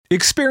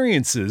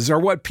Experiences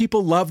are what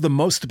people love the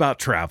most about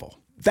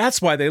travel.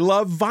 That's why they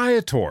love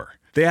Viator.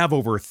 They have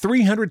over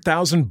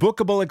 300,000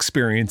 bookable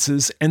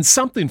experiences and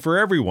something for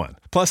everyone.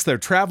 Plus, their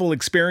travel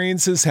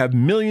experiences have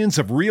millions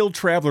of real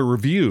traveler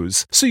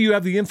reviews, so you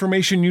have the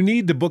information you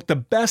need to book the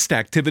best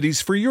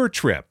activities for your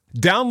trip.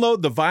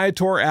 Download the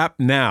Viator app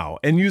now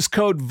and use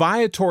code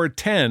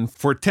Viator10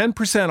 for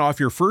 10% off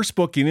your first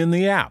booking in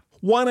the app.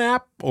 One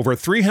app, over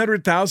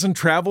 300,000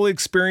 travel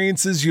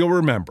experiences you'll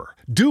remember.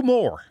 Do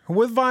more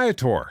with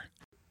Viator.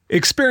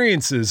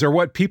 Experiences are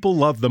what people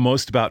love the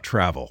most about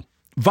travel.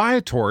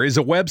 Viator is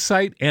a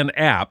website and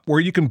app where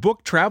you can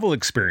book travel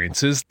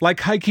experiences like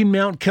hiking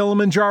Mount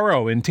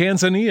Kilimanjaro in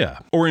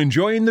Tanzania or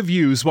enjoying the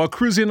views while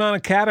cruising on a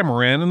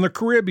catamaran in the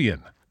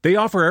Caribbean. They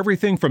offer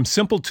everything from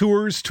simple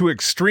tours to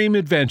extreme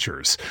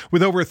adventures.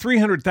 With over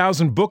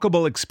 300,000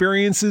 bookable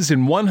experiences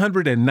in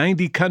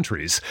 190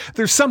 countries,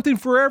 there's something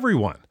for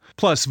everyone.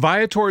 Plus,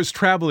 Viator's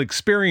travel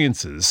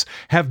experiences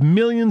have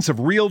millions of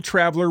real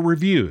traveler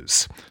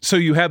reviews, so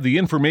you have the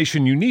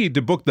information you need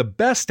to book the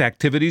best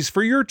activities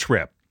for your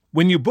trip.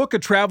 When you book a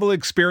travel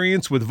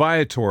experience with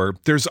Viator,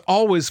 there's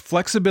always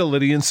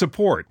flexibility and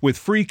support with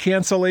free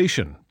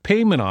cancellation,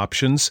 payment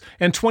options,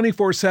 and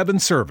 24/7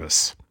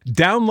 service.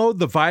 Download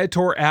the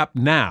Viator app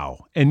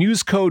now and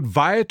use code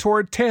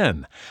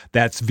Viator10.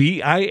 That's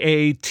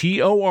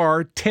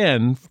Viator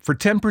 10 for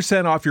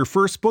 10% off your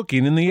first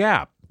booking in the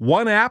app.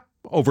 One app,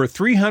 over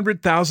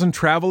 300,000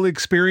 travel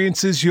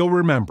experiences you'll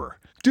remember.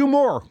 Do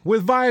more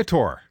with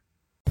Viator.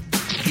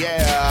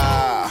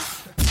 Yeah,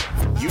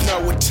 you know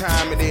what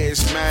time it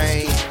is,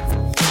 man.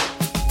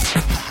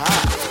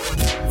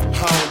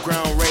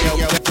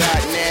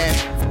 Homegrownradio.net.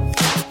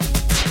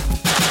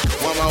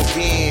 One more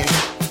again.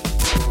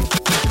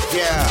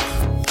 Yeah,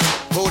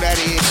 who that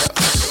is?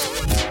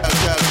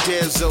 Doug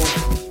Dizzle,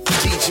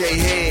 DJ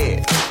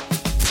Head.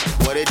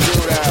 What it do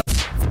though?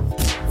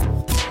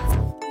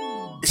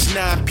 It's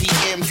 9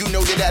 p.m., you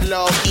know that I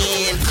log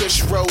in.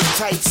 Kush roll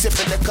tight,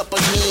 sipping a cup of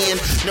hen.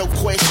 No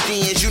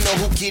questions, you know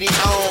who get it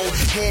on.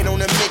 Head on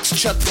the mix,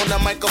 chuck on the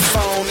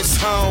microphone. It's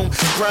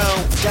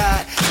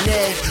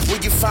homegrown.net,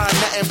 where you find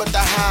nothing but the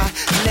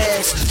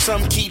highness.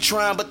 Some keep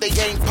trying, but they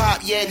ain't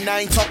pop yet. And I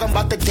ain't talking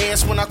about the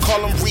dance when I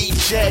call them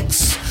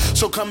rejects.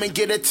 So come and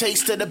get a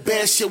taste of the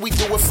best. Yeah, we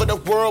do it for the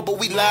world, but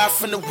we live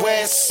from the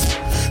West.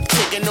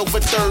 Taking over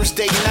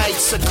Thursday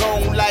nights, so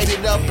gon' light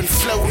it up and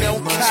float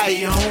on kite. Must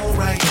be on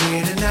right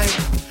here tonight.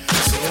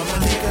 See all my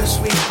niggas,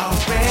 we all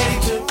ready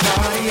to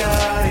party,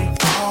 alright.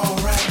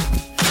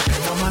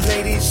 And all my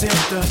ladies in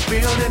the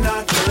building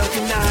are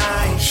looking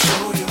nice.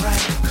 Show you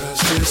right,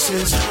 cause this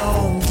is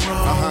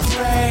homegrown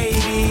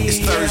radio. It's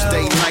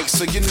Thursday night,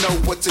 so you know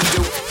what to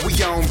do.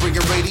 We on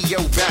bringing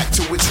radio back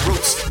to its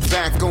roots.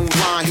 Back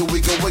online, here we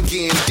go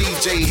again.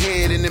 DJ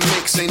Head in the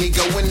mix, ain't he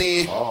going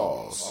in?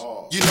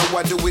 You know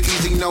I do it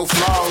easy, no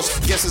flaws.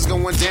 Guess it's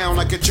going down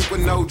like a chick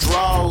with no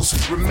draws.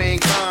 Remain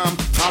calm,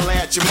 holla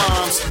at your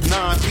moms.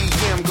 9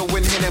 p.m., go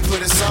in here and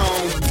put us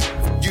on.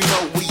 You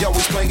know we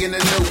always playing the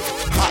new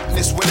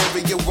hotness whenever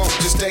you want,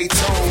 just stay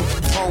tuned.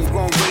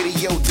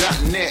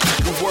 Homegrownradio.net,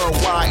 we're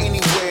worldwide,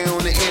 anywhere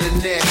on the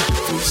internet.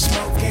 We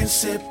smoking,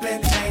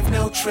 sipping, ain't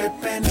no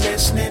tripping,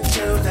 listening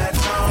to that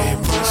home. It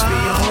must be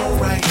on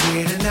right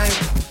here tonight.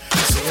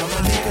 See all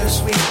my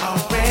niggas, we all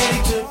ready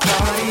to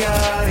party,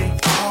 alright.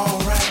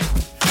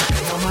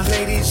 And all my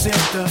ladies in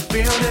the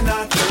building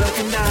are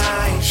looking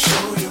nice.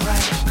 Show you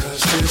right,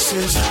 cause this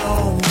is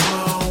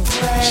homegrown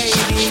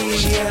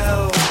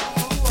radio.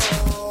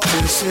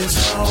 This is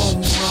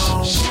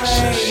homegrown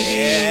radio.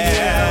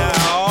 Yeah.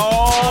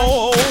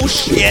 Oh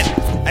shit!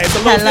 Hey, it's a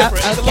little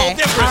different. It's a little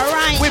different. All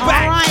right. We're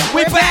back.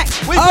 We're back.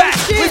 We're back.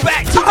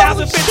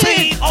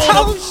 2015.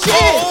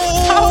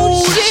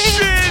 Oh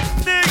shit!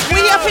 Nigga. We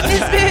up in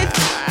this bitch.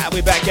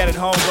 We're back at it.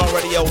 Homegrown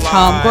Radio Live.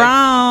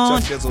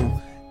 Homegrown. Chuck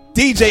Dizzle,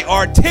 DJ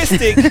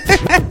Artistic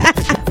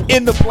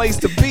in the place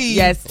to be.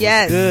 Yes.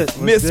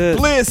 Miss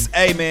Bliss.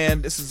 Hey,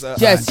 man, this is a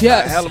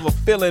hell of a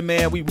feeling,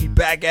 man. We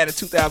back at it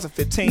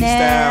 2015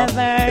 style.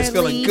 It's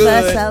feeling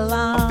good.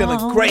 I'm feeling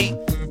great.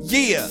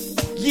 Yeah.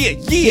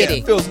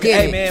 It feels good.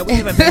 Hey, man,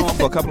 we've been on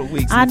for a couple of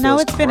weeks. I know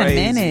it's been a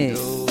crazy, minute.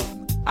 Dude.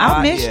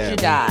 I missed you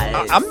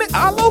guys.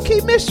 I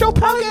low-key missed your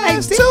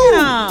podcast,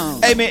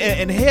 too. Hey, man,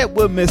 and Head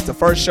would miss the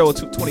first show of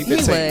 2015. He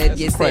would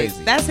get crazy.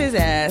 sick. That's his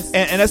ass.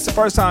 And that's the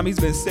first time he's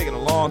been sick in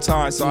a long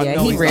time, so I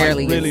know he he's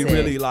rarely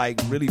like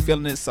gets really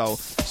feeling it. So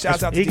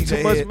shout out to Eating DJ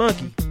too much Head.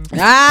 monkey.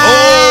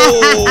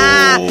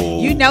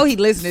 You know he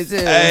listening too.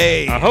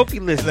 Hey, I hope he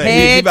listening.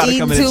 He about to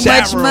come in the too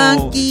chat much room.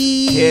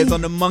 monkey. Head's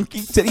on the monkey.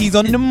 He's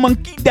on the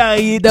monkey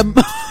diet. The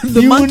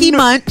monkey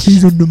munch.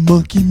 He's on the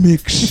monkey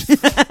mix.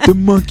 The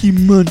monkey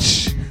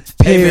munch.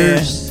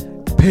 Pears.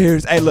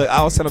 Hey, look,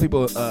 I was telling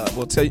people,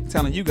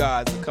 telling you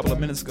guys a couple of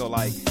minutes ago,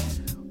 like,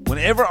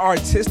 whenever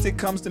Artistic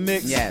comes to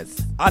mix,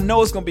 yes, I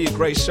know it's gonna be a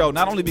great show.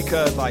 Not only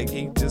because like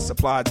he just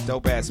supplies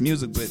dope ass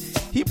music, but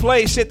he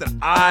plays shit that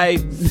I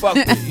fuck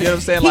with. You know what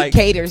I'm saying? Like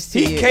he caters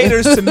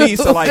to me.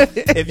 So like,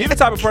 if you're the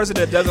type of person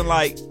that doesn't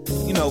like,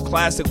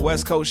 classic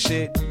West Coast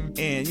shit,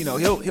 and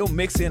he'll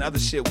mix in other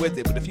shit with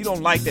it. But if you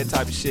don't like that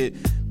type of shit,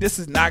 this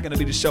is not gonna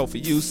be the show for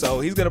you. So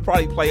he's gonna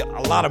probably play a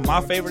lot of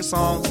my favorite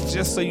songs,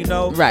 just so you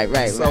know. Right.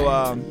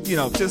 So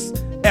just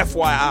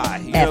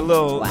FYI, a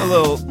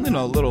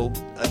little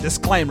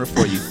disclaimer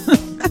for you.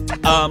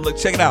 Look,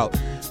 check it out.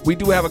 We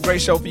do have a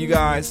great show for you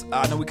guys.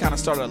 I know we kind of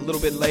started a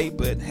little bit late,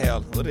 but hell,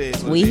 what it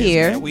is. We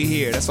here. Man. We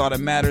here. That's all that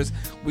matters.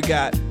 We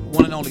got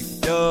one and only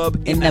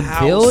DUBB in the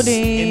house.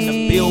 Building. In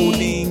the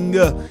building.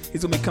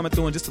 He's going to be coming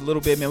through in just a little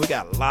bit, man. We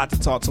got a lot to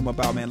talk to him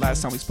about, man.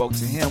 Last time we spoke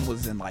to him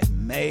was in like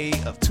May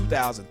of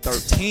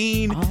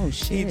 2013. Oh,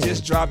 shit. He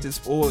just dropped his,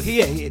 he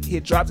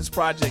had dropped his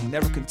project,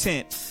 Never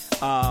Content.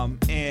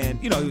 And,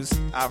 he was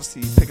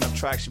obviously picking up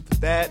traction for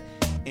that.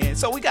 And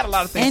so we got a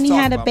lot of things to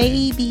talk about. And he had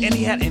a baby. And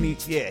he had a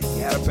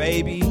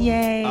baby.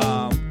 Yay.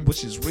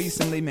 Which is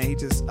recently, man, he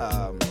just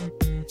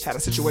had a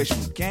situation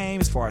with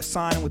Game as far as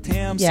signing with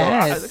him.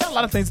 Yes. So I got a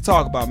lot of things to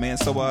talk about, man.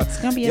 So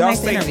it's gonna be a y'all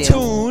nice stay interview.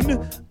 tuned.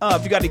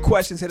 If you got any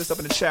questions, hit us up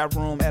in the chat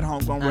room at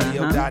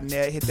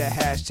homegrownradio.net. Hit that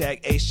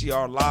hashtag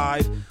HGR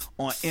Live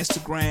on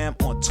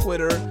Instagram, on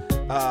Twitter.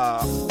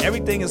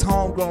 Everything is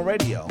Homegrown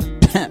Radio.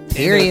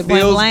 Period. It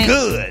feels blank.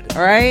 good.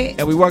 Right?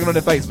 And we're working on the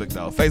Facebook,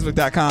 though.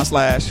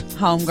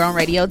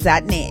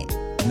 Facebook.com/homegrownradio.net.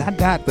 Not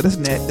dot, but it's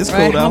net. It's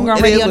Right, cool, though. Homegrown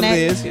It Radio is what net.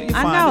 it is. You I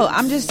find know. it.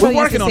 I'm just so We're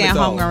used working to on it, saying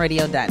though.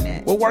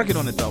 homegrownradio.net. We're working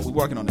on it, though. We're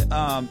working on it.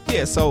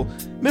 So,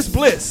 Miss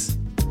Bliss.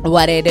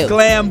 What they do?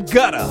 Glam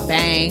Gutter.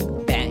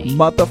 Bang, bang.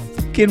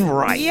 Motherfucking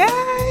right. Yay.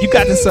 You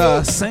got this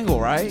single,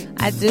 right?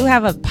 I do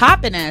have a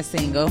poppin' ass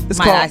single,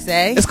 I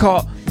say. It's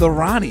called The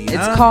Ronnie.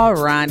 It's called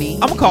Ronnie.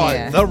 I'm going to call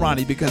it The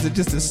Ronnie because it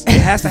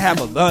has to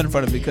have a the in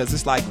front of it because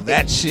it's like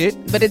that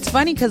shit. But it's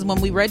funny because when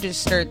we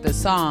registered the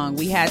song,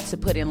 we had to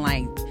put in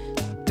like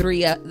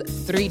three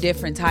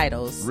different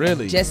titles.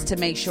 Really? Just to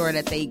make sure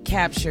that they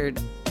captured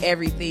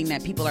everything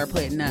that people are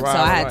putting up. Right, so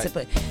I had to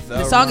put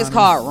the song is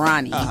called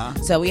Ronnie.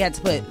 So we had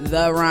to put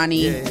the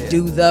Ronnie,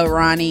 do the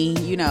Ronnie,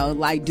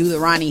 like do the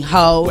Ronnie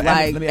hoe, But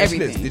like let me ask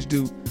you everything. this. Did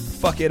you do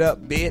Fuck It Up,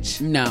 Bitch?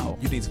 No.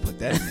 You need to put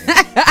that in there.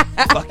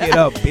 Fuck It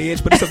Up,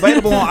 Bitch. But it's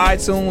available on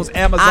iTunes,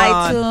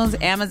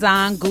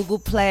 Amazon, Google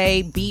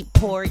Play,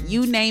 Beatport,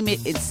 you name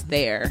it, it's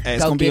there. Hey,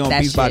 it's going to be on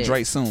Beats by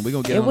Dre soon. We're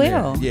going to get on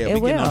there. Yeah,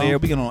 we get on there.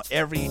 We get on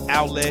every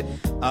outlet.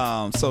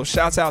 So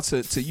shouts out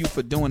to you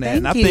for doing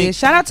that. Thank you.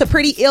 Shout out to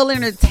Pretty Ill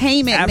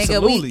Entertainment,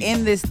 Absolutely. nigga. We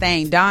in this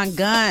thing. Don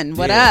Gunn,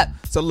 what up?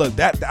 So look,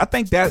 I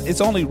think that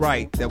it's only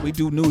right that we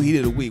do New Heat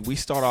of the Week. We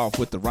start off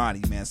with the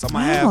Ronnie, man. So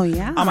I'm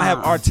gonna have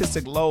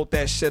Artistic load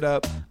that shit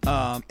up.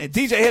 And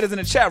DJ Head is in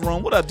the chat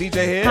room. What up,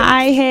 DJ Head?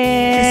 Hi,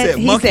 Head.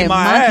 He said, monkey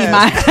my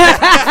ass.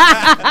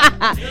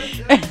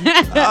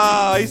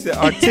 He said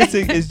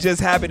Artistic is just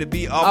happy to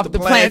be off the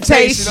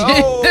plantation.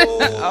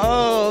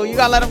 Oh, you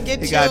gotta let him get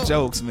you. He got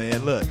jokes,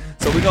 man. Look,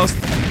 so we gonna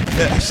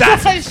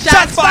shots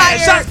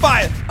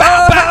fired.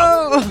 Bow,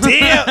 bow.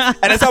 Damn.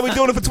 And that's how we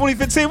doing it for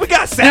 2015. We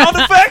got sound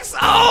effects.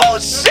 Oh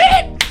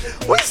shit.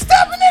 We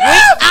stepping it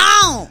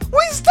up. We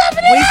stepping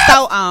it up. We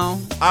so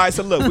on. All right,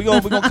 so look, we're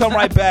gonna come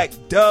right back.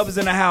 DUBB is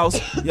in the house.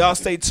 Y'all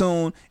stay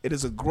tuned. It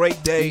is a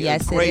great day,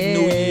 yes, a great it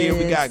new is. year.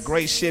 We got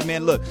great shit,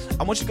 man. Look,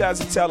 I want you guys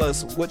to tell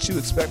us what you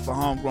expect for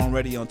Homegrown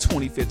Radio in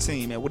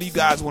 2015, man. What do you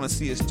guys want to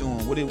see us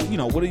doing? What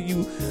are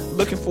you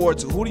looking forward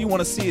to? Who do you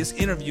want to see us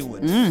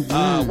interviewing?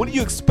 What do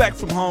you expect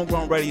from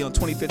Homegrown Radio in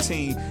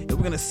 2015? And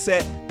we're gonna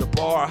set the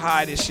bar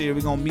high this year.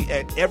 We're gonna meet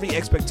at every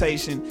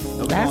expectation, and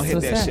we're gonna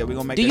hit that shit. We're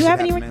gonna make that shit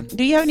happen, man.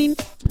 Do you have any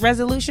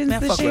resolutions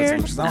Man, this fuck year?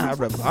 resolutions. I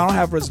don't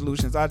have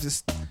resolutions. I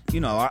just,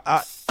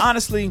 I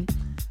honestly,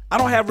 I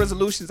don't have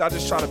resolutions. I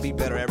just try to be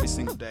better every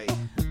single day.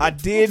 I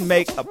did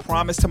make a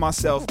promise to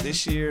myself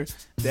this year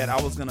that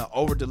I was going to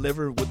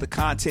over-deliver with the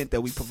content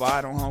that we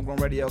provide on Homegrown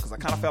Radio because I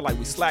kind of felt like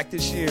we slacked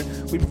this year.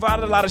 We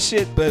provided a lot of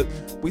shit, but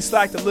we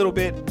slacked a little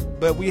bit,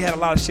 but we had a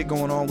lot of shit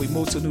going on. We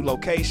moved to a new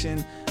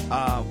location.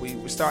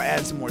 We started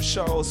adding some more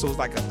shows, so it was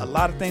like a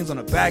lot of things on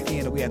the back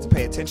end that we had to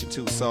pay attention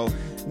to. So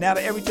now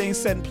that everything's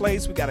set in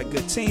place, we got a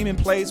good team in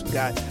place. We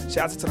got shouts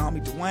out to the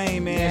homie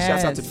Dwayne, man. Yes.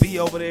 Shouts out to B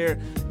over there,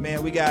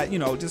 man. We got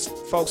just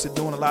folks that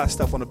doing a lot of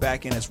stuff on the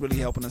back end that's really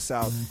helping us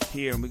out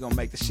here, and we're gonna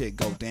make the shit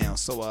go down.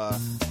 So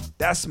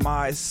that's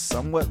my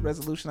somewhat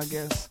resolution, I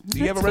guess. Do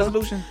you have a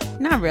resolution?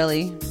 Not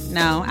really.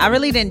 No, I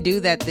really didn't do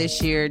that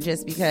this year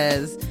just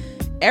because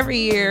every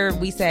year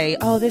we say,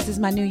 oh, this is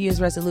my New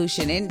Year's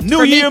resolution. And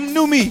New year,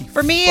 new me.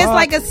 For me, it's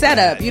like a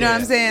setup. You know Yeah,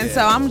 what I'm saying? yeah.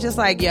 So I'm just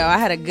like, I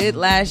had a good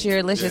last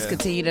year. Let's just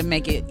continue to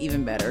make it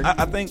even better.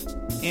 I think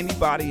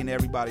anybody and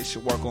everybody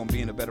should work on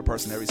being a better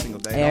person every single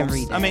day.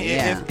 Every day, I mean,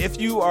 yeah. if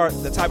you are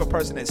the type of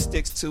person that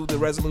sticks to the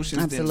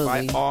resolutions, Absolutely.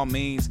 then by all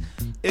means,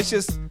 it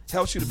just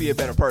helps you to be a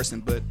better person.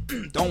 But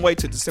don't wait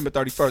till December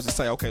 31st and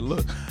say, okay,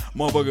 look,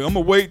 motherfucker, I'm going to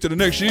wait till the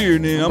next year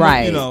and then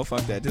I'm gonna,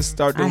 fuck that. Just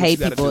start doing I what hate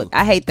you gotta people. do.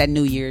 I hate that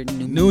New Year,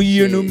 New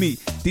year, shit. new me.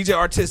 DJ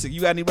Artistic,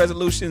 you got any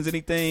resolutions,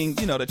 anything,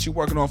 that you're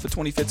working on for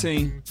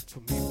 2015? For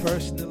me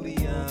personally,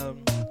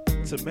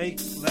 to make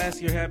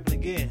last year happen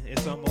again.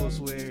 It's almost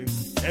where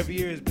every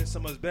year has been so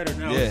much better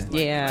now. Yeah. It's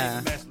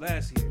like match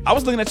last year. I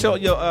was looking at your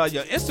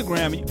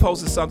Instagram and you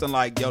posted something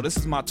like, yo, this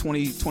is my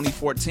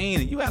 2014,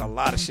 and you had a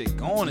lot of shit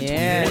going in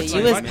 2014.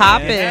 You was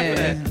popping.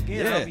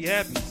 Again, I'll be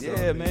happy. So,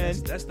 yeah, man.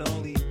 That's the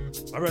only.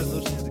 My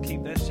resolution is to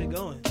keep that shit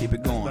going. Keep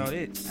it going. That's about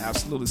it.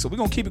 Absolutely. So we're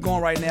going to keep it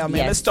going right now, man.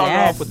 Yes, Let's start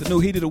off with the new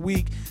heat of the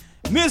week.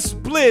 Miss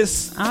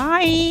Bliss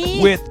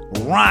with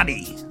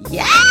Ronnie.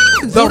 Yes,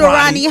 do the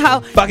Ronnie hoe.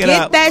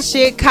 Get that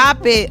shit,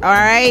 cop it, all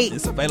right?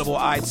 It's available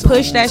on iTunes.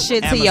 Push that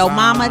shit Amazon, to your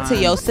mama, to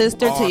your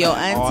sister, to your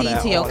auntie,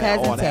 to your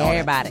cousin, to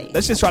everybody.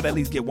 Let's just try to at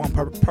least get one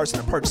person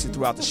to purchase it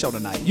throughout the show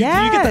tonight. Yes.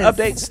 Do you get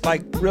the updates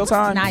like real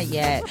time? Not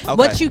yet. Okay.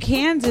 What you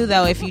can do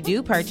though, if you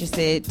do purchase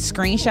it,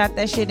 screenshot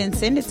that shit and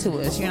send it to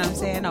us. You know what I'm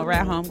saying? Over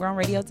at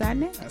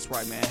homegrownradio.net. That's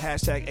right, man.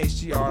 Hashtag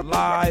HGR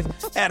Live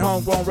at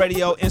Homegrown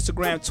Radio,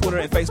 Instagram, Twitter,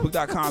 and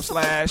Facebook.com/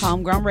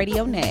 Homegrown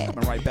Radio Net.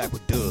 Coming right back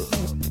with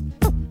DUBB.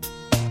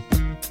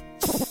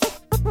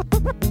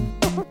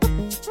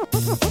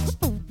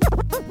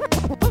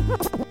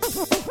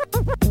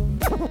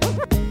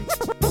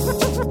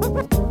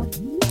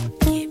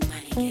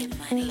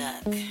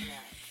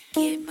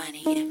 Get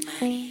money.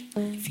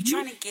 If you're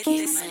trying to get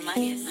this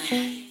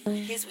money,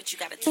 here's what you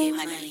gotta do. Get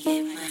money.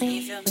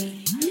 You feel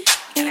me? You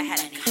gotta have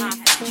that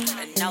confidence. You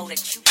gotta know that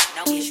you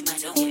know what you're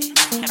doing. You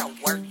gotta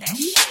work that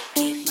shit.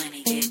 Get money.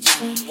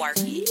 Work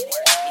it. You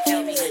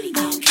feel me? I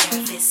don't care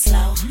if it's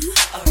slow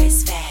or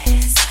it's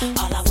fast.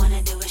 All I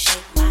wanna do is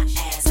shake my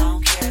ass. I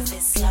don't care if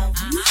it's slow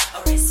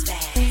or it's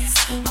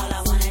fast. All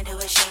I wanna do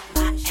is shake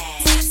my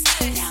ass.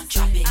 Now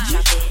drop it,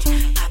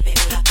 pop it,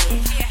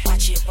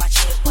 watch it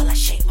while I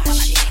shake my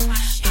shit.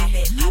 Pop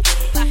it,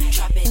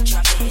 drop it,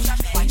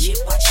 watch it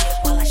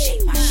while I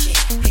shake my shit.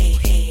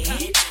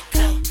 Head,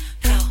 go,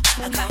 go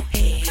ahead, go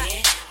ahead,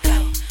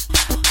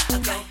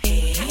 go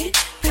ahead.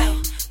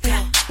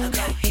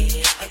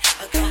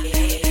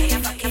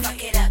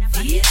 Fuck it up,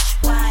 bitch.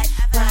 What?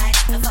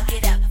 Fuck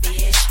it up,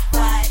 bitch.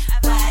 What?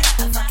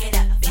 Fuck it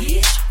up,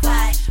 bitch.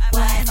 What?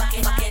 Fuck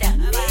it up,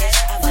 bitch.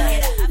 Fuck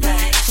it up,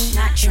 bitch.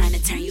 Not trying to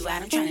turn you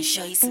out, I'm trying to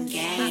show you some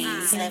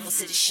games. Levels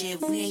to the shit,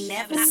 we ain't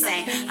never the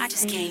same. I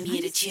just came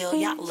here to chill,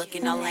 y'all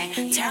looking no lame.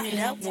 Turn it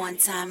up one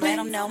time, let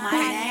them know my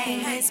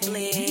name is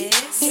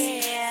Bliss.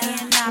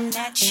 And I'm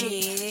that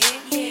chick.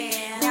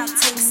 Now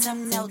take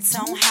some notes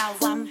on how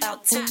I'm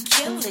about to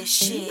kill this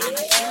shit.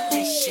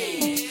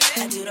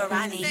 I do the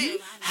Ronnie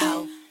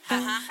ho.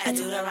 I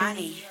do the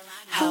Ronnie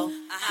ho.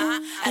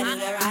 I do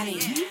the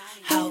Ronnie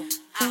ho.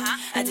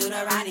 I do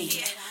the Ronnie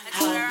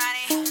ho.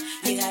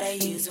 You gotta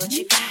use what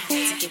you got to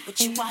get what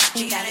you want.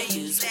 You gotta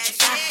use what you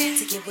got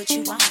to get what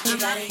you want. You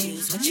gotta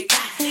use what you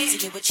got to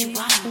get what you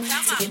want. To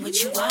get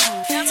what you want.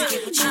 To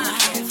get what you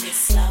want. If it's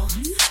slow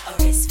or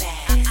it's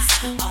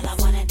fast, all I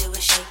wanna do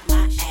is shake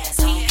my ass.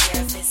 I don't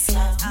care if it's slow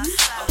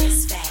or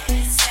it's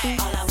fast.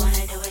 All I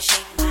wanna do is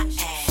shake my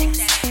ass.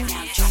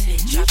 Now drop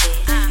it,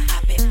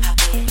 pop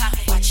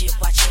it, watch it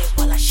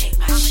while I shake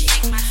my shit.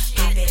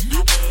 Pop it,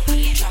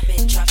 drop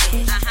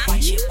it,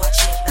 watch it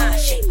while I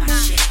shake my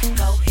shit.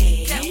 Go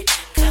ahead,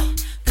 go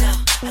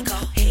ahead, go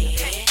ahead,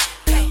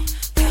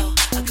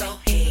 go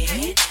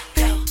ahead.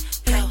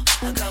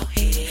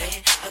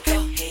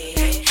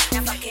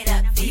 Now fuck it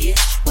up, bitch.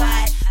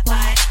 What?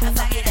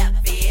 Fuck it up,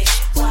 bitch.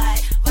 What?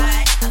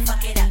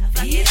 Fuck it up,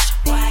 bitch.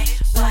 What?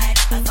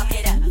 Fuck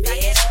it up,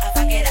 bitch.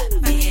 Fuck it up,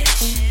 bitch.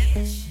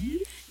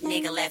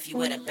 Nigga left you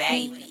with a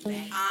baby.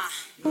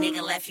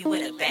 Nigga left you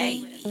with a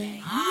baby.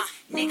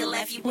 Nigga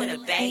left you with a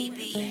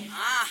baby.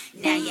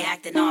 Now you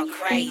acting all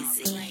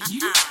crazy.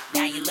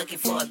 Now you looking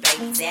for a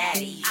baby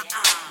daddy.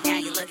 Now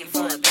you looking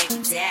for a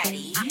baby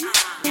daddy.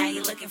 Now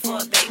you looking for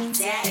a baby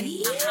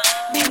daddy.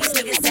 Maybe these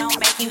niggas don't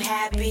make you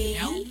happy.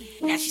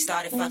 Now she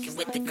started fucking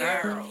with the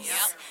girls.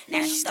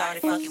 Now she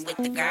started fucking with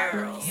the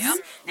girls.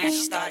 Now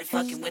she started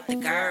fucking with the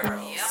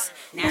girls.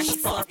 Now she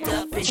fucked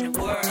up in the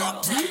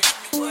world.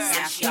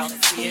 Now she all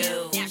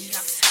confused.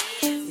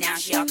 Now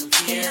she all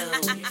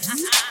confused.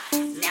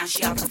 Now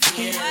she all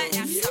confused.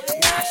 Now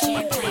she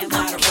ain't playing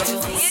by the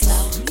rules.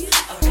 Slow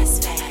or it's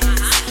fast.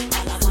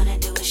 All I wanna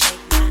do is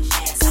shake my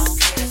ass. I don't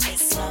care if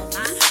it's slow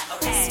or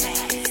it's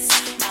fast.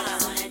 All I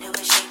wanna do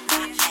is shake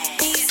my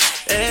ass.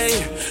 Hey,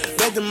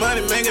 make the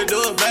money, make her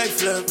do a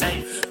backflip.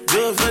 Do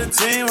it for the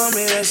team,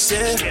 homie, that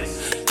shit.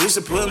 Used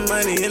to put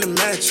money in the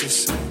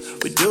mattress.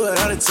 We do it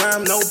all the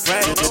time, no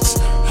practice.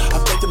 I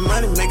bet the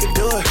money make her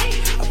do it.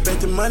 I bet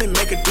the money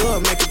make her do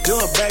it, make her do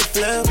a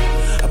backflip.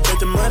 I bet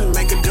the money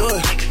make her do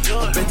it.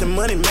 I bet the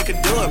money make her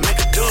do it, make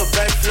her do a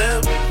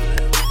backflip.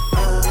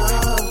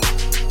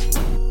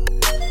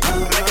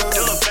 Make her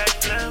do a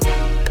backflip.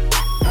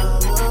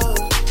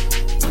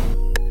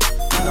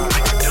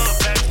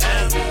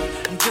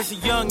 I'm just a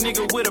young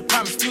nigga with a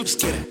promised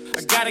future.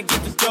 I gotta tryna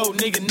get the dough,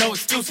 nigga, no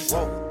excuses.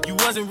 You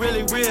wasn't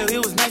really real, it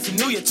was nice to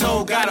know you.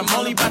 Told God I'm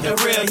only about the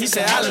real, he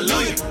said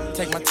hallelujah.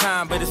 Take my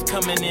time, but it's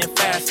coming in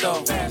fast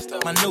though.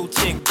 My new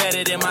chick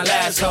better than my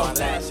last hoe.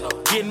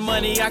 Getting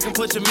money, I can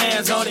put your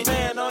mans on it.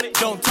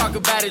 Don't talk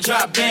about it,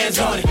 drop bands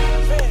on it.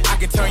 I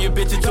can turn your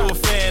bitch into a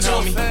fan,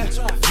 homie.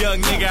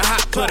 Young nigga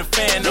hot, put a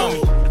fan on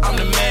me. I'm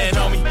the man,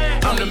 homie.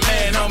 I'm the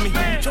man, homie.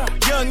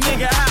 Young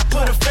nigga hot,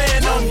 put a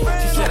fan on me.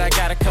 She said I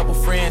got a couple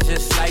friends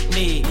just like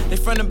me. They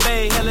from the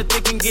Bay, hella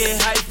thick and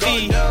get high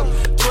fee.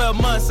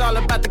 12 months, all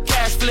about the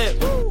cash flip.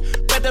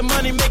 Bet the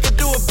money make her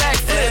do a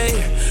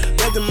backflip.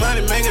 Bet the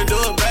money make her do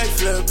a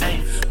backflip.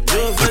 Do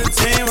it for the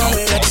team,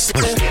 homie, that's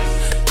it.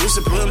 Used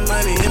to put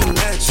money in the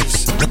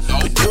mattress. We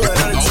do it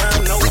all the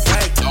time, no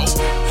practice.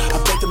 I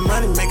bet the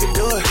money make her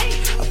do it.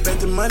 I bet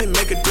the money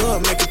make her do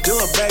it, make her do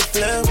a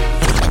backflip.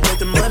 I bet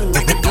the money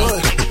make her do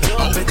it.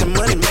 I bet the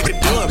money make her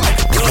do it, make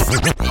her do it.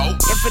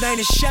 If it ain't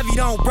a Chevy,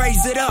 don't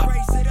raise it up.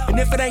 And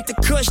if it ain't the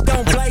Kush,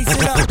 don't blaze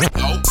it up.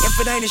 If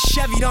it ain't a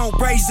Chevy, don't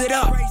raise it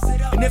up.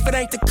 And if it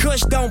ain't the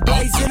Kush, don't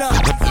blaze it up.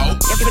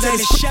 If it ain't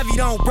a Chevy,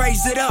 don't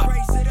raise it up.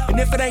 And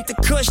if it ain't the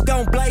Kush,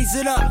 don't blaze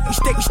it up. We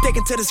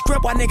sticking to the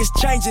script while niggas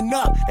changing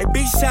up. They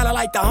be sounding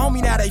like the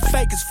homie, now they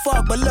fake as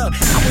fuck. But look,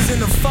 I was in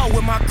the 4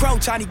 with my crow,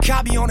 Johnny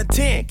Cobby on the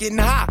 10, getting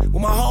high.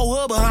 With my whole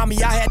hood behind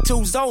me, I had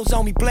 2 zones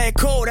on me, playing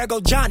cool, there go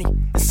Johnny.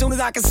 As soon as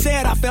I can say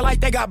it, I feel like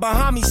they got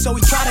behind me. So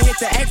we try to hit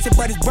the exit,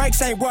 but his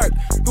brakes ain't work.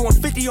 Doing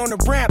 50 on the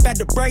ramp, at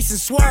the brakes and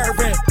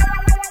swerving.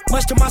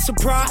 Much to my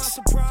surprise,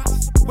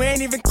 we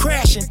ain't even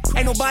crashing,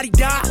 ain't nobody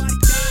died.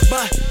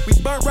 But we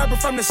burnt rubber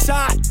from the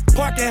side,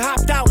 parked and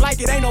hopped out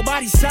like it ain't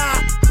nobody's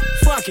side.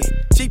 Fuck it,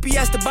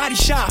 GPS the body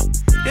shop.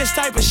 This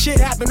type of shit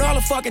happen all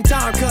the fucking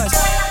time, cuz all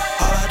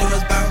I do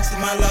is bounce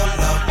in my low.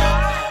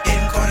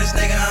 Hitting corners,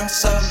 nigga, I'm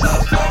so low.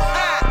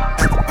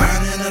 At the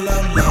burn in the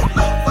low.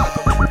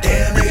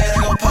 Damn, nigga, they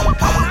gon' pop.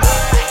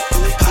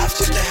 Pop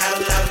just to have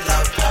low.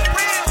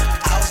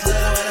 I was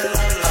little when I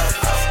low.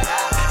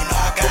 You know I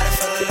got it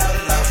for the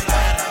low.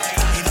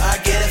 You know I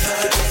get it for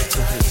the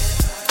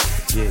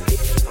yeah.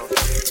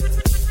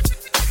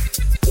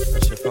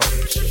 That shit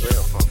funky, shit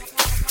real funky.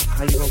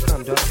 How you gon'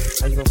 come, dog?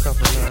 How you gon' come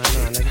from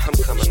 9-9, nigga? I'm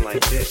coming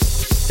like this.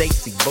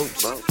 Stacy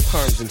boots,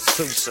 perms and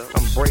suits.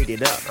 I'm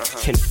braided up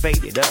and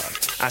faded up.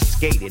 I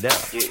skated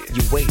up,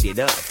 you waited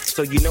up.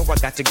 So you know I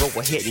got to go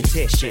ahead and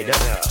tear shit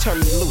up. Turn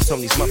me loose on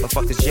these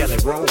motherfuckers, jelly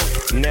roll.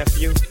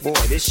 Nephew, boy,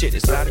 this shit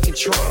is out of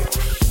control.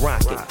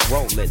 Rockin',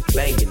 rollin',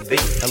 bangin'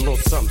 beat. A little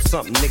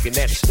something, nigga,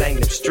 that'll stain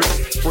them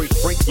streets.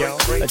 Freak, y'all,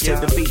 until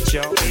the beat,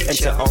 y'all. And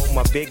to all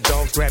my big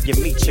dogs, grab your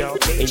meat, y'all.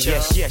 And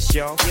yes,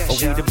 y'all,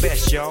 we the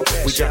best, y'all.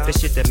 We got the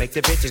shit that make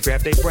the bitches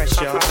grab their breath,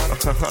 y'all.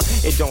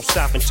 It don't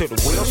stop until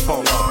the wheels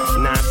fall off.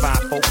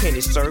 954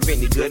 pennies serve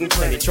any good and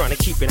plenty. Trying to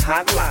keep it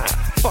hot line.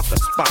 Fuck a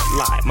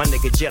spotlight. My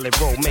nigga Jelly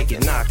Roll make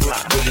it knock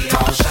live. We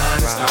all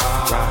shine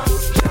stars.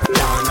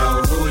 Y'all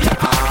know who you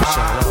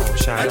are.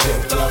 Shine on.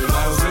 Dip low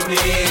with me.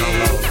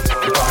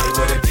 Party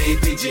with a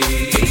DPG.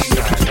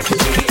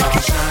 We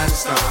all shine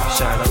stars.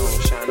 Shine on.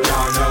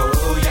 Y'all know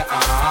who you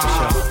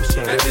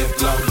are.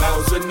 Dip low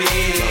with me.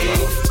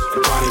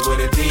 Party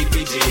with a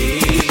DPG.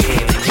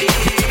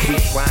 We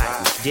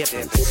ride,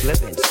 dipping,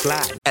 slipping,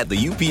 sliding. At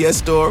the UPS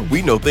Store,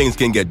 we know things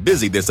can get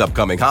busy this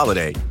upcoming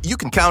holiday. You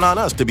can count on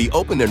us to be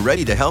open and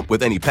ready to help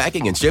with any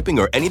packing and shipping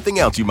or anything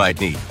else you might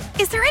need.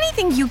 Is there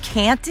anything you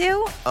can't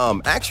do?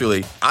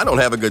 Actually, I don't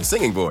have a good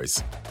singing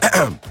voice.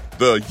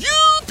 The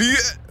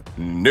UPS...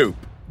 Nope.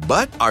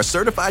 But our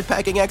certified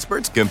packing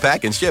experts can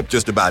pack and ship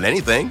just about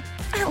anything.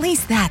 At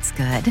least that's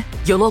good.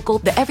 Your local,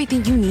 the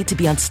everything you need to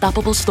be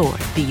unstoppable store.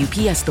 The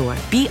UPS Store.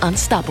 Be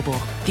unstoppable.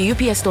 The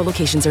UPS Store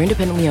locations are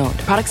independently owned.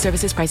 Product,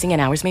 services, pricing,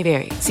 and hours may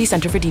vary. See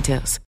Center for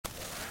details.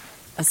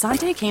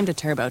 Asante came to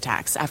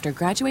TurboTax after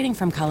graduating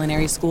from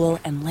culinary school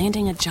and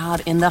landing a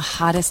job in the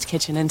hottest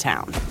kitchen in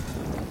town.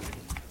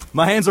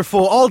 My hands are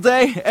full all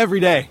day, every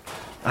day.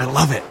 I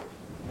love it.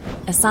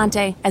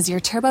 Asante, as your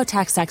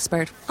TurboTax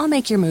expert, I'll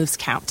make your moves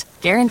count,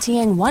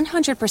 guaranteeing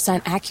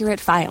 100% accurate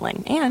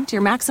filing and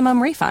your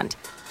maximum refund.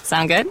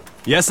 Sound good?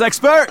 Yes,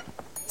 expert!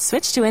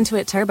 Switch to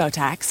Intuit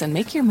TurboTax and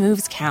make your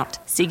moves count.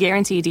 See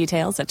guarantee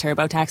details at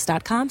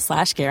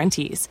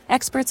turbotax.com/guarantees.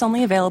 Experts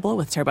only available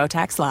with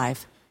TurboTax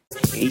Live.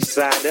 East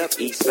side up,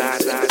 east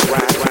side, ride.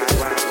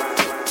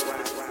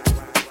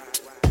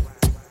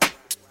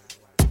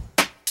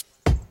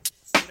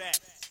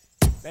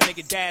 That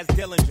nigga Daz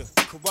Dillinger,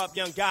 corrupt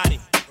young Gotti,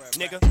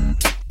 nigga.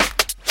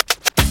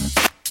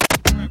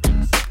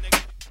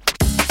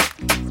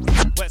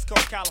 West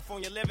Coast,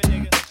 California living,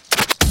 nigga.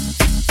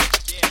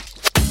 Yeah.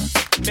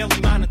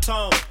 Millie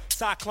Monotone,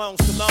 Cyclone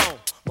Stallone,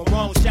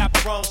 Marone,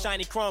 Chaperone,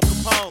 Shiny Chrome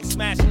Capone,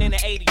 smashing in the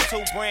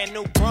 82, brand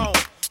new Chrome.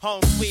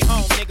 Home sweet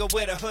home, nigga,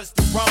 with a hood's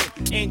to roam.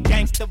 In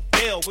Gangsta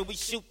Bill, where we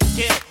shoot to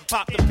kill.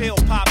 Pop the pill,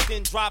 pop,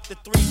 then drop the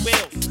 3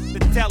 wheels. The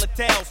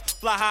telltales,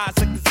 fly high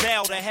as a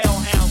gazelle. The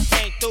hellhounds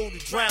came through to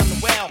drown the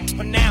well.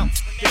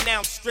 Pronounced,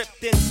 denounced,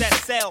 stripped in that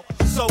cell.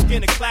 Soak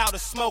in a cloud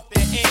of smoke,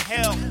 then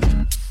inhale.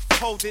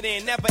 hold it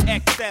in, never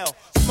excel.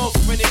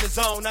 Smoking in the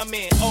zone, I'm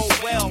in, oh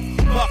well.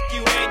 Fuck you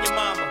and your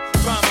mama.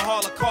 Drama,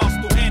 Holocaust,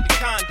 through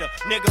anaconda.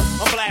 Nigga,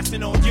 I'm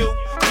blasting on you,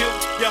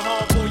 your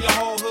homeboy, your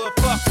whole hood.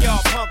 Fuck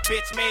y'all, punk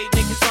bitch made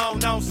niggas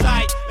on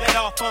sight. Let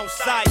off on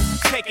sight.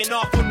 Taking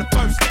off on the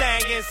first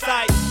thing in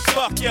sight.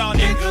 Fuck y'all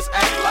niggas.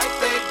 Act like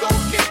they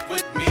gon' get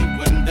with me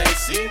when they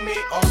see me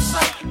on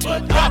sight.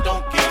 But I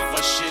don't give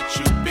a shit,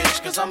 you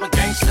bitch, cause I'm a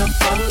gangster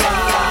for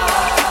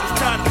life. It's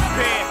time to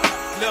prepare.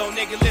 Little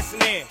nigga,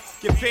 listen in.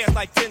 Get pairs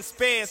like 10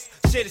 spares.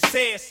 Shit is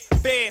scarce,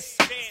 fierce.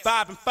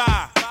 5 and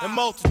 5, and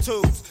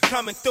multitudes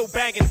coming through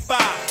banging 5.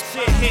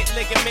 Shit hit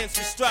ligaments,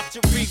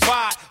 restructure,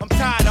 rewire. I'm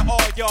tired of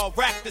all y'all.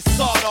 Rack the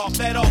sawed off,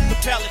 let off the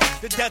pellet.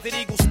 The desert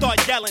eagle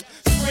start yelling,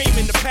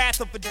 screaming the path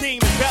of a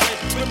demon belly.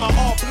 With my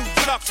all blue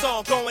chucks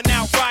on, going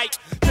out right.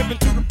 Tipping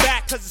through the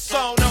back, cause it's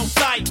on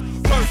sight.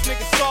 First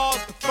nigga saw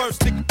the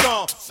first nigga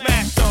gone.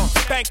 Smashed on,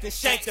 banked and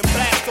shanked and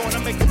blast on.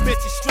 I make the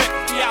bitches strip,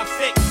 be out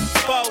sick.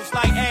 Foes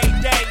like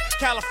a day.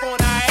 California,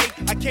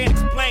 I can't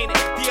explain it.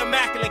 The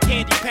immaculate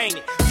candy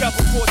painted.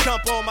 Double 4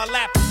 jump on my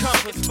lap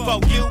compass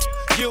for you,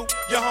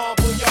 your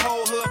homeboy, your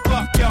whole hood.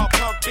 Fuck y'all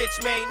punk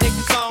bitch made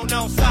niggas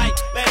on sight.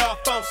 Let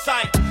off on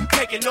sight.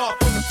 Taking off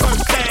from the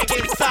first thing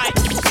in sight.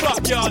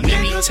 Fuck y'all niggas.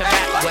 We beat to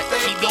rap what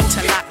he beat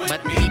to lock,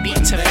 but we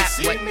beat to rap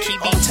what he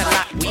beat to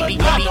lock. We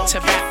beat to rap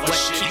what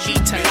he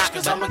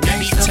beat to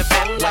lock, but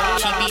we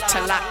beat to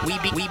rap what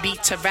he beat to lock. We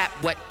beat to rap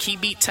what he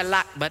beat to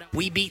lock, but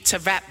we beat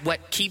to rap what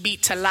he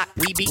beat to lock.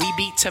 We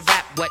beat to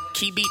rap what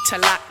he beat to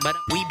lock, but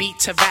we beat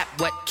to rap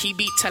what he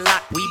beat to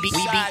lock. We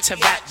beat to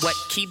rap what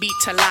he beat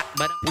to lock,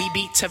 but we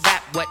beat to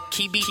rap what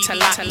he beat to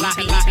lock.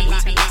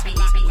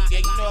 Yeah,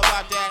 you know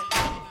about that?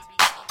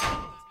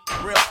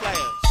 Real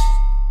players.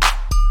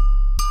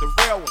 The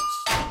real ones.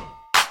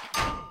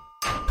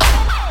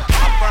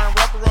 I burn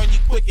rubber on you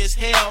quick as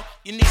hell.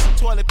 You need some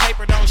toilet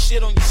paper, don't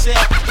shit on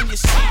yourself. When you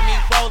see me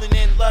rolling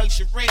in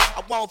luxury,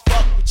 I won't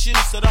fuck with you,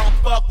 so don't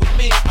fuck with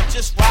me. I'm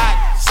just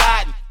riding,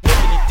 siding,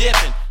 whipping and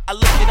dipping. I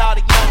look at all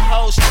the young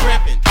hoes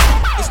tripping.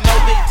 It's no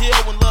big deal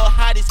when little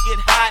hotties get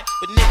hot,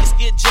 but niggas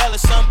get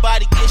jealous,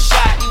 somebody get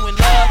shot. You in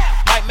love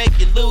might make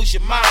you lose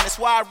your mind. That's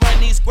why I run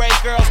these gray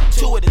girls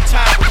 2 at a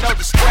time with no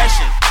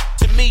discretion.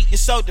 To me, you're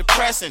so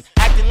depressing,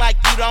 acting like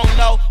you don't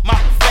know my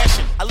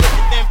profession. I look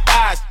at them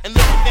thighs and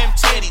look at them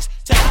titties.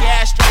 Take your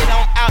ass straight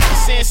on out to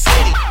Sin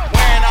City.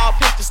 Wearing all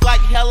pictures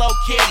like Hello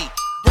Kitty.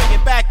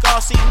 Bringing back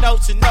all C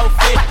notes and no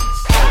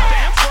 50s.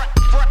 Damn,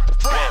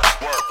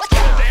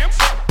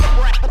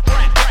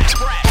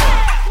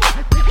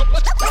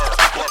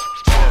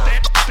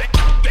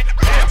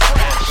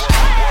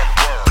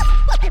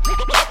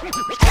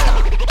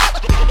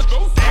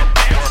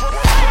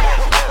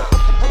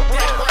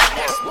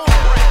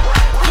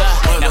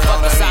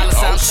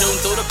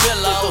 shooting through the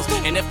pillows,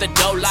 and if the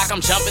door lock,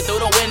 I'm jumping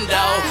through the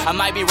window. I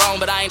might be wrong,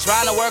 but I ain't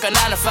trying to work a 9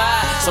 to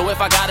 5. So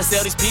if I gotta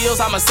sell these pills,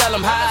 I'ma sell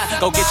them high.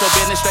 Go get your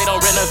business straight on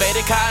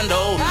renovated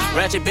condo.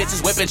 Ratchet bitches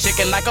whipping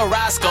chicken like a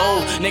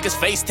Roscoe. Niggas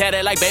face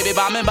tatted like Baby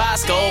Bomb and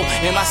Bosco.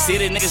 In my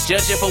city, niggas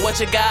judge you for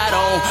what you got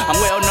on. I'm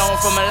well known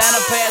from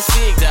Atlanta past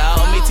Fig,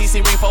 dawg. Me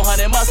TC Ring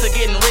 400 mustard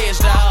getting rich,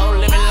 dawg.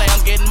 Lemon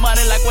lambs getting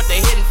money like what they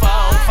hitting for.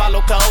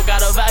 Follow code,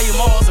 gotta value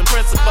morals and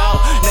principle.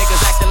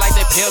 Niggas acting like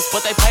they pimps,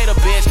 but they pay the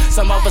bitch.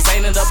 Some of us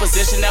ain't in the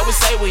position that we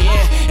say we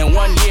in. In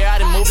 1 year, I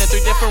done moved in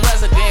 3 different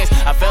residents.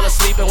 I fell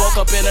asleep and woke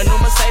up in a new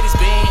Mercedes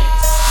Benz.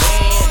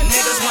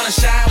 Niggas wanna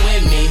shine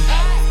with me,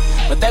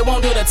 but they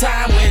won't do the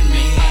time with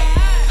me.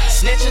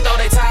 Snitching throw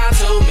they time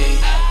to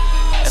me.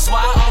 That's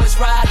why I always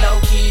ride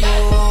low key.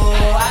 Oh,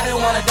 I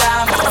didn't wanna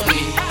dime on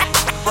me.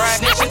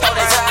 Snitching throw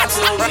they time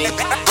to me.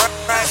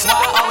 That's why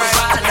I always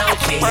ride low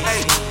key.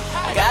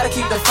 I gotta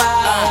keep the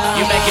fire.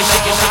 You make it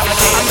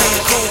complicated. I make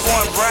the cool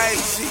going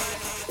crazy.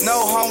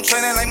 No home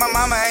training like my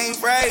mama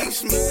ain't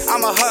raised me.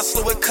 I'm a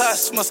hustler with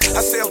customers.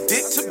 I sell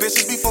dick to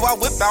bitches before I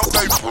whip out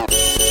dirt.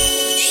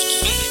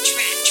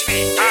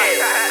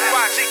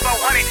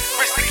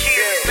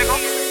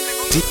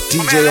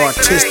 DJ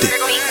Artistic.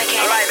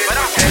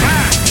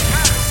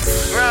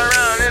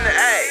 Run in the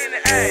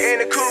A, in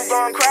the coupe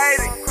going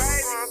crazy.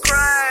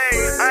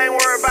 I ain't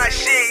worried about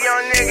shit,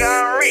 young nigga,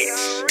 I'm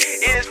rich.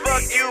 And it's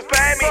fuck you,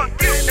 pay me.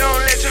 Don't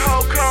let your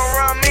hoe come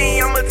run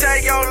me, I'ma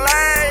take your lady.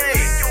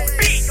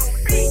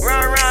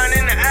 Run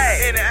in the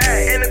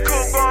A, in the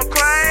coupe going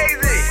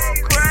crazy.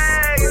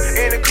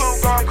 In the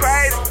coupe going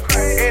crazy.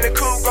 In the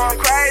coupe going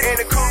crazy. In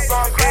the coupe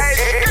going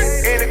crazy.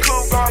 In the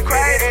coupe going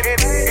crazy.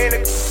 In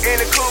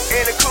the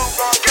coupe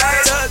going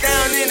crazy.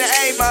 Touchdown in the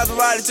A,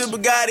 Maserati to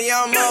Bugatti.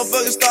 I'm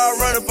motherfucking start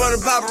running from the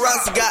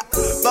paparazzi. Got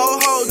 4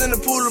 hoes in the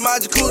pool of my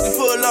jacuzzi.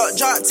 Pull up,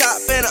 drop top,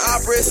 finna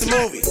operate a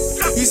movie.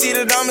 You see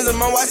the diamonds on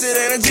my watch, it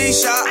ain't a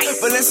G-Shot.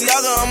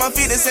 Balenciaga on my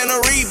feet, it's in a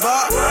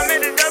Reebok. I'm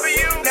in the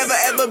W. Never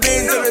ever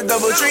been to the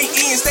double tree.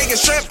 Eating steak and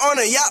shrimp on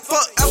a yacht,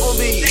 fuck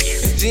Applebee.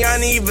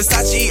 Gianni,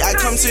 Versace, I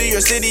come to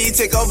your city,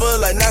 take over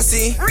like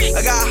Nazi.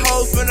 I got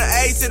hoes from the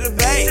A to the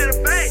Bay.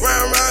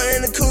 Run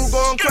in the coupe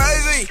going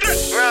crazy.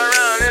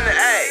 Run in the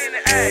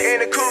A, in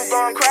the coupe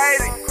going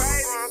crazy.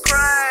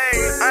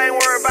 I ain't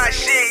worried about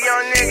shit,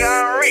 young nigga,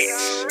 I'm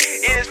rich.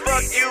 And it's fuck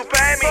fuck you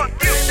pay me.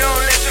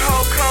 Don't let your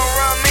hoe come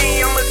run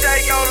me, I'ma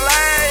take your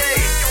lady.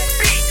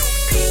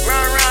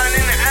 Run around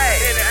in the A,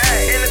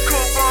 in the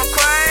coupe going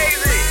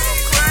crazy.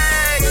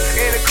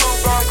 In the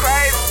coupe going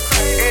crazy.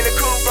 In the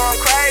coupe going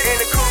crazy. In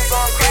the coupe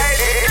going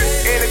crazy.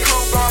 In the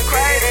coupe going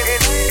crazy.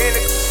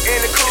 In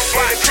the coupe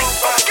going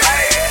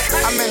crazy.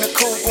 I'm in the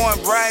coupe going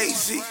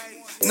crazy.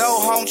 No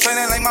home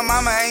training like my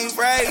mama ain't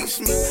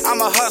raised me.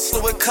 I'm a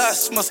hustler with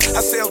customers.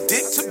 I sell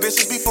dick to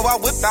bitches before I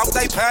whip out,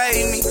 they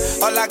pay me.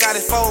 All I got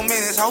is 4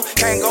 minutes, ho.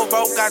 Can't go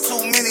broke, got too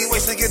many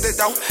ways to get the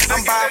dough.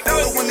 I'm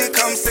bipolar when it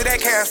comes to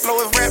that cash flow.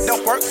 If rap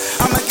don't work,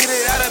 I'ma get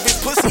it out of bitch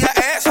pussy, a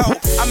asshole.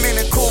 I'm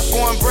in the coupe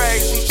going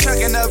crazy,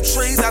 chucking up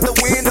trees out the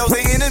windows,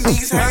 the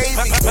enemies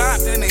hate me.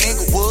 Popped in the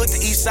Inglewood, the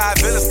East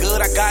Side Villa's good.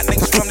 I got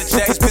niggas from the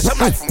J's, bitch,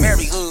 I'm like from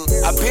every hood.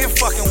 I been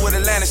fucking with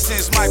Atlanta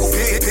since Michael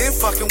Pitt. Been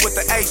fucking with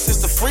the A since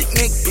the freak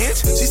nigga.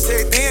 Bitch, she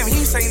said, damn, he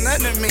ain't say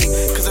nothing to me.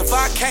 Cause if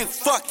I can't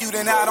fuck you,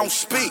 then I don't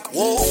speak.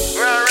 Whoa.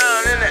 Run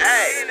around in the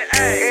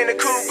A, in the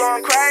coupe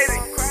going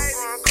crazy.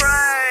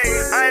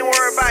 I ain't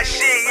worried about shit,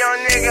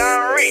 young nigga,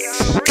 I'm rich.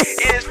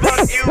 It's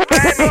fuck you,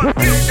 baby.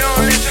 Don't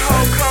let your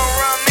hoe come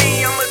run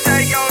me, I'ma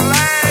take your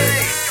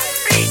lady.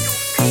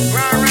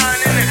 Run around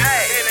in the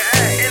A,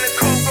 in the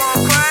coupe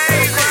going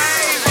crazy.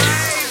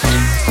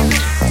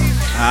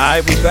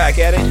 Alright, we back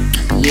at it.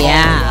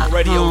 Yeah. On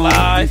Radio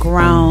Live.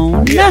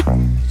 Grown. Yeah.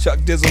 Chuck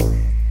Dizzle,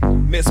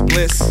 Miss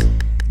Bliss,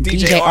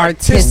 DJ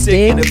Artistic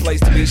in the place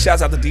to be.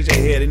 Shouts out to DJ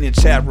Head in the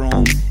chat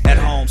room at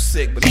home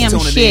sick, but he's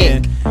tuning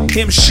in.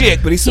 Him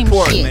shit, but he's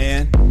supporting,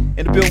 man.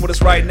 In the building with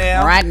us right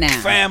now.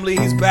 Family,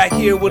 he's back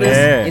here with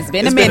us. It's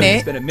been a minute.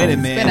 It's been a minute,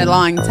 man. It's been a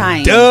long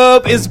time.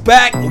 DUBB is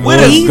back with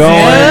us. What's going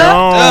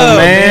on,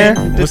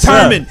 man?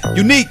 Determined,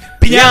 U.nique,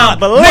 B.eyond,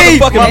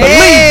 B.elief, motherfucking B.elief,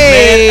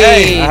 man.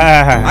 Hey,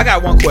 I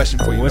got one question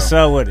for you. What's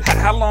up with it?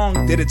 How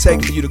long did it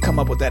take for you to come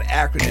up with that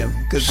acronym?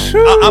 Because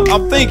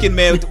I'm thinking,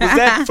 man, was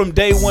that from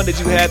day one that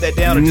you had that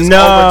down, or just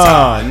over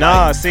time?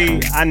 No.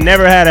 See, I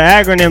never had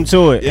an acronym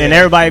to it, and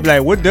everybody be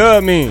like, "What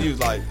DUBB mean?" You was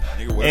like,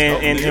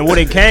 and what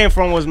it came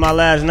from was my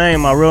last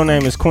name. My real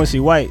name is Quincy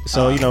White,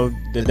 so you know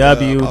the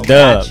W,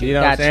 DUBB. You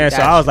know what I'm saying?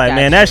 So I was like,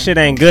 man, that shit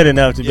ain't good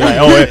enough to be like,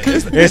 oh,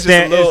 it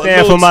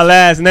stand for my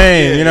last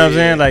name. You know what I'm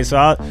saying? Like, so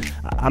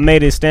I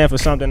made it stand for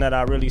something that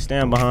I really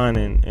stand behind,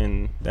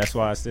 and that's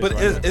why I still. But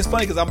it's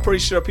funny because I'm pretty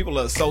sure people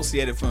are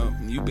associated from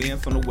you being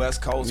from the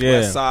West Coast,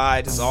 West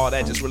Side, just all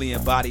that, just really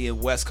embodying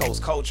West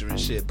Coast culture and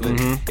shit. But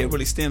it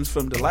really stems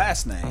from the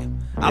last name.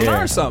 I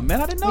learned something,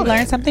 man. I didn't know that.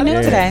 Learned something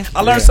new today.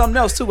 I learned something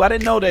else too. I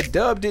didn't know that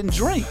DUBB didn't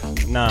drink.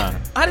 Nah,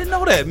 I didn't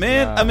know that,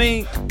 man. I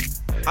mean,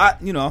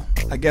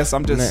 I guess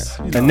I'm just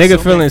the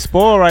nigga feeling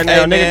spoiled right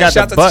now. Hey, nigga got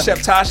shout the out to Chef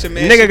Tasha,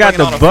 man. Nigga got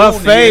the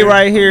buffet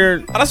right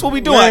here. Oh, that's what we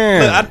doing.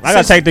 I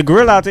gotta take the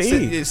grill out to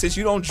eat. Since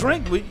you don't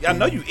drink, I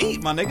know you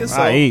eat, my nigga.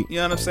 So I eat. You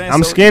know what I'm saying?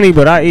 I'm skinny,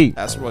 but I eat.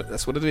 That's what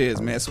it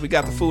is, man. So we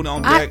got the food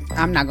on deck.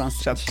 I'm not gonna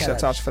Chef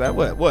Tasha for that.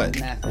 What?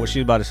 What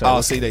she about to say?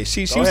 Oh, see,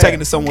 she was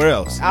taking it somewhere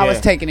else. I was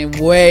taking it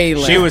way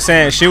less. She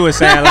was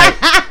saying like,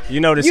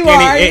 you know, the skinny.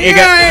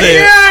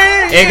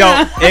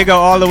 It go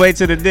all the way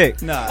to the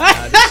dick. Nah.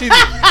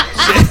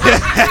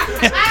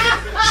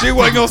 She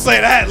wasn't gonna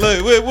say that.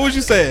 Look, what was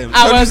you saying?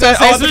 I was gonna say I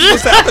thought you were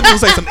gonna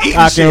say some eating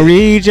I shit. can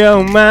read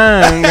your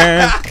mind,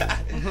 man.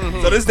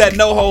 So this that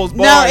no holds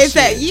barred. No, it's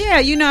shit.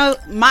 that you know,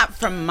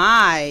 from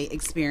my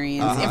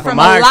experience and from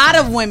a lot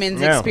of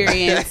women's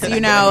experience,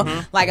 you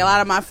know, like a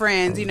lot of my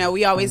friends, you know,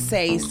 we always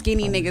say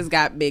skinny niggas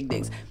got big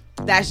dicks.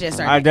 That's just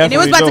our thing. And it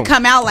was about to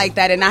come out like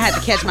that, and I had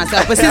to catch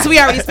myself. But since we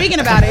already speaking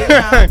about it, you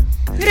know,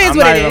 it is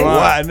what it is.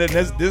 Wow,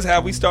 this is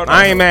how we start.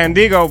 I ain't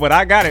Mandigo, but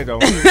I got it though.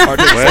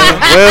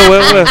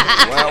 Well.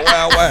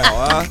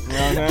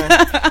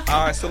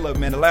 All right, so look,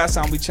 man. The last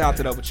time we chopped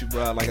it up with you,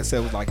 bro, like I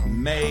said, was like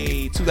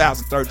May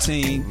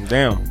 2013.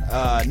 Damn.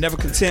 Never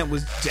Content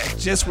was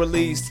just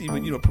released.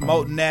 You know,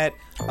 promoting that.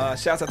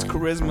 Shouts out to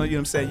Charisma. You know what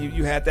I'm saying?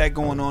 You had that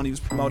going on. He was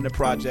promoting the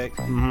project.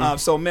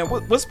 So, man,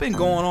 what's been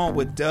going on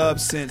with DUBB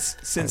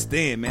since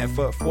then, man?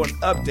 For an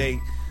update.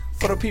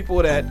 For the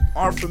people that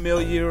aren't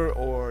familiar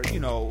or, you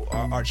know,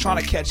 are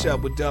trying to catch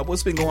up with DUBB,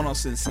 what's been going on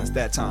since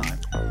that time?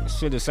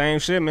 Shit, the same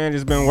shit, man.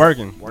 Just been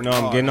working. You know,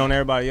 I'm getting on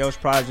everybody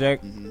else's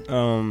project.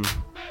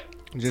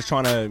 Just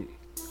trying to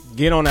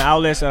get on the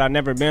outlets that I've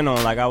never been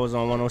on. Like, I was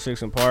on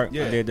 106 in Park.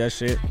 I did that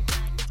shit.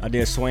 I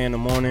did Sway in the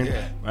Morning.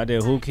 I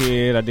did Who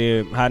Kid. I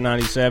did Hot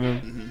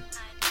 97.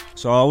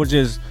 So I was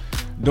just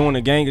doing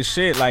a gang of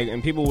shit, like,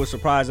 and people were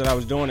surprised that I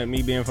was doing it,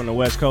 me being from the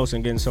West Coast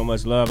and getting so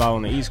much love out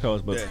on the East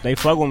Coast, but they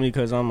fuck with me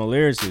because I'm a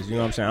lyricist, you know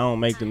what I'm saying? I don't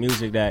make the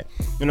music that,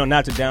 you know,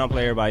 not to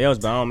downplay everybody else,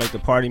 but I don't make the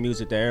party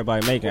music that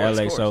everybody make in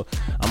LA, so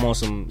I'm on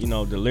some, you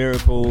know, the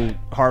lyrical,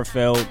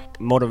 heartfelt,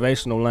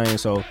 motivational lane,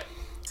 so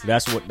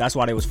that's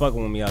why they was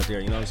fucking with me out there,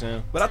 you know what I'm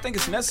saying? But I think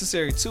it's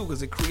necessary too,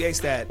 because it creates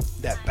that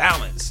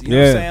balance, you know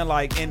what I'm saying?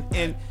 Like,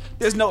 and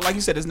there's no, like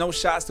you said, there's no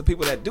shots to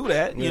people that do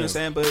that. You know what I'm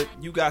saying? But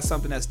you got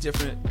something that's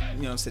different,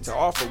 you know what I'm saying, to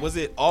offer. Was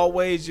it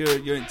always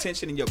your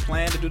intention and your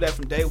plan to do that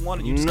from day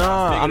one? Or you just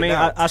I mean,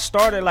 I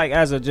started like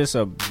as just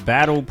a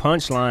battle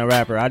punchline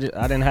rapper. I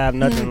didn't have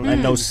nothing, like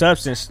no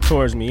substance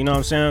towards me. You know what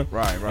I'm saying?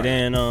 Right.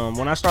 And then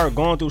when I started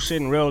going through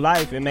shit in real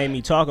life, it made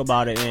me talk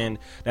about it, and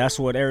that's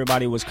what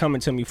everybody was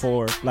coming to me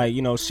for. Like,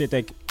 you know, shit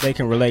they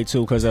can relate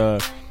to, because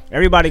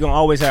everybody gonna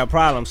always have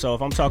problems. So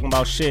if I'm talking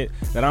about shit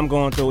that I'm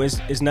going through,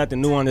 it's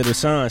nothing new under the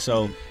sun.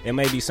 So it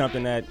may be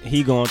something that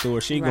he going through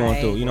or she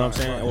going through. You know what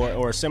I'm saying?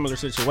 Or a similar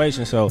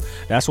situation. So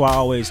that's why I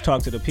always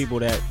talk to the people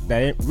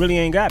that really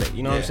ain't got it.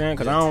 You know what I'm saying?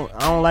 Because I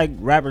don't like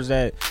rappers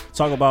that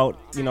talk about,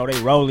 you know, they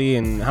rolly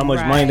and how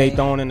much money they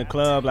throwing in the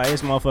club. Like,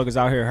 it's motherfuckers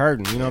out here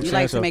hurting. You know what I'm saying?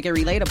 You like to make it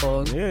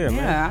relatable. Yeah, man.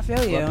 Yeah, I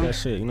feel you. Fuck that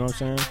shit. You know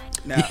what I'm saying?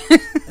 Now,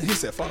 he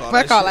said, fuck all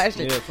that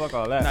shit. Yeah, fuck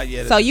all that. Not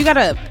yet. So you're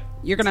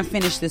gonna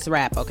finish this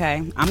rap,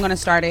 okay? I'm gonna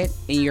start it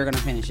and you're gonna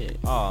finish it.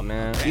 Oh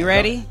man, you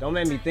ready? Don't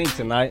make me think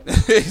tonight.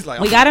 He's like,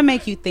 we gotta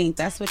make you think.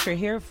 That's what you're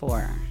here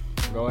for.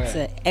 Go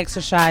ahead. To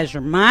exercise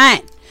your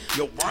mind.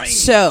 Your brain.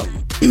 So,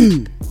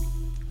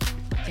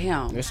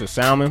 damn. This is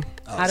salmon.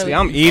 See,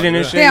 I'm eating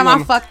this shit. Damn,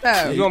 I fucked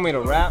up. You want me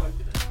to rap?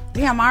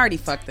 Damn, I already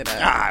fucked it up.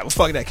 All right, well,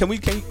 fuck that. Can we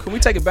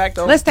take it back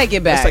though? Let's take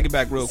it back. Let's take it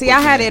back real quick. See, I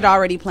had it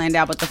already planned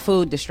out, but the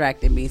food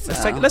distracted me. So.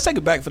 Let's take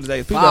it back for the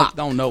day. People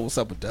don't know what's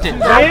up with that.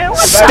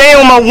 Stay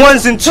on my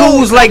ones and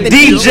twos like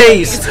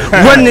DJs.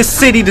 Run this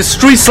city, the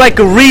streets like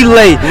a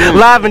relay.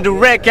 Live and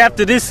direct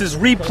after this is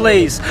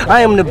replays. I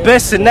am the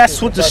best and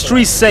that's what the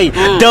streets say.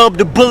 Dub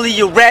the bully,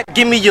 your rap,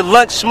 give me your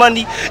lunch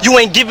money. You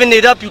ain't giving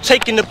it up, you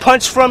taking the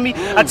punch from me.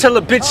 I tell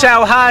a bitch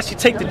how high, she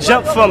take the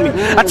jump from me.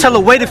 I tell her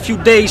wait a few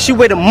days, she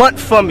wait a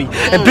month for me.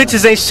 And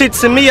bitches ain't shit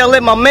to me, I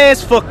let my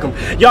mans fuck them.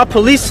 Y'all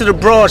police to the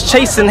bras,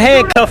 chasing,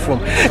 handcuff them.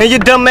 And your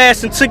dumb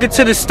ass and took her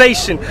to the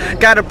station.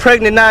 Got her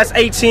pregnant, now it's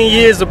 18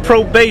 years of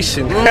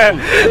probation.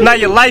 Now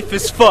your life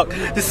is fucked.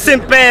 The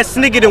simp ass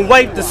nigga done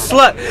wiped the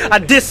slut. I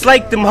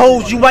dislike them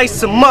hoes, you ice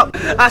them up.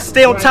 I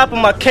stay on top of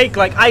my cake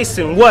like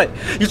icing. What?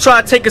 You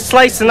try to take a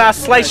slice and I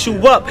slice you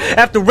up.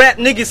 After rap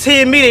niggas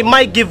hear me, they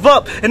might give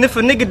up. And if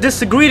a nigga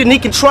disagree, then he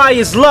can try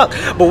his luck.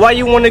 But why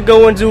you wanna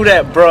go and do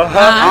that, bruh?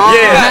 Huh?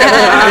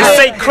 Yeah. They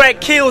say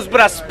crack kills,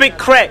 but I spit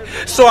crack.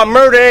 So I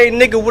murder every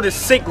nigga with a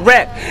sick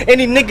rap.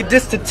 Any nigga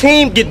diss the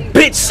team, get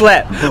bitch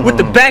slapped. With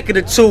the back of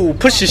the tool,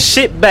 push your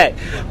shit back.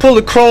 Pull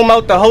the chrome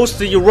out the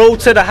holster, you roll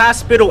to the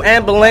hospital,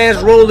 ambulance,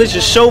 roll is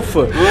your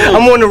chauffeur.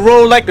 I'm on the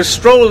road like a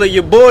stroller,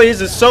 your boy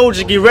is a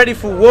soldier, get ready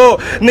for war.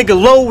 Nigga,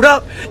 load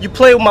up. You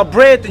play with my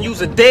bread, then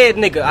use a dead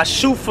nigga. I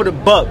shoot for the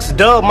Bucks,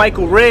 Dub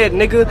Michael Red,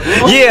 nigga.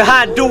 Yeah,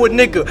 how I do it,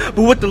 nigga.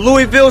 But with the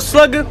Louisville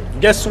Slugger,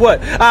 guess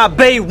what? I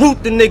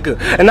Beirut the nigga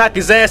and knock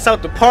his ass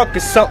out the park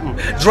or something.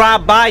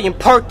 Drive by and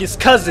park his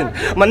cousin.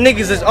 My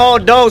niggas is all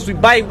dogs, we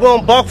bite, we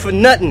don't bark for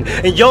nothing.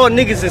 And y'all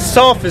niggas is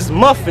soft as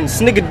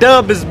muffins. Nigga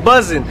Dub is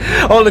buzzing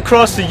all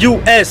across the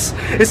US.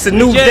 It's a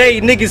new day,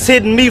 niggas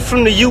hitting me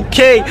from the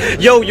UK.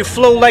 Yo, you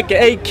flow like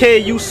an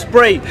AK, you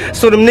spray.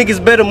 So them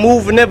niggas better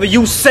move whenever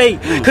you say.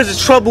 Cause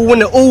it's trouble when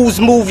the ooze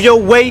move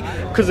your way.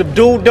 Cause if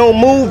dude don't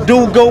move,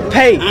 dude go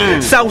pay.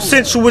 South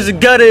Central is a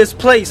gutter's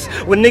place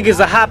where niggas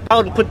will hop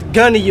out and put the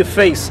gun in your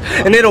face.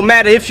 And it don't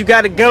matter if you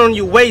got a gun on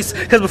your waist.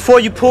 Cause before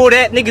you pull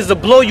that, niggas will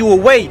blow you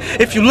away.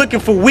 If you looking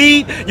for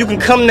weed, you can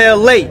come to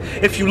LA.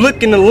 If you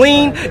looking to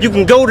lean, you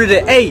can go to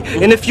the A.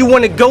 And if you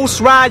want a ghost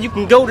ride, you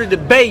can go to the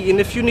Bay. And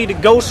if you need a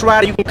ghost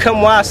rider, you can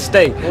come where I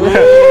stay.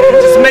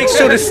 Just make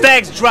sure the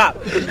stacks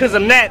drop. Cause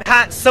I'm that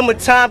hot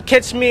summertime,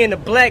 catch me in a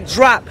black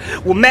drop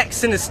with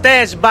Max in the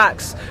stash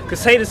box.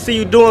 Cause haters see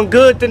you doing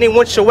good, then they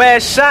want your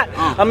ass shot.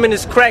 I'm in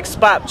this crack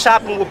spot,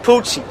 chopping with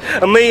Poochie.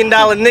 $1 million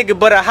nigga,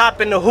 but I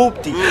hop in the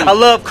hoopty. I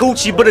love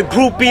coochie, but a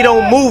groupie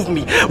don't move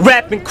me.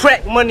 Rapping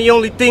crack money,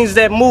 only things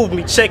that move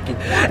me. Check it.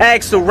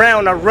 Ask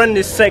around, I run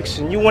this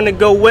section. You wanna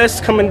go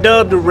west, come in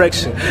Dub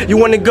direction. You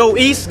wanna go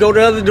east, go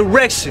the other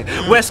direction.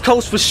 West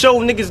Coast for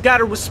sure, niggas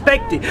gotta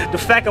respect it. The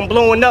fact I'm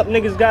blowing up,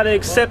 niggas gotta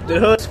accept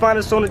it. Hoods find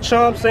us on the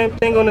charm, same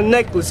thing on the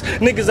necklace.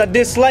 Niggas I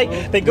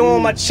dislike, they go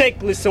on my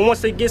checklist. And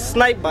once they get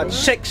sniped, I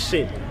check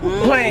shit.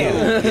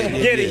 Blam.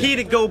 Yeah, the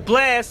heater go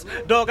blast.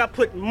 Dog, I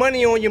put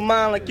money on your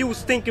mind like you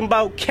was thinking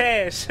about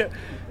cash.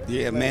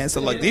 Yeah, man.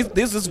 So like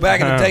this is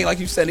back in the day, like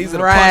you said, these are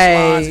the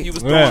punchlines, and you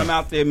was throwing them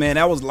out there, man.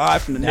 That was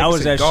live from the that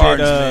was that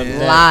gardens, shit,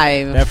 man.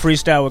 Live. That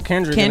freestyle with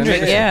Kendrick,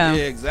 yeah,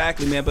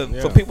 exactly, man. But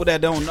for people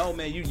that don't know,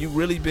 man, you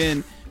really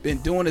been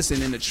doing this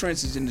in the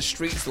trenches, in the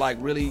streets, like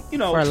really, you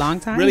know, for a long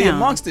time, really now.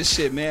 Amongst this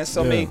shit, man.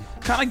 So I mean,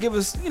 kind of give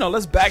us, you know,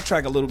 let's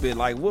backtrack a little bit.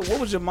 Like, what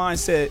was your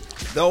mindset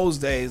those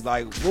days?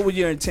 Like, what were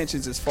your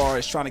intentions as far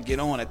as trying to get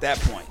on at that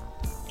point?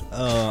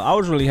 I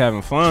was really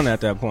having fun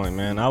at that point,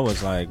 man. I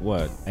was like,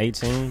 what,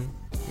 18?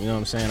 You know what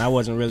I'm saying?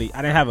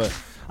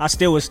 I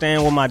still was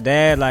staying with my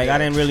dad. Like, I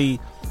didn't really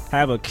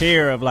have a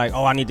care of like,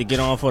 oh, I need to get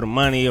on for the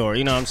money, or,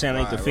 you know what I'm saying,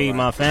 I need to feed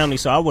my family.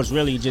 So I was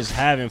really just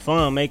having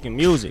fun making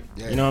music.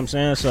 You know what I'm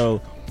saying?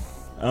 So,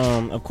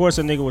 of course,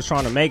 a nigga was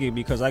trying to make it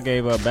because I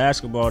gave up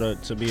basketball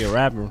to be a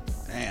rapper.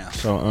 Damn.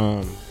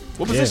 So,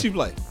 what position you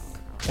play?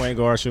 Point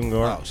guard, shooting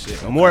guard. Oh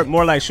shit. Okay.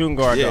 More like shooting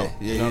guard though. Yeah,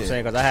 you know what I'm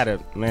saying? Because I had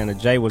the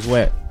J was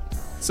wet.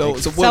 So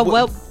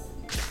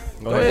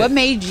what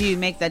made you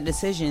make that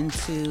decision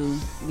to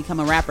become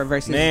a rapper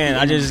versus being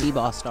a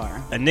D-ball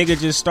star? A nigga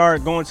just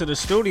started going to the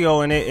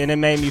studio and it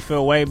made me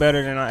feel way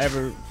better than I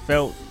ever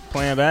felt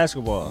playing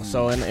basketball.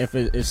 So and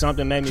if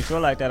something made me feel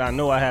like that, I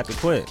knew I had to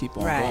quit. Keep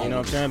on going. You know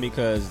what I'm saying?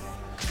 Because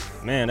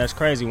man, that's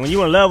crazy. When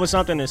you in love with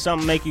something and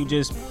something make you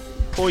just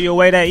pull you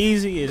away that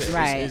easy,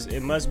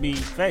 it must be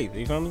faith.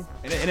 You feel me?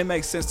 And it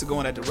makes sense to go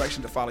in that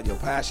direction to follow your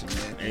passion,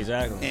 man.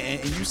 Exactly.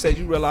 And you said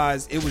you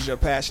realized it was your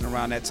passion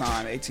around that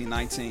time, 18,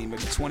 19,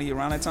 maybe 20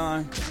 around that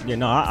time? Yeah,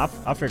 no,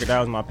 I figured that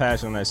was my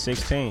passion at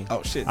 16.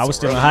 Oh, shit. I was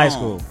still in high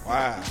school.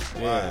 Wow.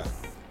 Yeah. Wow.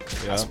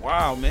 That's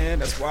wild, man.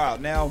 That's wild.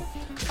 Now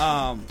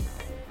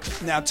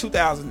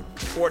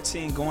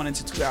 2014 going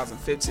into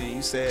 2015,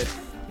 you said,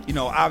 you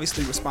know,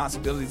 obviously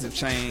responsibilities have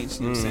changed.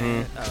 You know what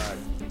I'm saying?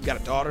 You got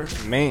a daughter?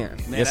 Man,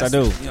 yes, I do.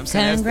 You know what I'm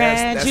saying?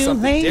 That's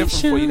something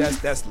different for you.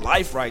 That's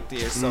life right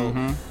there. So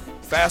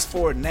fast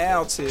forward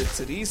now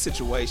to these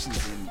situations,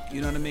 and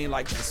you know what I mean?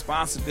 Like,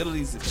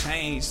 responsibilities have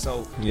changed.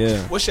 So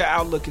what's your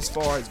outlook as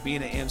far as being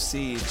an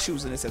MC and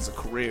choosing this as a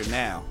career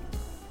now?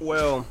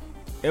 Well,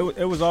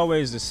 it was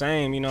always the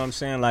same, you know what I'm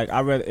saying? Like,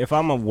 if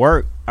I'm at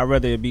work, I'd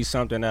rather it be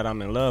something that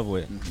I'm in love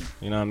with.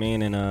 You know what I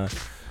mean? And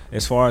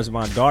as far as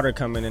my daughter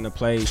coming into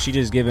play, she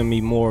just giving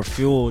me more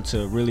fuel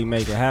to really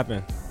make it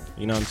happen.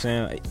 You know what I'm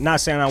saying? Not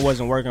saying I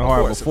wasn't working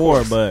hard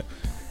before, but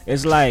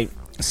it's like,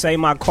 say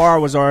my car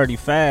was already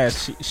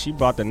fast, she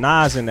brought the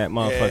Nas in that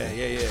motherfucker.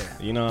 Yeah.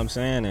 You know what I'm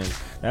saying?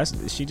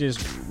 And she just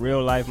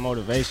real life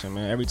motivation,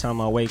 man. Every time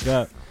I wake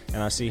up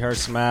and I see her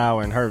smile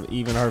and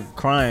even her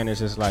crying, it's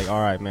just like, all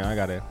right, man, I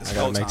gotta make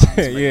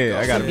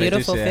I gotta make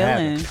this shit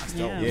happen.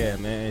 Yeah,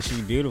 man, and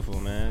she's beautiful,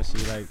 man. She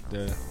like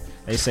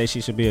they say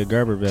she should be a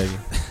Gerber baby.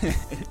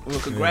 Well,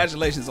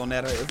 congratulations on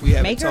that. If we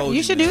haven't told you,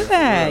 you should do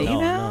that. You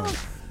know.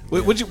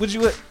 Would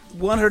you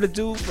want her to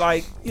do,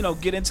 like, you know,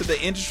 get into the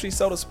industry,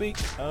 so to speak?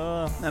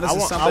 Now this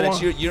is something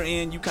that you're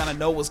in. You kind of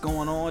know what's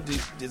going on.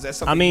 Is that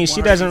something? I mean,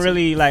 she doesn't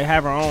really like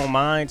have her own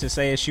mind to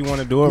say if she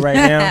want to do it right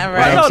now.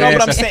 Right? No,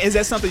 but I'm saying, is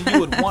that something you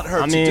would want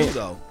her to do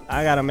though?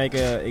 I gotta make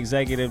an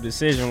executive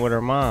decision with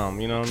her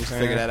mom. You know what I'm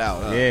saying? Figure that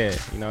out. Huh? Yeah,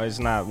 you know, it's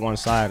not one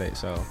sided.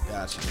 So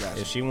gotcha.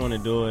 If she want to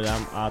do it,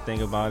 I'll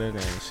think about it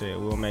and shit.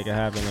 We'll make it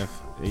happen if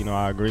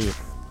I agree with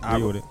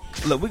it.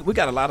 Look, we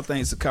got a lot of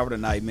things to cover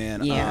tonight,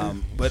 man. Yeah.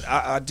 But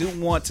I do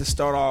want to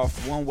start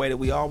off one way that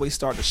we always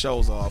start the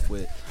shows off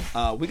with.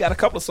 We got a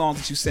couple of songs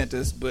that you sent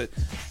us, but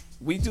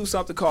we do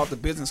something called the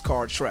business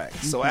card track.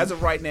 So as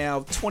of right now,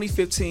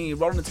 2015,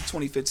 rolling into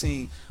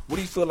 2015, what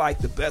do you feel like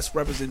the best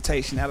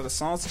representation out of the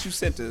songs that you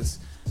sent us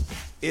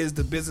is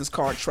the business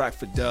card track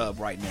for DUBB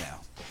right now?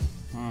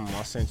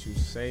 I sent you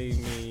Save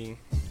Me.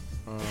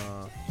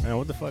 Man,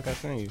 what the fuck I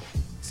sent you?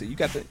 So you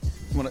got the...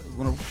 You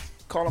wanna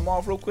call them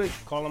off real quick?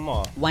 Call them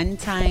off. One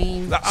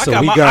time. I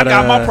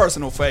got my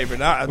personal favorite.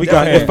 We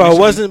got If I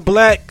Wasn't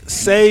Black,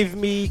 Save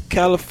Me,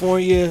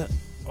 California,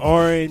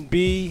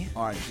 R&B.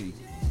 R&B.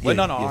 Wait,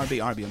 no, R&B.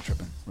 R&B, I'm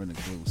tripping. We're in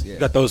the blues, yeah.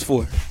 Got those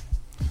four.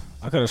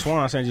 I could have sworn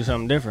I sent you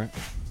something different.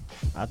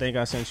 I think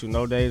I sent you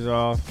No Days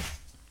Off.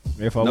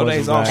 No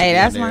Days Off. Hey,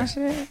 that's my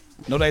shit.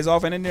 No Days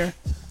Off ain't in there?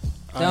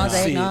 Don't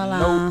say no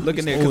lie. Look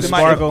in there. Cause it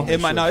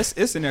might, no,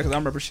 it's in there because I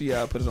remember she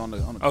put it on the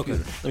computer. Okay,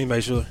 let me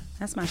make sure.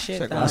 That's my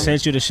shit, though. I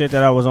sent you the shit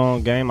that I was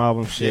on Game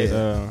Album shit.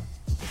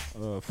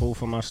 Food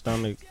for My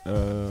Stomach.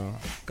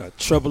 Got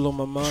Trouble on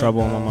My Mind.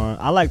 Trouble on My Mind.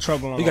 I like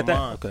Trouble on My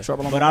Mind.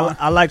 Okay.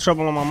 I like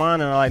Trouble on My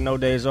Mind, and I like No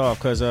Days Off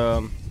because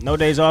No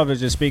Days Off is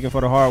just speaking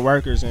for the hard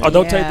workers. And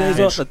don't take days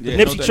off. The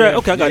Nipsey track.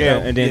 Okay, I got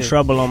that. And then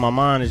Trouble on My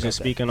Mind is just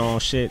speaking on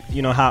shit.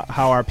 You know how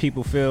our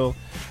people feel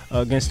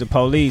against the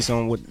police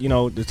on what, you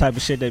know, the type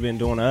of shit they've been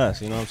doing to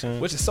us. You know what I'm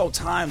saying? Which is so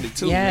timely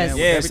too. Yes. Man,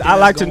 yes. I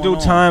like to do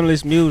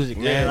timeless music,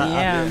 man.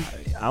 Yeah.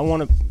 I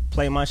want to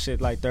play my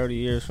shit like 30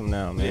 years from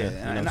now, man.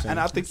 Yeah. You know and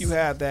I think you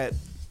have that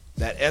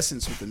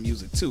essence with the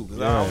music too.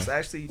 Because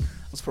I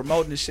was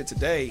promoting this shit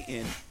today,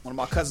 and one of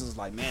my cousins was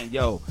like, "Man,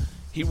 yo,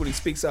 he really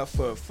speaks up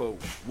for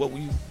what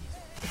we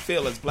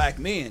feel as black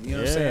men." You know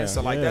what I'm saying?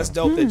 So like that's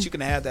dope that you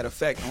can have that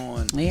effect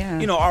on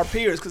you know, our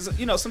peers, because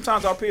you know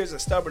sometimes our peers are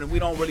stubborn and we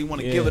don't really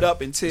want to give it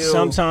up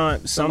until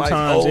sometimes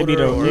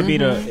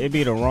it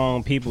be the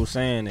wrong people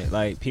saying it.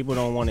 Like, people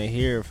don't want to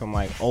hear from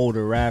like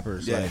older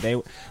rappers. Like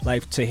they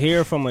like to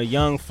hear from a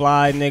young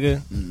fly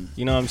nigga.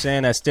 You know what I'm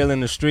saying? That's still in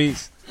the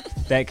streets.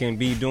 That can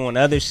be doing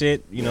other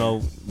shit, you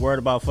know, worried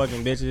about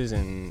fucking bitches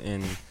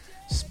and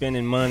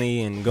spending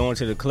money and going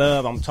to the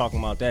club. I'm talking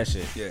about that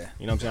shit. Yeah.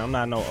 You know what I'm saying? I'm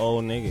not no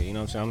old nigga. You know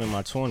what I'm saying? I'm in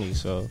my 20s.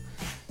 So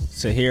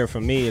to hear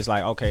from me is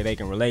like, okay, they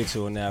can relate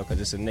to it now because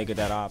it's a nigga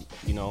that I,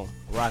 you know,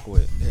 rock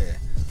with. Yeah.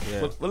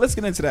 Yeah. Well, let's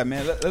get into that,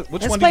 man.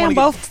 Which let's one play do you them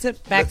want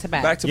both back to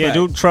back. Back to yeah, back.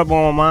 do Trouble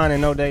on Mine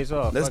and No Days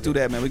Off. Let's do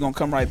that, man. We're going to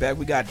come right back.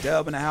 We got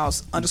Dub in the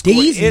house. _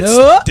 These it's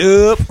Dub.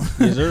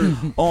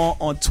 Dub.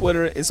 on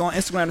Twitter. It's on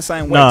Instagram the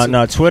same way.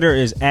 No, Twitter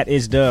is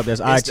 @ItzDub.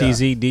 That's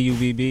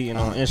ITZDUBB. And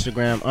on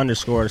Instagram,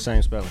 _ the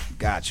same spelling.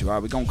 Got you. All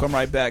right, we're going to come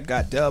right back.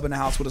 Got Dub in the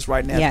house with us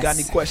right now. Yes. If you got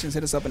any questions,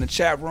 hit us up in the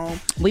chat room.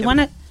 We want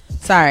to...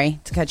 Sorry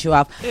to cut you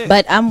off,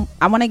 but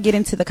I want to get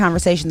into the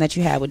conversation that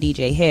you had with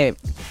DJ Head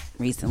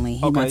recently.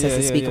 He wants us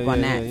to speak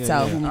upon that.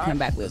 So when we come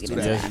back, we'll get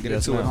into that. Get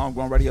into it.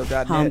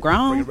 Homegrownradio.net.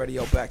 Homegrown. Bring the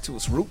radio back to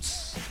its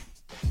roots.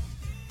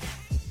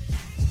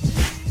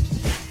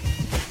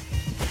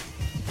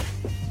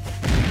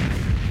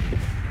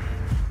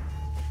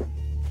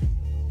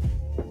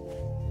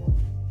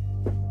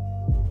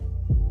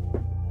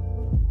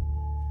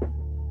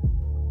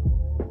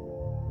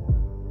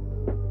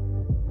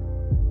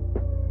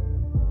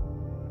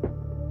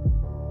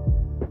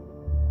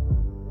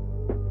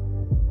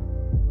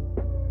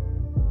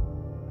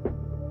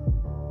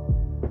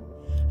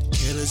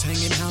 Killers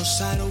hanging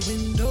outside a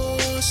window,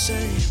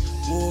 say,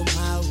 oh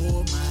my,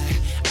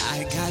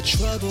 I got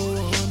trouble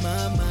on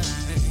my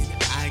mind.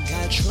 I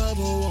got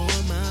trouble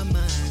on my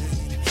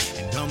mind.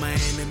 And all my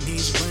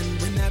enemies run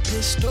when that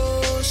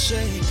pistol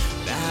say,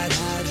 da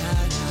da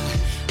da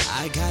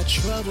da. I got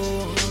trouble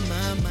on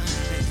my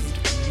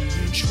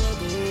mind.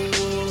 Trouble.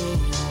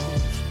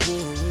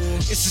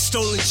 It's a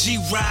stolen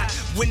G-ride.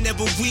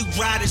 Whenever we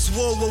ride, it's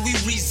war where we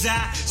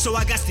reside. So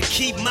I got to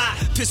keep my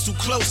pistol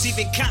close.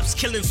 Even cops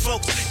killing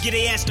folks. Get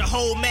their ass the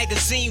whole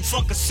magazine.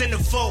 Fuck a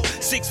centerfold.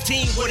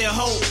 16 with a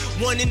hole.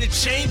 One in the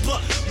chamber.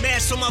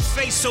 Mask on my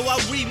face so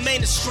I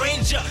remain a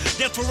stranger.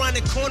 Death around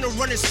the corner,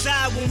 run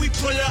aside when we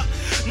pull up.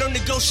 No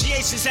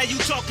negotiations, how you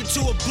talking to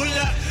a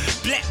bullet?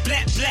 Black,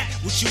 black, black.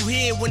 What you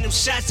hear when them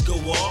shots go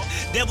off?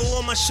 Devil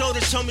on my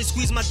shoulder told me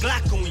squeeze my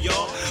Glock on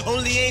y'all.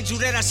 Only angel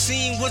that I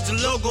seen was the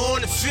logo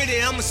on the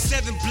fitted. I'm a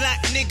 7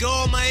 black nigga,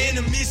 all my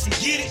enemies can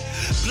get it.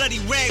 Bloody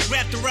rag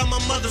wrapped around my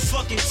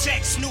motherfucking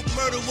tech. Snoop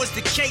murder was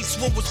the case,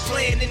 what was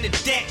playing in the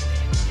deck?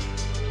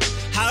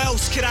 How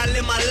else could I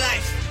live my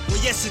life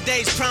when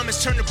yesterday's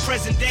promise turned to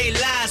present day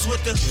lies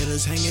with the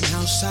killers hanging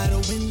outside a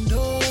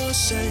window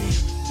say,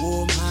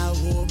 oh my,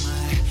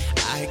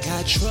 I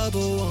got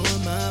trouble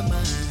on my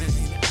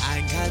mind.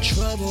 I got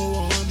trouble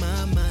on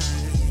my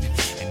mind.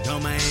 And all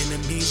my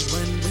enemies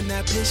run when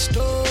that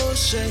pistol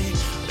say,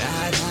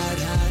 da da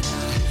da da.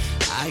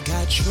 I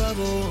got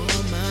trouble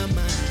on my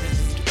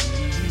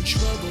mind.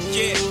 Trouble.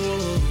 Yeah.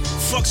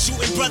 Fuck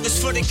shooting brothers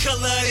for the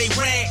color of they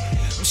rag.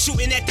 I'm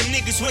shooting at them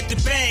niggas with the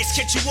bags.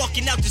 Catch you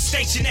walking out the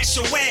station, that's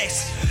your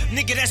ass.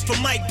 Nigga, that's for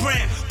Mike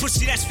Brown.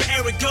 Pussy, that's for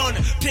Eric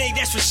Garner. Pig,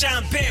 that's for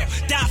Sean Bell.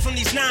 Die from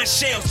these 9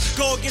 shells.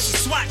 Go against a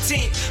SWAT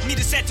team. Meet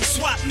us at the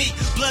swap meet.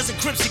 Bloods and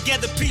Crips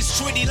together, peace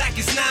treaty like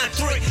it's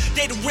 9-3.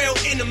 They the real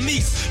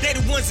enemies. They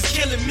the ones that's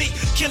killing me.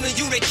 Killing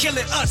you, they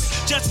killing us.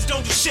 Justice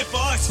don't do shit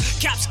for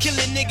us. Cops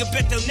killing nigga,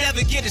 bet they'll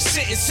never get a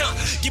sentence, huh?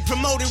 Get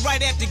promoted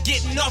right after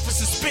getting off a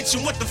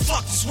suspension. What the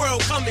fuck this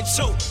world coming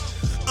to?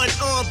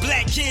 Unarmed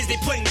black kids, they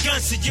putting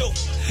guns to you.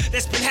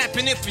 That's been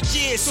happening for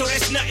years, so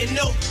that's nothing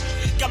new.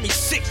 Got me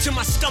sick to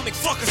my stomach,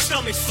 fuck a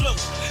stomach flu.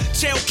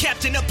 Tell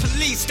captain of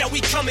police that we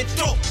coming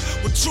through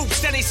with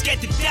troops that ain't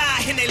scared to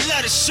die and they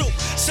love to shoot.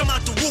 Some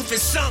out the roof and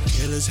some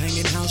killers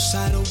hanging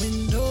outside a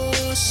window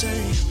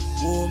say,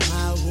 oh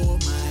my,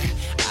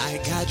 I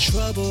got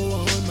trouble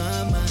on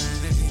my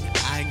mind.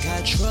 I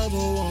got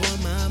trouble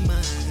on my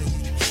mind.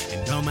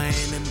 And all my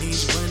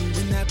enemies run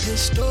when that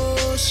pistol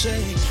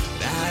say,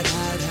 da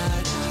da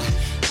da da.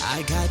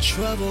 I got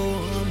trouble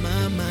on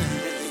my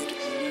mind.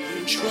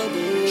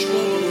 Trouble.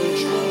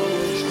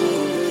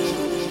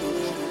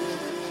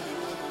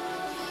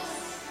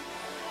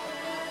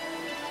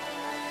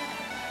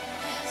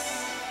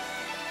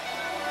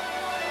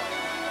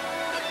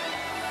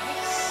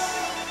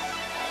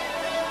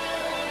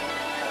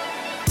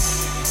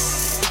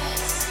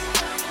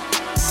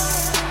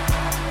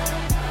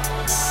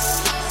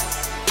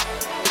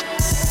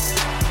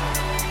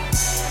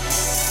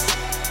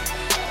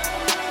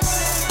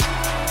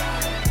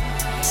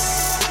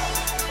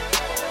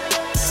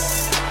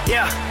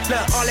 Yeah,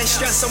 look, all that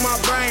stress on my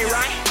brain,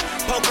 right?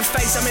 Poker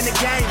face, I'm in the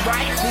game,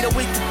 right? Need a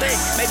week to think,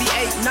 maybe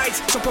 8 nights.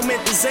 So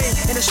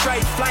promethazine in a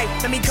straight flight.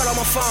 Let me call on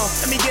my phone,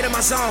 let me get in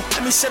my zone.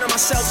 Let me sit on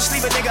myself, just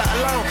leave a nigga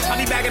alone. I'll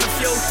be back in a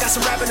few, got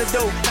some rapping to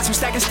do. Got some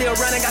stacking still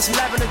running, got some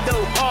lapping to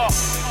do.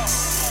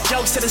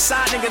 Jokes to the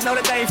side, niggas know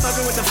that they ain't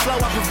fucking with the flow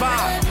I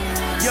provide.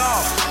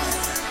 Y'all.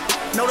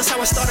 Notice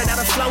how I started out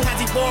a flow has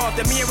evolved.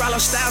 And me and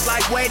Rollo styles like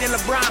Wade and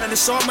LeBron. And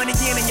it's all money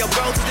in and your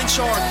bros is in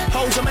charge.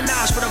 Hoes a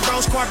menage for the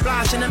bros carte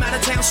blanche. And them out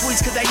of town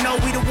suites cause they know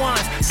we the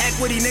ones.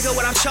 Equity, nigga,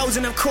 what I've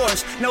chosen, of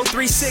course. No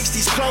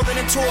 360s, clothing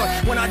and tour.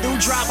 When I do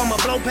drop,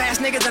 I'ma blow past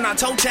niggas and I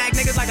toe tag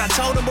niggas like I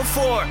told them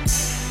before.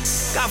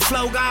 Got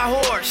flow, got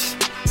horse.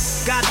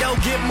 Got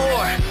dope, get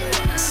more.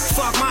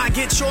 Fuck mine,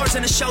 get yours.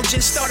 And the show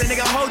just started,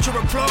 nigga, hold your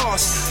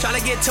applause. Try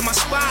to get to my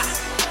spot.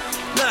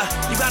 Look,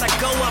 you gotta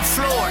go up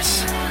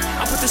floors.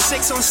 I put the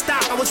 6 on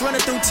stock, I was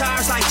running through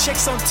tires like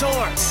chicks on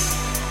tour.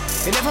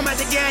 And if I'm at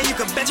the game, you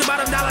can bet your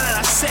bottom dollar that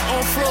I sit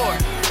on floor.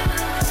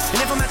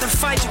 And if I'm at the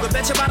fight, you can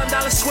bet your bottom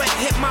dollar sweat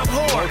hit my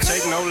whore. Won't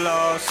take no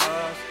loss,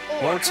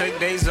 won't take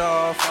days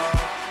off.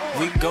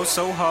 We go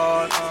so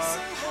hard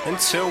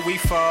until we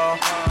fall.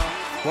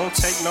 Won't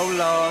take no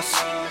loss,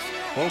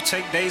 won't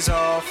take days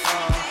off.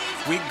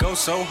 We go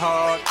so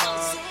hard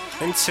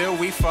until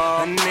we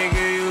fall. A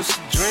nigga used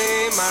to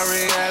dream, my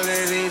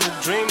reality's a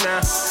dream now.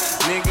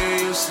 Nigga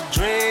used to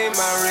dream,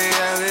 my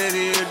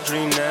reality a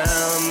dream now.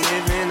 I'm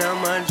living out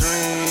my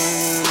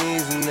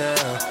dreams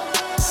now.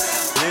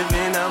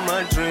 Living out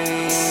my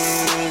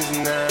dreams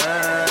now.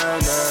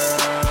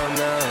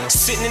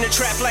 Sitting in the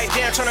trap like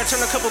damn, trying to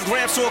turn a couple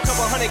grams to a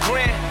couple $100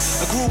 grand.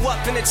 I grew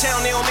up in the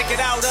town, they don't make it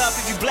out of.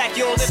 If you black,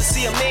 you don't live to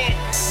see a man.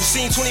 You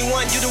seen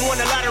 21, you the one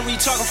the lottery.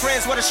 Talking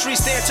friends where the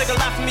streets stand. Took a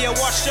lot from me, I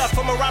washed up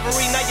from a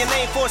robbery. Now your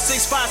name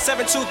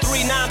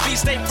 4657239B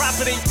state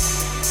property.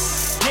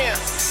 Yeah,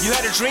 you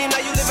had a dream, now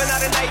you living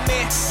out a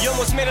nightmare. You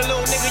almost made a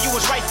little nigga, you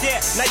was right there.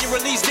 Now you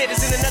released it,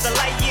 it's in another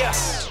light year.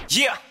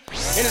 Yeah,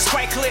 and it's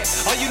quite clear,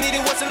 all you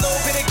needed was a little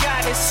bit of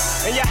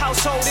guidance. In your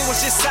household, it was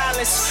just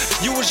silence.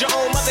 You was your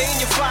own mother and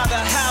your father.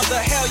 How the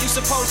hell you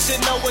supposed to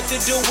know what to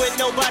do when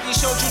nobody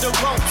showed you the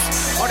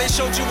ropes? All they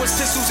showed you was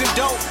pistols and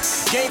dope.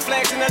 Game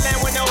flags in the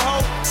land with no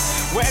hope.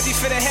 Where every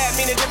fit of hat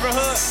mean a different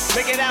hood.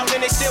 Make it out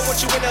and they still want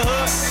you in the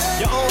hood.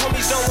 Your own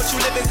homies don't want you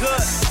living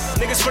good.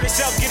 Niggas for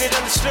themselves get it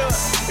understood.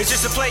 It's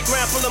just a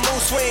playground full of mood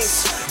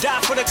swings. Die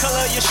for the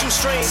color of your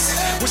shoestrings.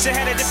 Wish I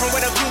had a different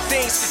way to view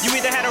things. You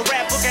either had a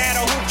rap book or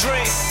had a hoop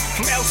dream.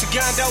 From El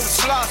Segundo to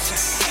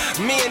Slauson.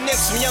 Me and Nip,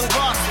 some young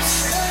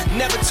bosses.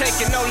 Never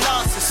taking no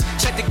losses.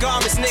 Check the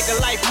garments, nigga,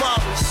 life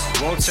marvelous.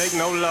 Won't take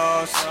no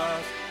loss,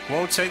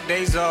 won't take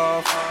days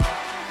off.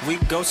 We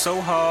go so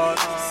hard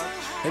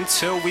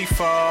until we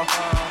fall.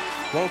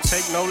 Won't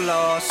take no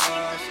loss,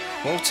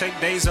 won't take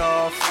days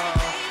off.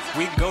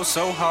 We go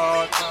so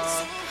hard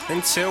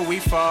until we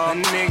fall. A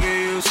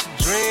nigga used to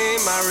dream,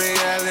 my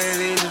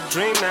reality's a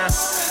dream now.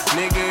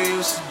 Nigga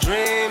used to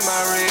dream,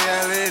 my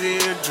reality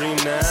a dream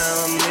now.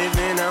 I'm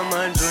living out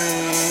my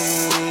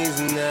dreams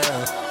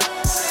now.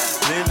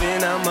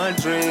 Living out my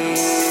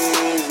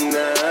dreams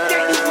now.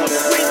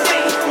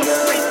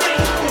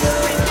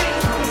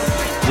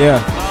 Yeah.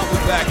 We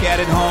back at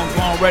it,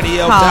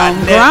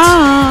 homegrownradio.net.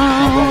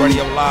 Homegrown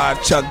Radio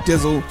Live, Chuck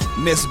Dizzle,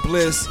 Miss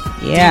Bliss,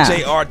 yeah.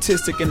 DJ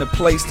Artistic in the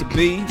place to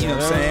be, you know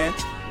what I'm saying?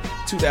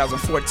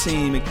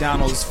 2014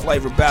 McDonald's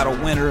Flavor Battle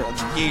winner of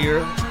the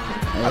year.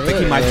 I think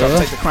he might try to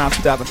take the crown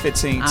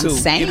 2015 too. I'm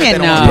saying no.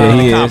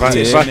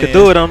 If I could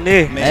do it, I'm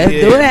there. Let's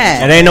do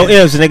that. It ain't no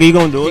ifs, nigga. You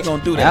gonna do it. He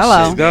gonna do that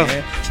Hello. shit,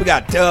 man. We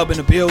got DUBB in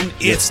the building.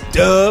 It's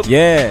DUBB.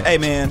 Yeah. Hey,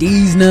 man.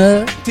 D's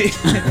nut.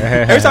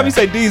 Every time you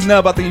say D's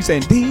nut, I think you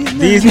saying D's nut.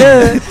 D's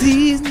nut.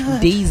 D's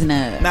nut. D's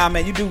nut. Nah,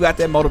 man, you do got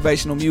that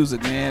motivational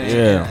music, man.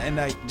 And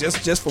like,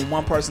 just from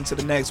one person to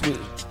the next,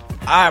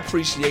 I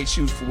appreciate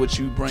you for what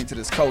you bring to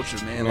this culture,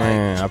 man.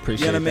 Man, like, I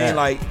appreciate you know what I mean? that.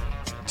 Like,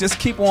 just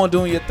keep on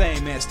doing your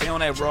thing, man. Stay on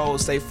that road,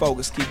 stay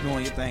focused, keep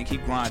doing your thing,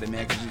 keep grinding,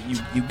 man.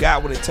 Because you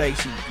got what it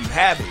takes. You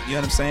have it. You know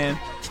what I'm saying?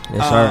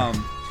 Yes, sir.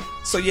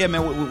 So yeah,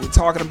 man, we're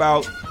talking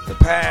about the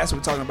past. We're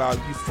talking about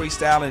you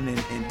freestyling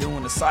and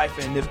doing the cypher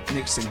and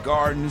Nixon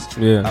Gardens.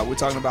 Yeah. We're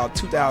talking about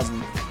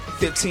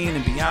 2015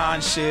 and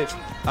beyond shit.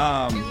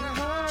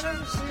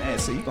 Man,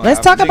 so let's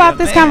talk about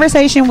this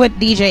conversation with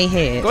DJ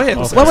Head. Go ahead.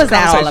 What was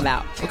that all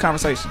about? What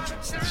conversation?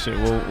 Shit,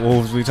 what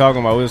was we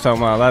talking about? We was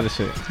talking about a lot of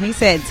shit. He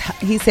said,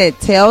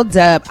 tell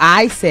DUBB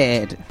I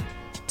said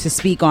to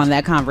speak on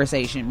that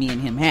conversation me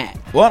and him had.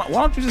 Well,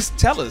 why don't you just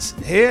tell us?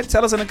 Head,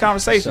 tell us in the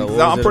conversation.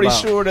 So I'm pretty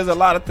about? sure there's a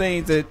lot of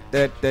things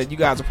that you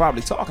guys are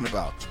probably talking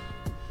about.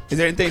 Is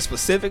there anything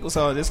specific?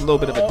 So there's a little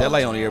bit of a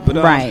delay on here, but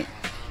right.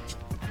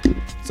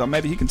 So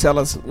maybe he can tell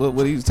us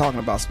what he was talking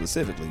about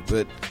specifically.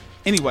 But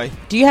anyway,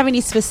 do you have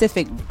any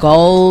specific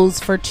goals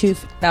for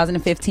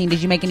 2015?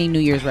 Did you make any New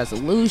Year's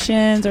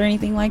resolutions or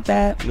anything like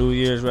that? New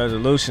Year's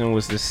resolution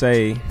was to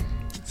stay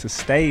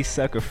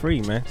sucker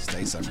free, man.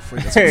 Stay sucker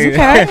free.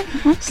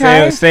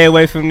 Okay. Stay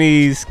away from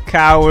these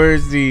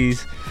cowards,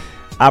 these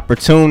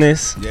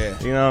opportunists. Yeah.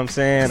 You know what I'm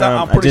saying?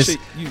 I'm pretty sure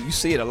you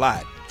see it a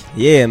lot.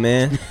 Yeah,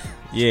 man.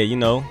 Yeah, you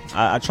know,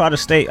 I try to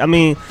stay. I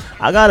mean,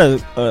 I got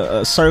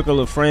a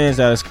circle of friends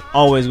that's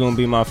always gonna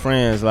be my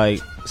friends,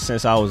 like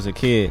since I was a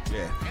kid.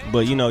 Yeah.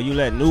 But you know, you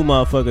let new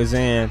motherfuckers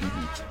in,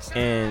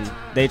 and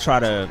they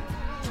try to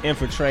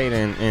infiltrate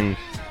and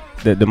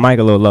the mic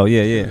a little low.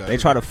 Yeah. They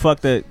try to fuck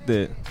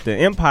the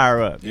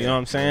empire up. You know what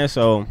I'm saying?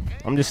 So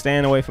I'm just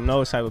staying away from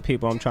those type of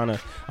people. I'm gonna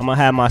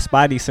have my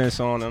spidey sense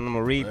on, and I'm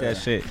gonna read that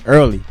shit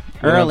early.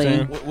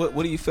 Early.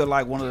 What do you feel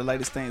like one of the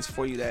latest things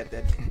for you that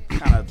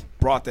kind of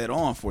brought that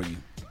on for you?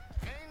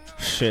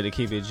 Shit, to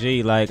keep it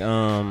G, like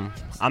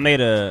I made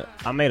a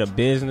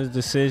business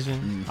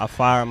decision. I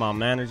fired my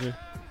manager,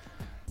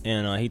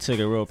 and he took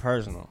it real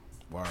personal.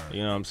 Word.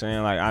 You know what I'm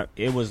saying? Like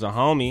it was the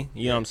homie.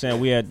 You know what I'm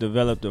saying? We had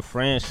developed a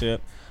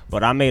friendship,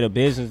 but I made a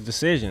business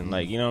decision.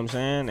 Like, you know what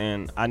I'm saying?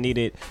 And I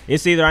needed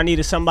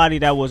somebody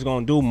that was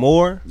gonna do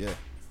more. Yeah.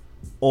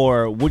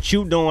 Or what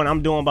you doing,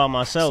 I'm doing by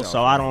myself,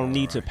 so I don't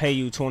need to pay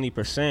you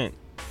 20%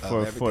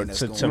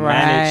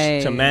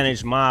 to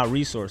manage my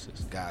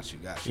resources. Got you.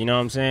 You know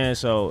what I'm saying?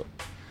 So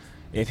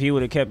if he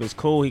would have kept his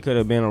cool, he could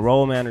have been a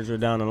role manager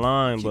down the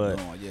line.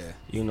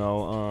 You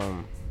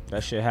know,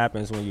 that shit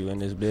happens when you in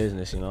this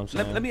business. You know what I'm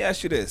saying? Let me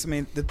ask you this. I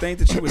mean, the thing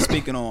that you were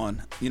speaking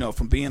on, you know,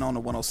 from being on the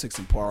 106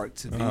 in Park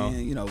to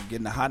being, you know,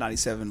 getting the Hot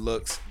 97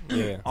 looks,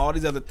 all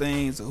these other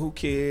things, the Who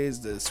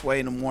Kids, the Sway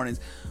in the Mornings,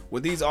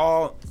 were these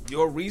all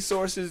your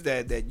resources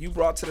that you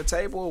brought to the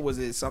table, or was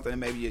it something that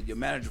maybe your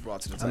manager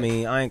brought to the table? I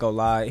mean, I ain't gonna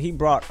lie. He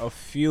brought a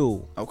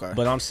few. Okay.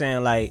 But I'm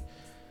saying, like,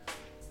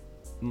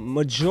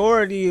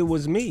 majority it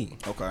was me.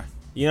 Okay.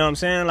 You know what I'm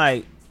saying?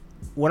 Like,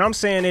 what I'm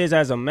saying is,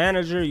 as a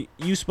manager,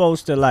 you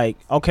supposed to, like,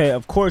 okay,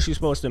 of course you're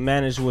supposed to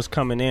manage what's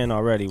coming in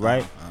already,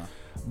 right?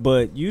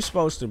 But you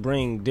supposed to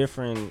bring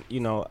different, you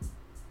know,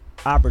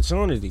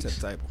 opportunities to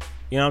the table.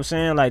 You know what I'm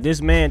saying? Like,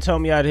 this man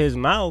told me out of his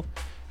mouth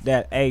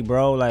that, hey,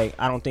 bro, like,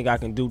 I don't think I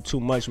can do too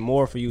much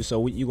more for you,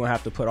 so you're going to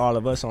have to put all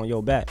of us on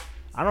your back.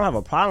 I don't have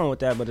a problem with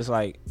that, but it's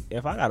like,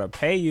 if I got to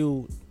pay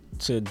you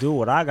to do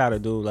what I got to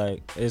do,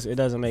 like, it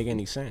doesn't make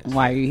any sense.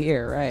 Why are you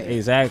here, right?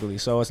 Exactly.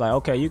 So it's like,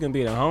 okay, you can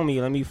be the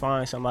homie, let me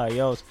find somebody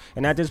else.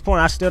 And at this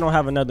point, I still don't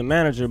have another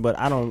manager, but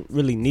I don't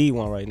really need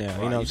one right now.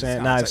 You know what I'm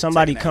saying? Now, if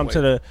somebody come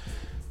to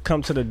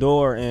the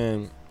door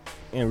and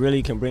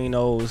really can bring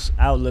those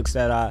outlooks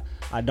that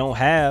I don't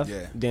have,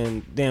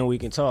 then we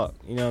can talk.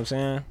 You know what I'm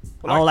saying?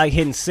 Well, I don't like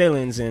hitting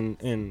ceilings and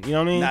you know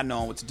what I mean? Not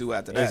knowing what to do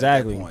after that.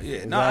 Exactly. At that point.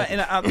 Yeah. No,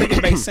 and I think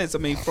it makes sense. I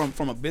mean,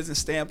 from a business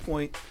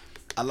standpoint,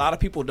 a lot of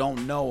people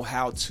don't know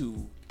how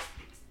to.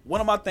 One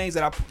of my things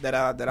that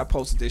I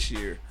posted this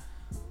year,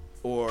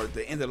 or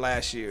the end of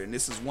last year, and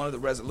this is one of the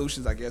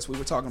resolutions I guess we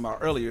were talking about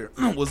earlier,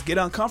 was get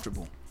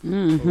uncomfortable.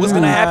 Mm-hmm. What's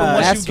gonna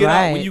happen once you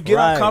get when you get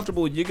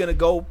uncomfortable? You're gonna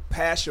go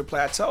past your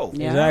plateau.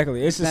 Yeah.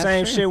 Exactly. It's the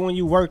same shit when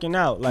you working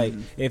out. Like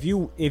if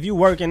you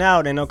working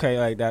out, and okay,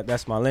 like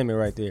that's my limit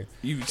right there.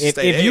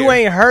 If you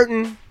ain't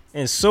hurting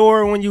and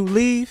sore when you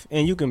leave,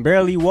 and you can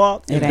barely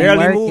walk and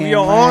barely move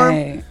your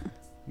arm.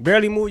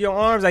 Barely move your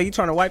arms, like you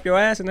trying to wipe your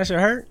ass and that shit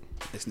hurt.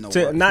 It's no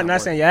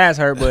not saying your ass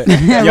hurt, but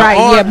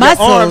your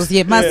muscles.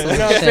 You know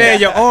what I'm saying?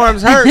 Your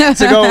arms hurt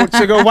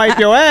to go wipe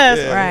your ass.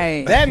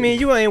 Right. That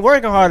means you ain't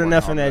working hard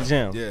enough in that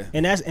gym. Yeah.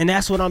 And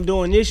that's what I'm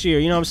doing this year.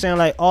 You know what I'm saying?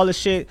 Like all the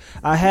shit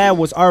I had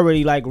was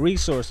already like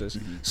resources.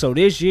 Mm-hmm. So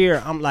this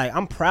year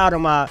I'm proud of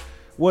my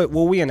what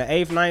we in the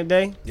 8th, 9th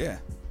day? Yeah.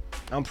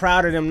 I'm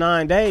proud of them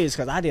 9 days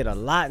because I did a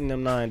lot in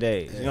them 9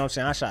 days. Yeah. You know what I'm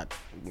saying? I shot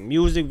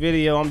music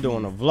video. I'm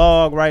doing a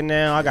vlog right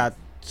now. I got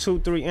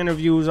 2-3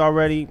 interviews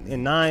already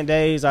in 9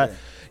 days.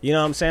 You know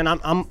what I'm saying?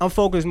 I'm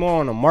focused more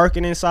on the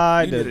marketing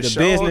side, the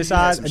business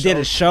side. I did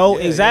a show.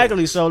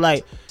 Exactly. So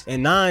like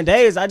in 9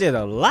 days I did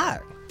a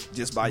lot.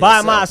 Just by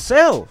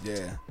myself.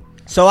 Yeah.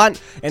 So and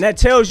that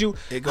tells you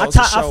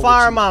I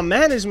fired my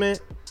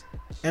management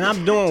and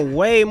I'm doing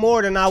way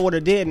more than I would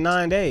have did in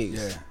 9 days.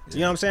 Yeah. You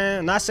know what I'm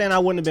saying? Not saying I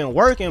wouldn't have been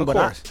working,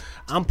 but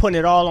I'm putting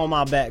it all on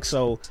my back.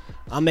 So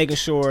I'm making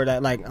sure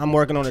that, like, I'm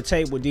working on the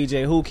tape with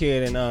DJ Who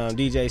Kid and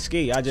DJ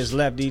Ski. I just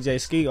left DJ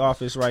Ski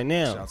office right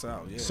now. Shouts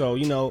out, yeah. So,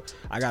 you know,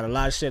 I got a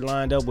lot of shit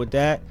lined up with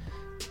that.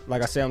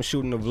 Like I said, I'm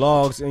shooting the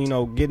vlogs and, you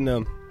know, getting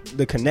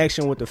the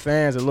connection with the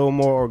fans a little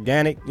more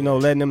organic, you know,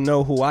 letting them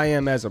know who I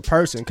am as a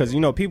person. Because, you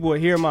know, people will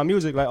hear my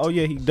music like, oh,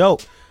 yeah, he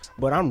dope.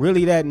 But I'm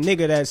really that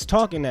nigga that's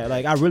talking that.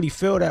 Like, I really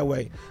feel that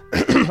way.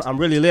 I'm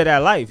really live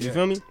that life. You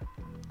feel me?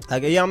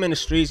 Like, yeah, I'm in the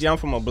streets. Yeah, I'm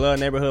from a blood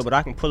neighborhood, but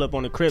I can pull up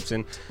on the Crips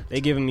and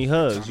they giving me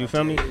hugs. You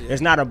feel me?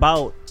 It's not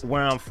about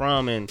where I'm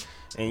from and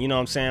you know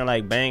what I'm saying,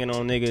 like banging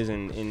on niggas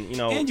and you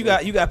know. And you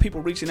got people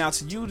reaching out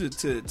to you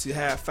to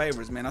have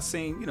favors, man. I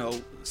seen, you know,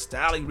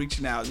 Stally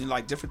reaching out and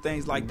like different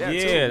things like that.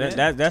 Yeah, too,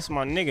 that's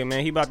my nigga,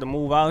 man. He about to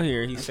move out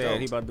here. He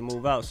said he about to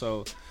move out.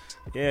 So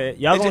yeah,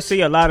 y'all gonna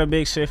see a lot of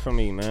big shit from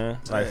me, man.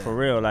 Like for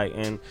real, like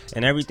and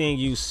everything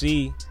you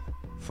see.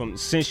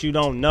 Since you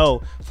don't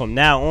know, from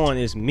now on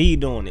it's me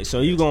doing it,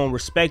 so you gonna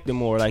respect it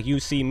more. Like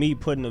you see me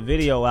putting a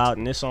video out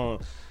and it's on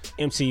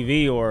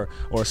MTV or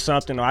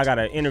something, or I got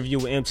an interview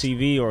with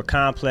MTV or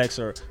Complex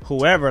or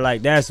whoever.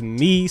 Like that's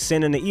me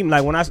sending the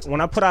email. Like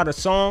when I put out a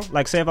song,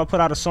 like say if I put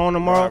out a song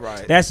tomorrow,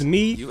 that's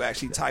me. You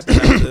actually type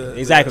it out.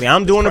 Exactly.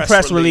 I'm doing the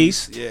press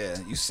release. Yeah,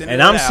 you send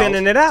and I'm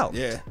sending it out.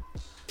 Yeah,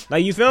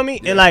 like you feel me?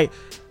 Yeah. And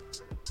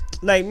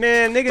like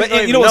man, niggas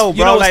don't even know,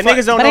 bro. Like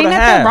niggas don't know the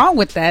half. But ain't nothing wrong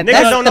with that. Niggas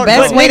That's the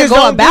best way to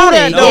go about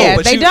it. Yeah,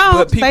 they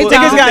don't. Niggas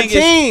got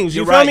teams.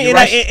 You feel me?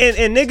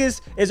 And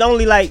niggas is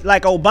only like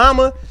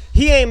Obama.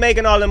 He ain't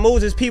making all the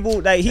moves. It's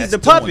people that he's the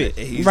puppet.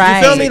 You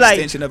feel me?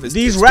 Like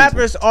these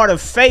rappers are the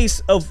face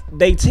of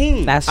they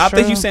team. That's true. I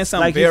think you're saying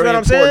something very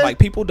important. Like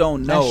people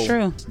don't know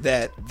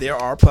that there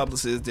are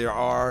publicists, there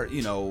are,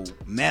 you know,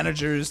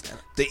 managers.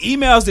 The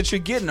emails that you're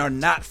getting are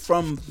not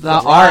from the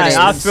artist.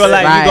 I feel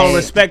like you're gonna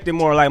respect it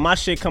more. Like my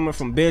shit coming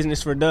from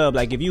Business for Dub.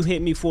 Like if you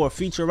hit me for a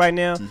feature right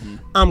now,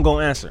 I'm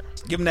gonna answer.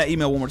 Give him that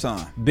email one more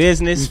time.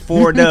 Business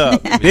for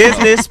Dub.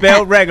 Business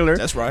spelled regular.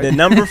 That's right. The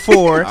number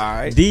 4. All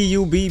right.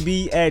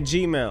 DUBB@gmail.com.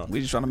 Gmail. We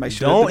just trying to make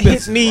sure. Don't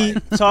hit me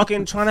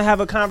trying to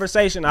have a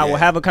conversation. I will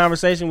have a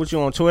conversation with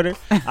you on Twitter.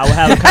 I will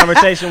have a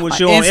conversation with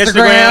you on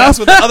Instagram. That's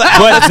what the other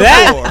but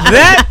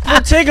that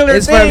particular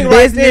thing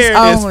right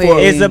there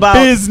is about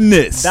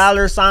business.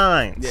 Dollar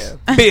signs.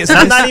 Yeah, business.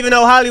 I'm not even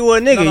no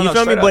Hollywood nigga. No, you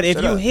feel me? But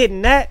if you up.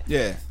 hitting that,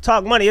 yeah,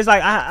 talk money. It's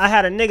like I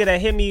had a nigga that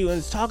hit me and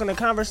was talking a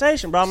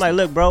conversation, bro. I'm like,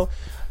 look, bro,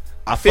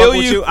 I feel fuck you.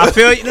 with you. I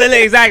feel you.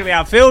 Exactly.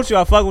 I feel with you.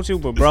 I fuck with you,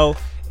 but bro,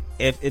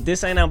 if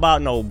this ain't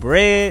about no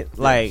bread,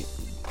 like.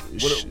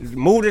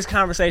 Move this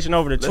conversation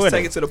over to Twitter. Let's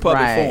take it to the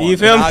public forum. You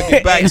feel me? I'll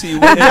get back to you.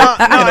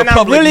 And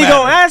I'm really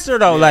gonna answer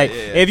though. Yeah, like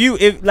yeah.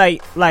 if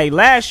like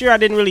last year I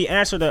didn't really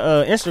answer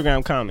the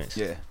Instagram comments.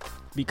 Yeah.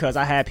 Because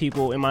I had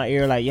people in my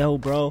ear like, yo,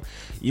 bro,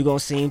 you gonna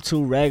seem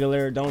too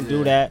regular. Don't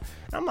do that.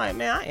 I'm like,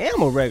 man, I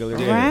am a regular.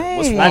 Right.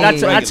 What's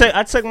like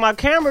I took my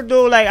camera,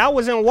 dude. Like I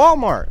was in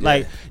Walmart. Yeah.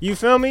 Like you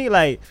feel me?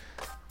 Like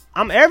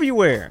I'm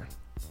everywhere.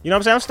 You know what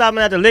I'm saying? I'm stopping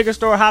at the liquor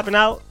store, hopping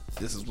out.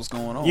 This is what's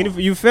going on.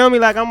 You feel me?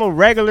 Like I'm a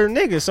regular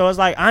nigga. So it's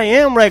like I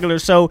am regular.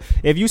 So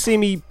if you see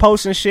me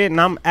posting shit and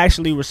I'm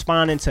actually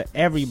responding to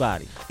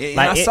everybody,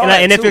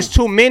 and if it's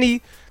too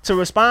many to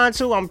respond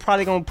to, I'm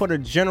probably gonna put a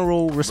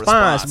general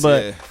response.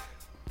 But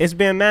it's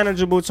been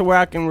manageable to where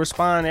I can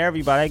respond to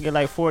everybody. I get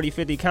like 40,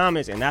 50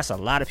 comments, and that's a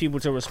lot of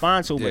people to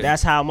respond to. But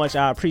that's how much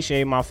I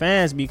appreciate my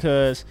fans,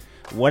 because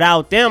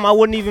without them, I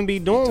wouldn't even be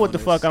doing what the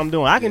fuck I'm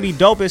doing. I can be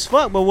dope as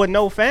fuck, but with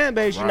no fan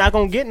base, you're not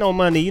gonna get no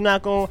money. You're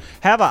not gonna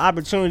have an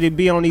opportunity to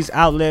be on these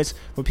outlets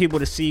for people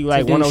to see you,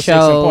 like 106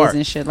 and Park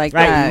and shit like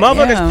that.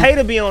 Motherfuckers pay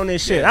to be on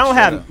this shit. I don't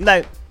have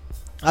like.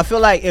 I feel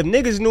like if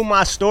niggas knew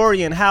my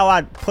story and how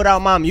I put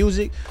out my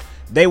music,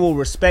 they will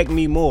respect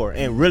me more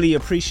and really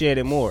appreciate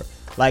it more.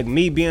 Like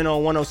me being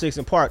on 106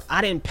 and Park,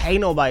 I didn't pay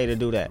nobody to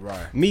do that.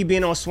 Right. Me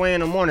being on Sway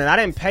in the Morning, I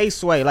didn't pay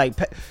Sway. Like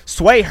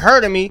Sway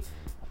heard of me.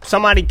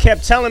 Somebody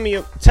kept telling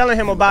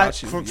him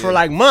about it for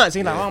like months.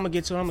 He's like, oh, I'm gonna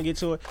get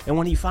to it. And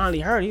when he finally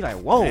heard, he's like,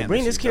 whoa,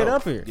 bring this kid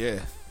up here. Yeah.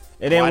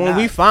 And then when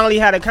we finally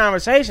had a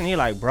conversation, he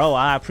like, bro,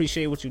 I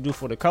appreciate what you do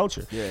for the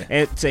culture. Yeah.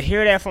 And to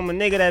hear that from a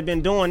nigga that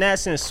been doing that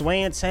since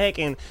Sway and Tech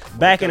and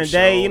back in the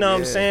day, you know what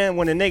I'm saying?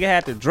 When the nigga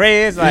had the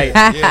dreads, like,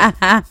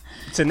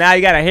 so now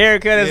you got a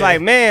haircut. It's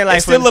like, man, like,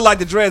 it still look like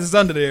the dreads is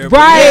under there.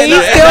 Right,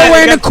 he's still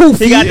wearing the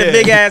kufi. He got the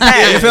big ass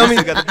hat. You feel me?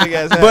 He got the big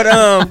ass hat. But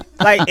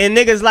like, and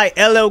niggas like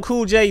LL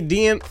Cool J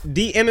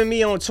DMing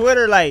me on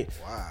Twitter, like,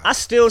 I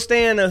still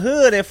stay in the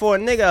hood, and for a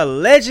nigga, a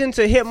legend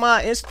to hit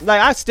my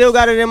like, I still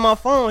got it in my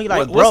phone. He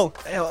like, bro,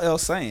 what's LL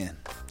saying?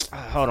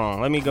 Hold on,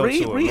 let me go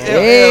to it.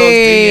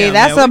 Hey,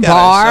 that's a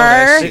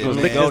bar.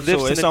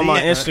 It's on my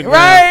Instagram.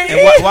 Right.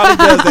 And while he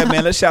does that,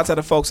 man, let's shout out to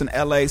the folks in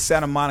LA,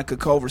 Santa Monica,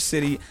 Culver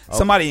City.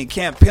 somebody in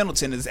Camp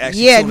Pendleton is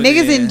actually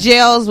niggas in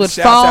jails with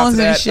phones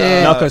and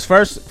shit. No, because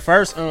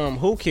first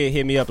Who Kid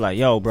hit me up like,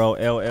 yo, bro,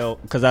 LL,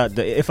 because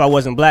If I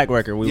Wasn't Black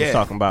record we was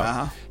talking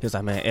about. He was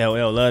like, man,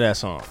 LL love that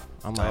song.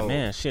 I'm like,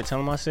 man, shit, tell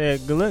him I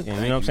said good looking.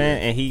 You know what I'm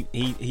saying? And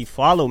he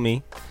followed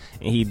me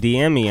and he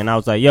DM'd me, and I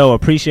was like, yo,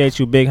 appreciate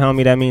you, big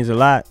homie. That means a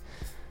lot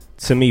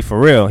to me, for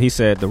real. He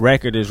said, the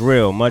record is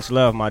real. Much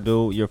love, my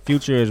dude. Your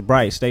future is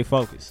bright. Stay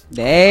focused.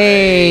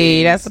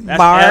 Hey, that's a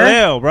bar.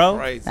 LL, bro.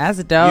 Right.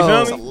 That's dope. You feel me?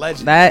 That's a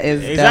legend. That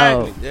is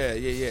exactly. dope.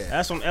 Yeah.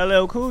 That's from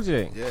LL Cool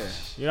J. Yeah.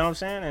 You know what I'm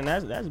saying? And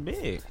that's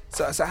big.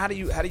 So how do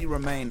you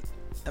remain?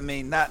 I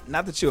mean, not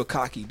that you're a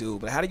cocky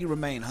dude, but how do you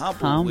remain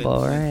humble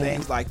when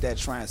things like that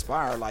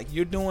transpire? Like,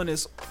 you're doing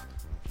this,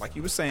 like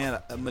you were saying,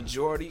 a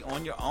majority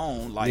on your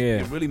own. Like,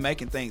 you're really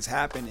making things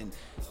happen, and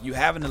you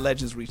having the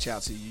legends reach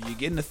out to you. You're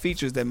getting the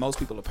features that most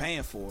people are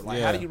paying for.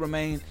 Like, how do you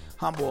remain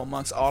humble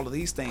amongst all of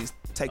these things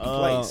taking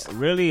place?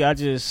 Really, I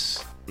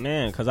just,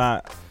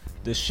 because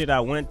the shit I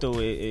went through,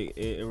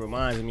 it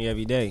reminds me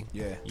every day.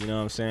 Yeah. You know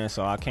what I'm saying?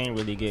 So I can't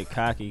really get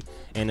cocky.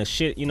 And the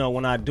shit,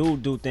 when I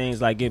do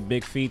things like get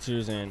big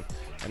features and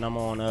I'm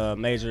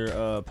on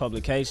major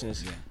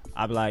publications,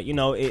 I be like,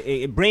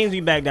 it brings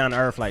me back down to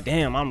earth. Like,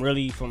 damn, I'm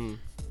really from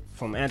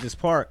Anthony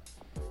Park,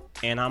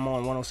 and I'm on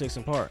 106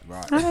 and Park.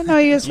 Right. I didn't know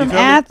you was from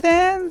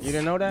Athens. You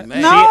didn't know that?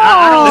 Man.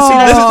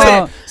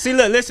 No. See,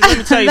 listen, let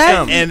me tell you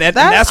something. And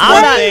that's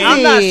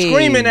I'm not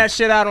screaming that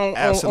shit out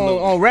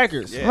on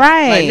records. Yeah.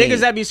 Right. Like, niggas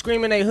that be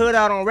screaming they hood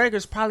out on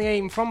records probably ain't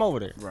even from over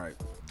there. Right.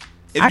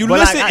 If you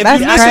listen,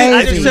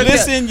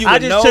 I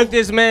just took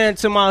this man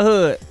to my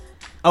hood.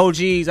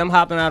 OGs, I'm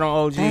hopping out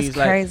on OGs. That's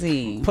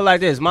crazy. Put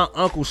like this, my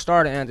uncle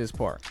started Anthony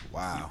Park.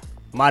 Wow.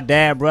 My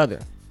dad,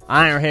 brother,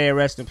 Ironhead,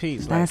 rest in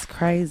peace. That's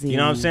crazy. You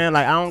know what I'm saying?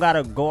 Like, I don't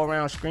gotta go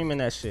around screaming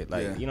that shit.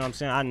 Like, you know what I'm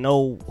saying? I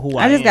know who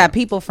I am. I just got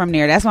people from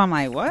there. That's why I'm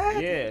like,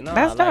 what? Yeah, no.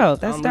 That's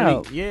dope. That's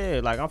dope.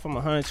 Really, like, I'm from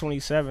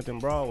 127th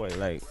and Broadway.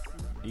 Like,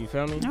 you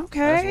feel me? Okay.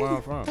 That's where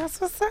I'm from. That's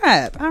what's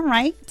up. All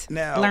right.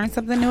 Now, learn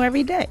something new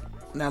every day.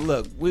 Now,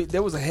 look,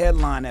 there was a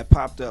headline that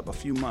popped up a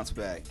few months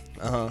back.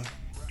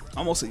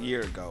 Almost a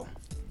year ago.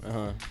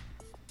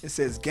 It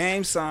says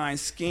Game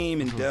signs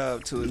Scheme and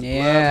DUBB to his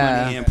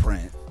Blood Money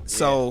Imprint.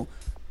 So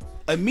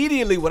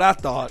immediately what I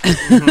thought,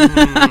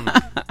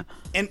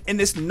 and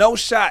it's no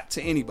shot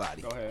to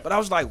anybody, but I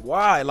was like,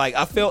 why? Like,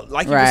 I felt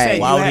like you were saying,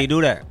 why would he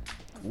do that?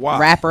 Why?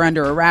 rapper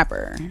under a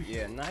rapper.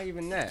 Yeah, not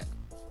even that.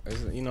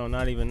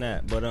 Not even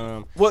that. But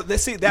well,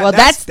 let's see.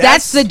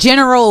 That's the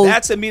general.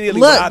 That's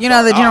immediately look. what I You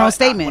know, the thought. general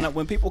statement.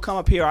 When people come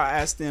up here, I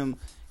ask them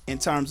in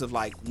terms of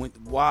like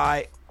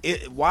why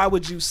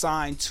would you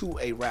sign to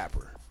a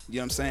rapper? You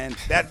know what I'm saying?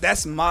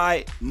 That's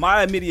my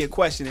immediate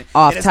question.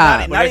 Off and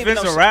top. But if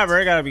it's a rapper,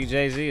 it gotta be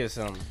Jay-Z or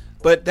something.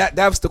 But that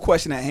was the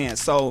question at hand.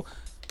 So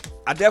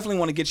I definitely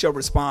want to get your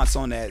response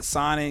on that.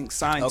 Signing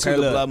to the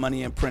Blood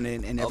Money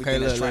Imprint and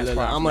everything that's transpired.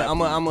 I'm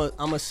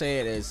gonna say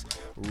it as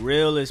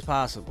real as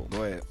possible.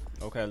 Go ahead.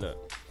 Okay,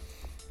 look.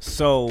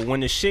 So when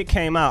the shit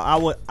came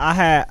out,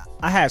 I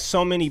had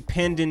so many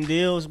pending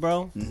deals,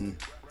 bro,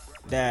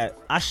 that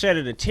I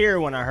shedded a tear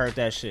when I heard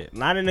that shit.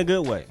 Not in a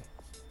good way,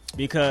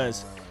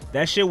 because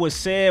that shit was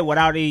said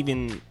without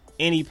even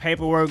any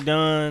paperwork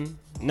done,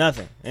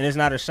 nothing. And it's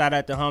not a shot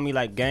at the homie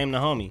like Game the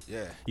homie.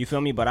 Yeah. You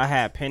feel me? But I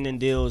had pending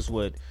deals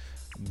with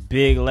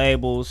big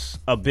labels,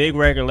 a big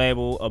record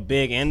label, a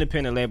big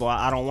independent label.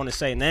 I don't want to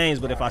say names,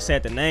 but if I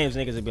said the names,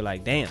 niggas would be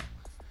like, damn.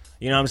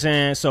 You know what I'm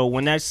saying? So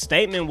when that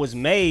statement was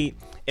made,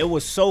 it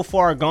was so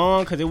far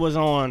gone because it was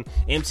on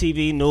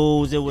MTV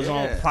News, it was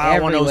on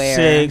Power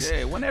 106,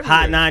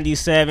 Hot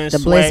 97, the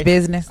Bliss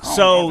Business.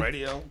 So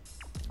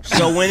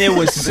when it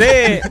was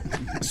said,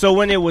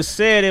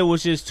 it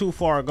was just too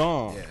far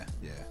gone. Yeah.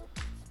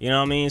 You know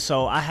what I mean?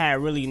 So I had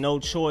really no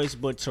choice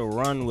but to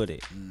run with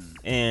it.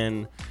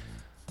 And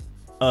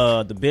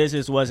the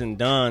business wasn't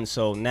done.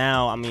 So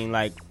now, I mean,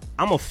 like,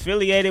 I'm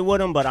affiliated with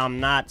them, but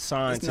I'm not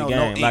signed to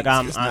Game. Like,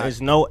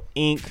 it's no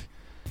ink,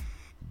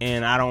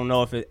 and I don't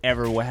know if it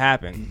ever will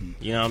happen.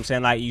 You know what I'm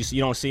saying? Like,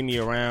 you don't see me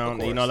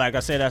around. You know, like I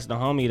said, that's the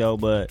homie, though,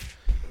 but...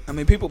 I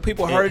mean, people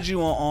heard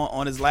you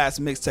on his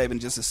last mixtape and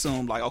just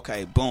assumed like,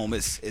 okay, boom,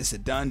 it's a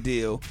done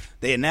deal.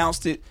 They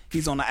announced it.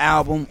 He's on the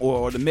album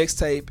or the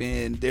mixtape,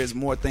 and there's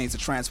more things to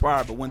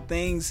transpire. But when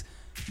things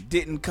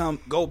didn't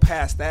go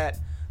past that,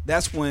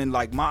 that's when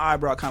like my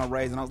eyebrow kind of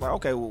raised, and I was like,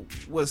 okay, well,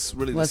 what's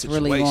really the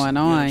situation? Really going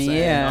on? You know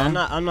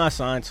yeah, I'm not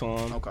signed to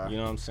him. Okay, you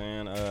know what I'm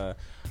saying?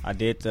 I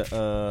did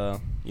the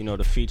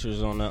the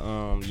features on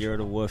the Year of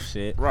the Wolf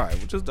shit. Right,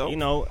 which is dope. You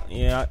know,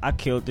 yeah, I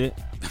killed it.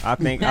 I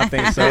think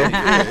so.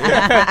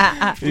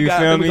 You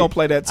feel me? We gonna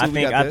play that too.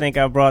 I think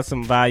I brought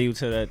some value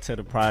to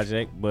the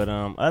project. But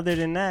other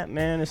than that,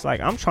 man, it's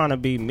like I'm trying to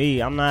be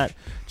me. I'm not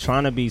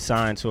trying to be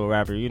signed to a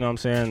rapper. You know what I'm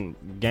saying?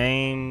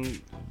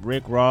 Game,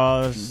 Rick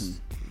Ross,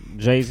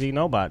 Jay-Z,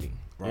 nobody.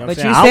 You know but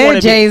you said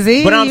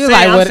Jay-Z. But I'm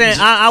saying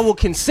I will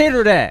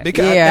consider that.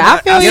 Because I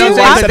feel you.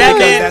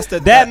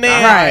 That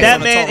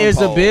man is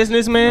a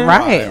businessman,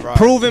 right?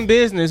 Proven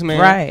businessman,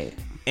 right?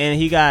 And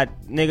he got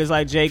niggas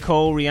like J.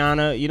 Cole,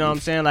 Rihanna. You know what I'm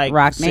saying? Like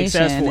Rock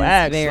successful Nation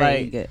acts,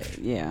 very like good.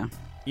 Yeah.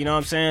 You know what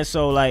I'm saying?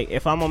 So like,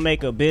 if I'm gonna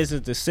make a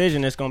business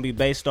decision, it's gonna be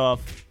based off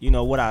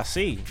what I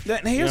see.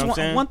 Here's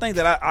one thing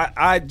that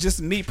I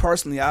just me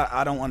personally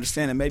I don't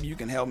understand, and maybe you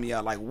can help me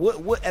out. Like,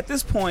 what at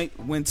this point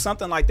when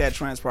something like that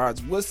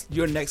transpires, what's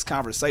your next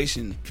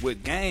conversation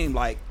with Game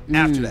like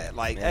after that?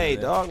 Like, hey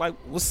dog, like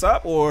what's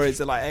up? Or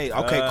is it like, hey,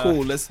 okay,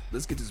 cool, let's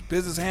get this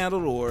business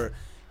handled? Or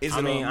is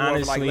it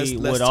honestly, like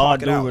let's with talk all it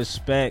due out?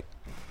 respect,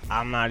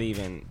 I'm not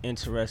even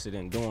interested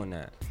in doing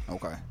that.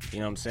 Okay. You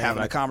know what I'm saying?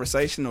 Having like, a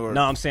conversation, or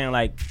no, I'm saying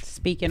like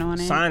speaking on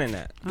it, signing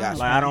that. Gotcha.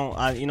 Like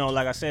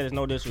like I said, it's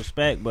no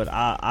disrespect, but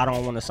I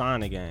don't want to sign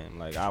the Game.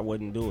 Like I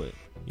wouldn't do it.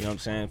 You know what I'm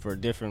saying? For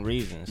different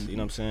reasons. You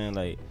know what I'm saying?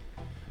 Like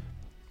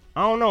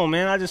I don't know,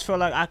 man. I just feel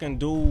like I can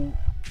do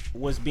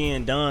what's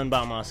being done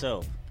by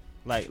myself.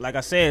 Like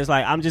I said, it's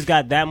like I'm just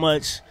got that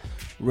much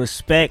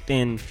respect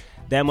and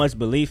that much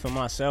belief in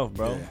myself,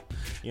 bro. Yeah.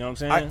 You know what I'm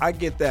saying? I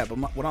get that, but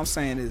what I'm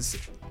saying is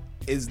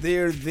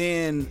there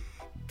then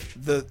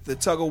the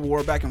tug of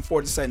war back and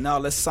forth to say, no,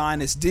 let's sign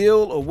this deal,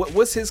 or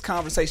what's his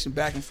conversation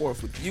back and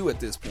forth with you at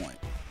this point?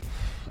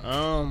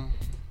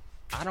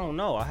 I don't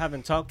know. I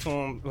haven't talked to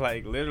him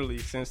like literally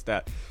since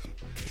the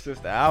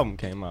album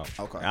came out.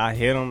 Okay. I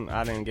hit him.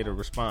 I didn't get a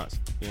response.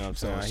 You know what I'm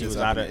saying?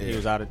 He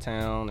was out of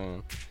town,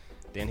 and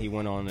then he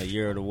went on the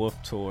Year of the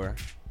Wolf tour.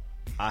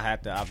 I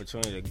had the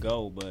opportunity to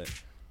go, but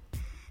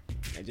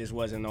it just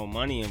wasn't no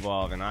money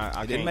involved, and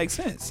I didn't make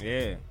sense.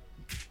 Yeah.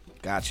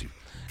 Got you.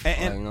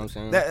 And you know what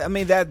I'm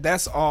saying?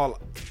 That's all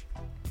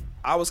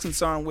I was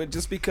concerned with,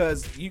 just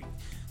because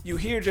you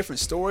hear different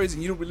stories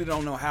and you really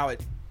don't know how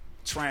it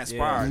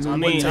transpires. Yeah. I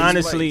mean,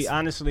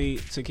 honestly,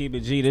 to keep it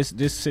G,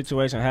 this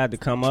situation had to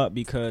come up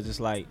because it's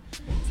like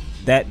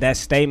that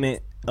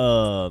statement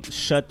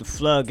shut the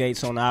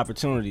floodgates on the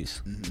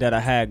opportunities that I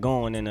had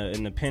going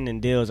and the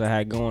pending deals I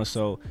had going.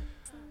 So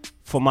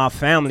for my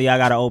family, I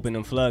gotta open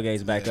them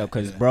floodgates back up,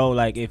 cause bro,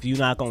 like if you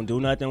not gonna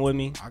do nothing with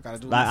me, I gotta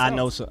do. Like I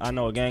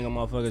know a gang of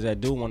motherfuckers that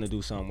do want to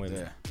do something with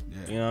it. Yeah.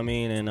 You know what I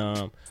mean?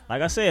 And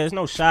like I said, it's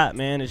no shot,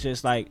 man. It's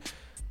just like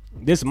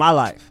this is my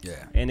life.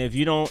 Yeah. And if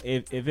you don't,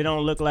 if it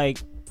don't look like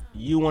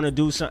you want to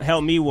do something,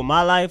 help me with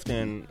my life,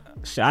 then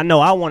I know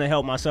I want to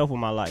help myself with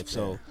my life.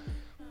 So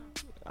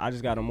I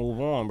just gotta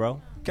move on,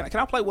 bro. Can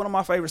I play one of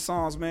my favorite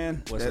songs,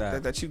 man? What's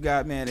that? That you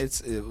got, man?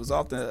 It was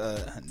off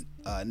the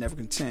Never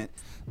Content.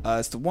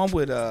 It's the one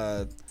with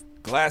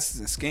Glasses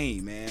and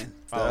Scheme, man.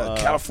 The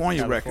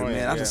California record,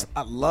 man. Yeah.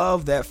 I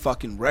love that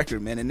fucking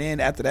record, man. And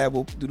then after that,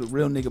 we'll do the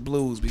Real Nigga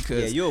Blues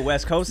because you a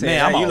West Coast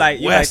man. I'm You like.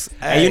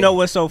 And you know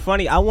what's so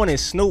funny? I wanted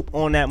Snoop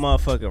on that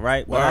motherfucker,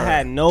 right? But I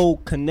had no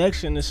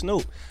connection to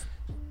Snoop.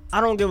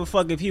 I don't give a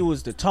fuck if he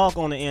was to talk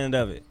on the end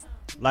of it.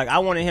 Like, I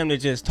wanted him to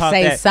just talk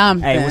Say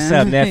something. Hey, what's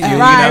up, nephew? Right. You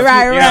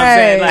know what I'm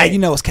saying? Like, hey, you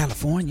know it's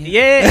California.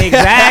 Yeah,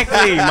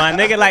 exactly, my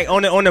nigga. Like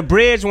on the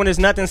bridge when there's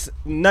nothing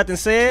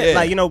said.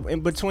 Like, you know,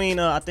 in between.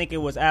 I think it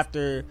was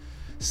after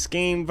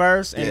Scheme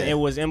verse, and it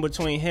was in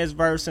between his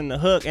verse and the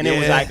hook, and it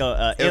was like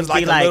a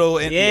empty, like a little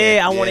empty,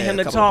 I wanted him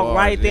to talk bars,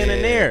 right then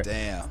and there.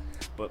 Damn.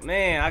 But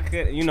man, I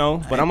could, you know.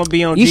 But I'm gonna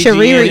be on. You should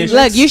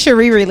look. You should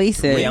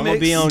re-release it. Yeah, I'm gonna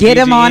be on. Get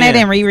him on it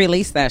and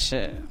re-release that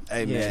shit.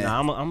 Hey, man.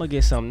 I'm gonna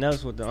get something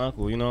else with the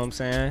uncle. You know what I'm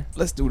saying?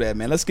 Let's do that,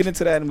 man. Let's get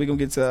into that, and we're gonna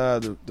get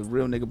to the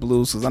Real Nigga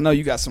Blues, because I know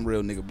you got some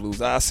Real Nigga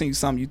Blues. I seen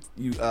something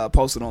you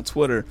posted on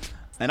Twitter,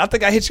 and I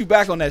think I hit you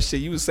back on that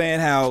shit. You was saying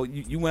how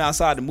you went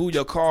outside to move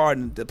your car,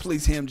 and the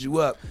police hemmed you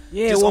up.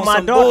 Yeah, well, my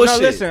daughter. No,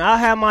 listen, I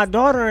have my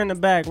daughter in the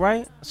back,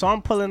 right? So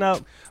I'm pulling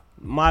up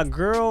my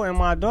girl and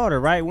my daughter,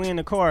 right? We in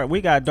the car. We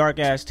got dark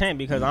ass tent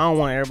because I don't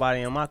want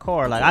everybody in my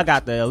car. Like, I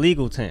got the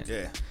illegal tent.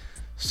 Yeah.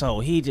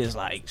 So he just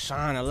like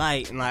shine a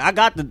light, and like I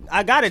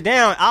got it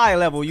down eye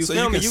level. You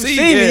feel me? You see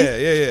me?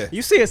 Yeah.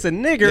 You see it's a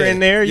nigger in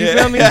there. You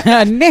feel me?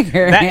 A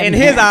nigger in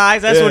his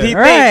eyes. That's what he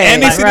thinks.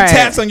 And he see the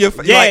tats on your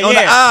face, on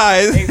the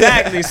eyes.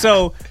 Exactly.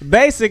 So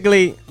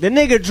basically, the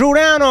nigga drew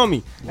down on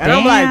me, and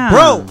I'm like,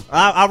 bro.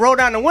 I rolled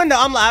down the window.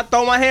 I'm like, I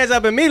throw my hands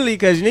up immediately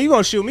because you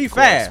gonna shoot me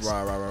fast.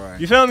 Right.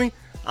 You feel me?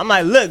 I'm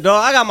like, look,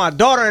 dog. I got my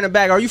daughter in the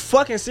back. Are you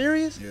fucking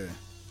serious? Yeah.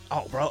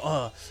 Oh,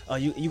 bro,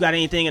 you got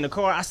anything in the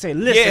car? I said,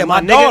 listen,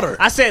 my nigga. daughter.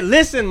 I said,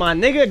 listen, my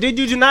nigga. Did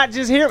you not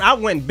just hear me? I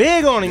went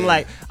big on him.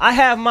 Like, I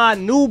have my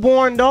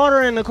newborn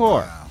daughter in the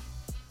car. Wow.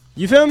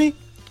 You feel me?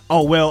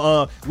 Oh,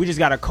 well, we just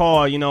got a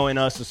call, you know, and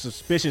some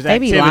suspicious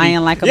activity. They be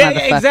lying like a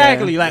motherfucker. Yeah,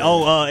 exactly. Like,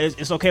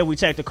 it's okay we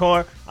check the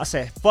car. I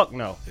said, fuck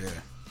no. Yeah.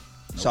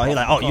 So he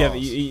like,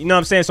 you know what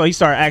I'm saying? So he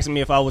started asking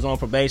me if I was on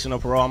probation or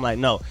parole. I'm like,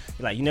 no.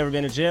 He like, you never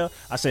been to jail?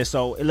 I said,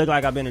 so it looked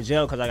like I've been in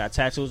jail because I got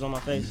tattoos on my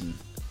face.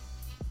 Mm-hmm.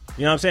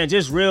 You know what I'm saying?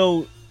 Just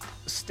real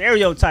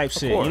stereotype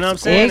shit. You know what I'm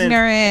saying?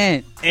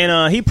 Ignorant.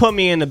 And he put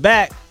me in the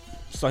back.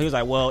 So he was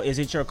like, well, is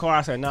it your car?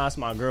 I said, nah, it's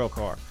my girl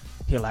car.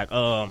 He like,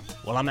 well,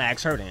 I'm going to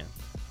ask her then.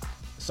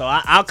 So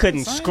I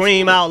couldn't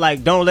scream out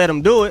like, don't let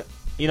him do it.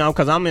 You know,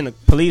 because I'm in a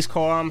police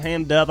car. I'm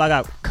hemmed up. I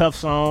got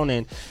cuffs on.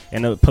 And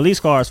the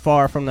police car is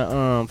far from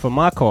from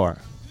my car. You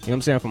know what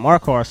I'm saying? From our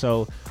car.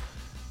 So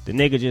the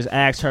nigga just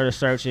asked her to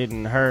search it.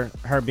 And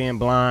her being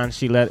blind,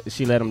 she let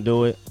him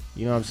do it.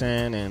 You know what I'm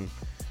saying? And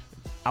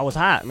I was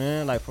hot,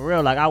 man. Like, for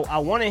real. Like, I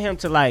wanted him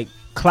to, like,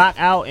 clock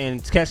out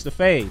and catch the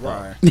fade.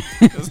 Right.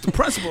 That's the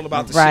principle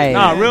about the shit.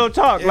 Nah, real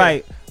talk. Yeah.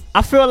 Like,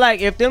 I feel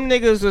like if them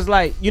niggas was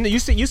like, you know, you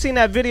seen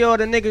that video of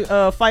the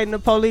nigga fighting the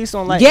police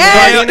on, like, the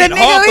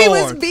nigga he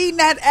was beating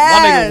that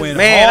ass.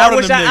 Man, I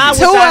wish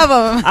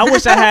I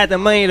wish I had the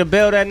money to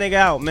bail that nigga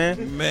out,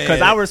 man. Because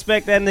I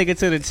respect that nigga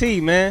to the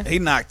T, man. He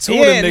knocked two of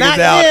them niggas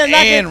out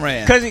and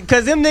ran.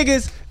 Because them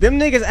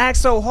niggas act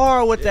so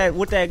hard with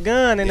that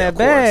gun and that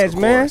badge,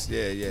 man.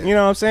 Yeah. You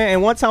know what I'm saying?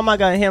 And one time I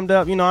got hemmed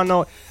up. You know, I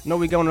know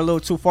we going a little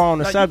too far on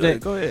the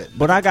subject. Go ahead.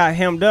 But I got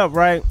hemmed up,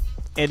 right?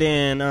 And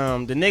then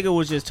the nigga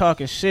was just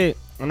talking shit,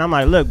 and I'm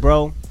like, look,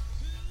 bro,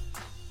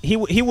 he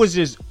was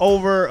just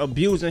over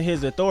abusing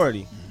his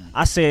authority. Mm-hmm.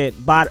 I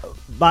said, by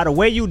the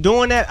way you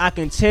doing that, I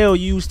can tell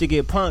you used to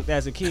get punked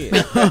as a kid.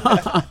 And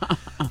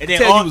then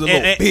tell you was a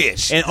little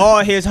bitch. And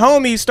all his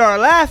homies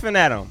started laughing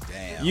at him.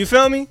 Damn. You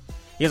feel me?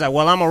 He's like,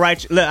 well, I'm gonna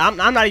write you. Look, I'm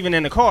not even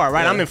in the car,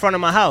 right? Yeah. I'm in front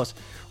of my house.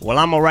 Well,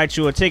 I'm gonna write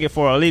you a ticket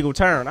for a illegal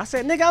turn. I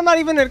said, nigga, I'm not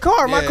even in the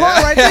car. My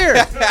car right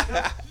there.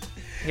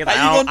 He's like,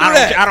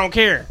 I don't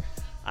care.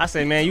 I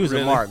say, man, you was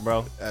a mark,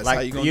 bro. That's like,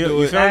 how you gonna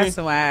do it. That's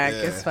whack.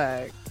 It's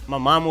fuck. My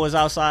mama was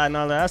outside and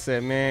all that. I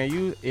said, man,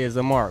 you is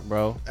a mark,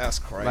 bro. That's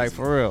crazy. Like,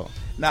 for real.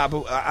 Nah,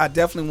 but I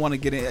definitely want to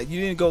get in.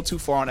 You didn't go too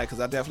far on that because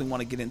I definitely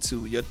want to get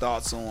into your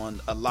thoughts on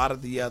a lot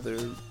of the other,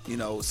 you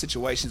know,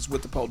 situations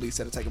with the police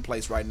that are taking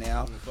place right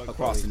now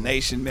across the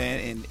nation,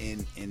 man,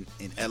 in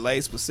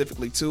LA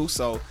specifically too.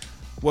 So,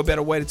 what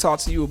better way to talk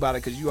to you about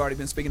it? Because you already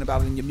been speaking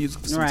about it in your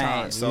music for some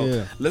time.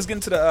 So let's get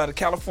into the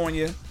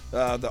California,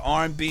 the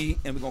R&B,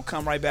 and we're gonna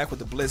come right back with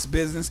the Bliss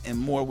Business and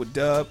more with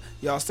DUBB.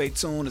 Y'all stay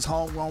tuned. It's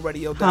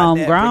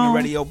homegrownradio.net. Bringing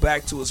radio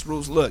back to its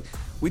roots. Look,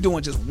 we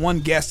doing just one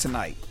guest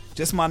tonight.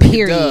 Just my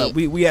nigga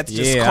DUBB. We had to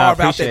just carve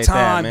out that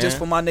time just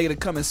for my nigga to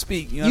come and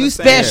speak. You know what I'm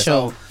saying?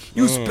 Special.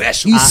 You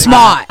special. You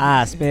smart.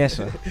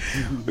 Special.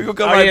 We gonna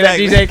come right back.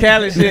 DJ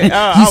Khaled shit. You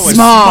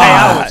smart.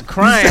 I was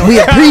crying. We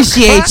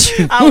appreciate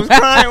you. I was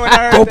crying when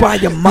I heard Go buy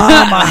your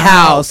mama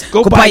house.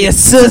 Go buy your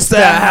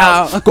sister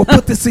house. Go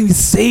put this in your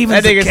savings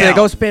That nigga account. said,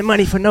 go spend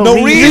money for no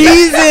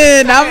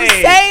reason. I'm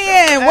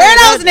saying. Where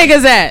those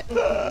niggas at?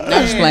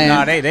 I'm just playing.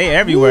 Nah, they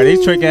everywhere.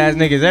 These trick ass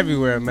niggas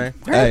everywhere, man.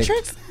 Where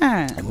tricks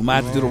at? We might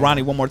have to do the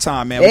Ronnie one more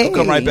time, man. We'll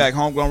come right back.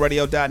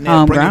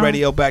 Homegrownradio.net. Bringing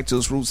radio back to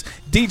its roots.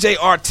 DJ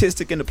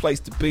Artistic in the place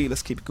to be.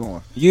 Let's keep it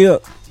going. Yeah.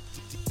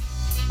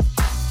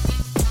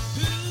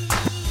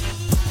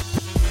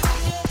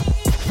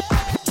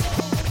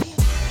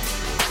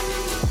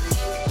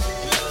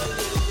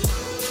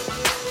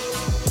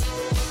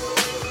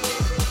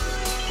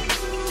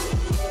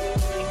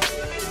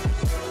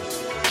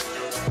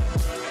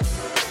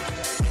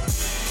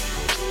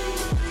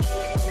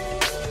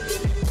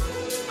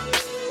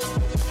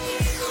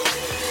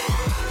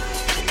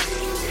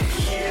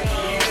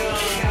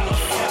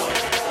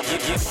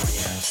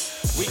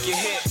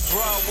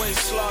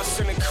 Sloss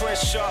in the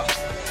Crenshaw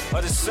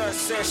or the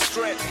Sunset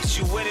Strip. Is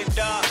you with it,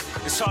 dog?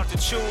 It's hard to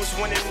choose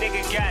when a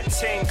nigga got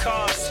 10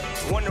 cars.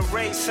 Won the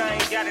race, I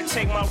ain't gotta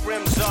take my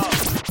rims off.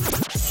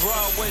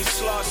 Broadway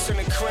Sloss in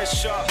the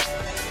Crenshaw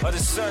or the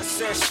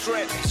Sunset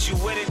Strip. Is you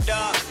with it,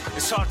 dog?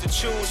 It's hard to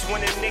choose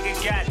when a nigga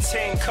got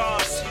 10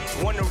 cars.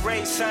 Won the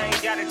race, I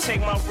ain't gotta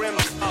take my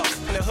rims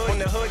off. In the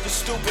hood, you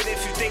stupid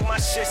if you think my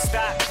shit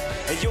stop.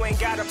 And you ain't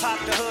gotta pop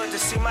the hood to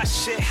see my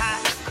shit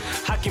hot.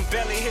 I can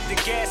barely hit the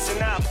gas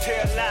and I'll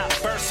peel out.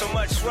 Burn so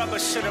much rubber,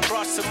 should've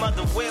brought some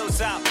other wheels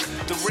out.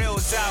 The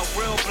reel's out,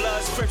 real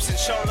bloods, Crips and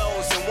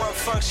Cholos. In one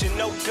function,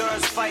 no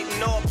guns, fighting,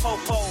 no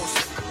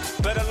popos.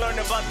 Better learn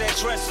about that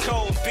dress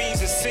code,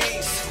 B's and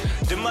C's.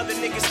 Them other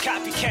niggas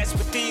copycats,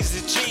 but these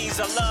are G's.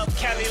 I love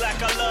Cali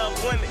like I love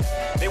women.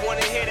 They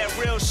wanna hear that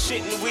real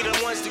shit and we the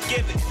ones to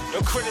give it.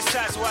 Don't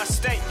criticize where I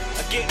stay.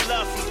 I get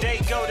love from day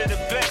go to the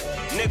bay.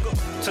 Nigga,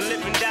 to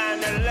live and die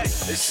in L.A.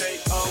 They say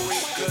all we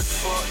good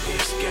for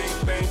is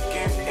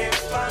gangbanging and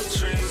palm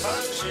trees.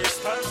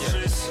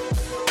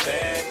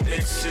 Bad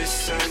bitches,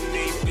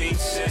 sunny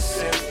beaches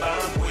and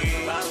bomb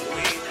weed.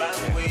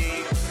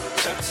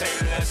 Chuck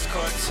Taylor's,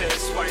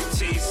 Cortez, white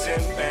tees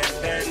and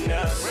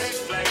bandanas. Red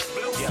flag,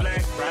 blue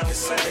flag, brown flag.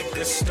 It's a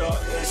liquor store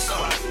and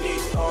swap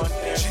meet on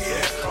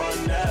every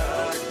corner.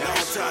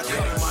 That's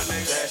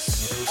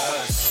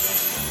us.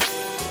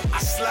 I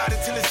slide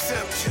into the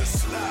septic.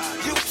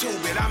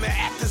 YouTube it, I'm an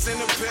actors in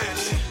the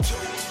Bentley.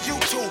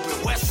 YouTube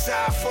it, West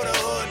Side for the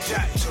hood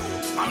day.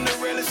 I'm the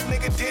realest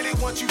nigga, did it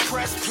once you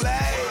press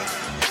play.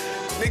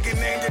 Nigga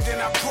named it,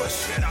 then I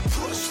pushed it.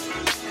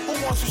 Who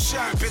wants some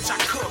shine? Bitch, I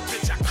cook.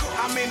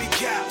 How many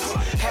caps?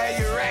 Have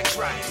your racks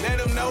right. Let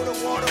them know the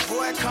water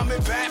boy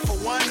coming back for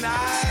one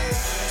night.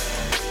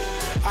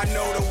 I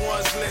know the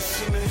ones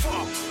listening.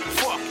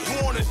 Fuck,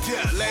 you wanna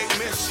dip Lake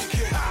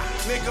Michigan?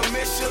 Nigga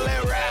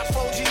Michelin rap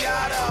for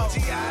Giotto.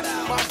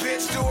 My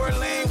bitch do her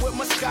lean with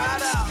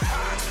Moscato.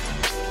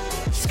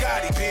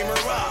 Scotty Beamer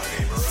up.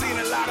 Seen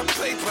a lot of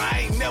paper,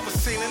 I ain't never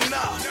seen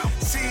enough.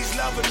 C's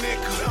love a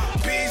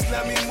nigga, B's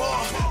love me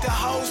more. The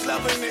hoes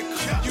love a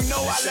nigga, you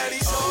know I let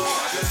these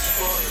hoes. Good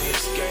for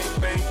is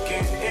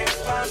gangbanging and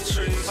palm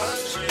trees.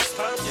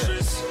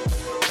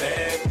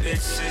 Bad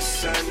bitches,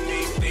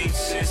 sunny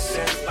beaches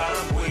and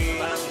bomb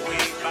weed.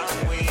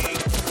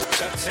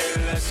 Chuck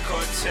Taylor's,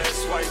 Cortez,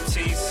 white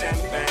tees and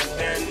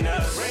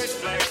bandanas. Red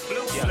flag,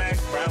 blue flag,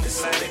 brown flag.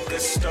 It's a liquor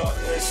store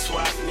and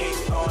swap meet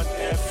on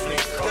every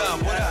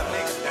corner. What up,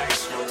 nigga?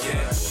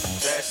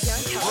 That's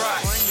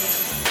right.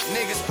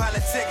 Niggas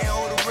politicking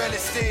who the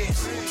realest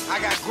is. I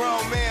got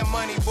grown man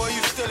money, boy,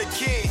 you still a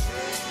kid.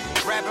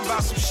 Rapping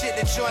about some shit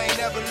that you ain't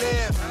never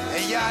lived.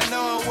 And y'all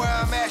knowing where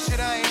I'm at, shit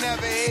I ain't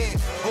never hid.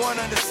 Born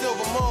under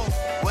silver moon,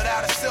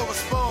 without a silver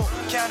spoon.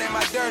 Counting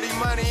my dirty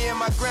money in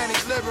my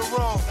granny's living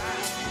room.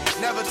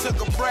 Never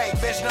took a break,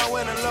 bitch, no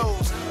win or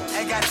lose.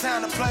 Ain't got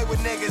time to play with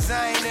niggas,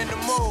 I ain't in the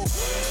mood.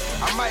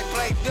 I might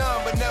play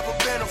dumb, but never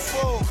been a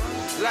fool.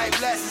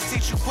 Life lessons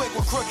teach you quick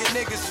what crooked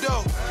niggas do.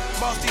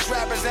 Most these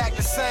rappers act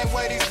the same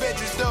way these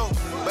bitches do.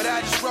 But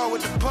I just roll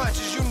with the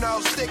punches, you know,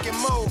 stick and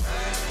move.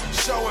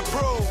 Show and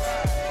prove,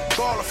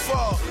 ball or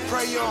fall.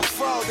 Pray you don't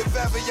fold if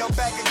ever you're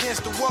back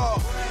against the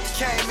wall.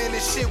 Came in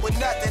this shit with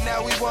nothing,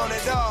 now we want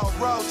it all.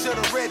 Roll to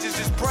the ridges,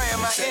 just praying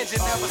my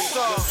engine never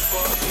stalled.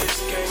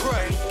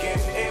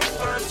 Gangbanging and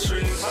palm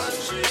trees.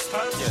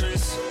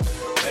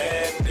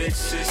 Bad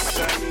bitches,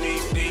 sunny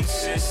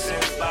beaches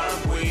and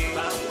bomb weed.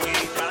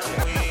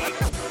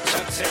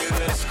 Chuck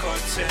Taylor's,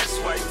 Cortez,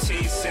 white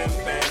tees and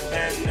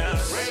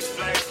bandanas. Red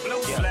flag,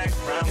 blue flag,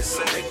 brown. It's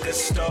a liquor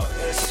store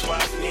and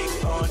swap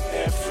meet on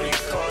every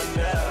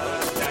corner.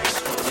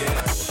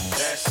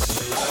 That's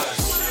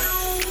us.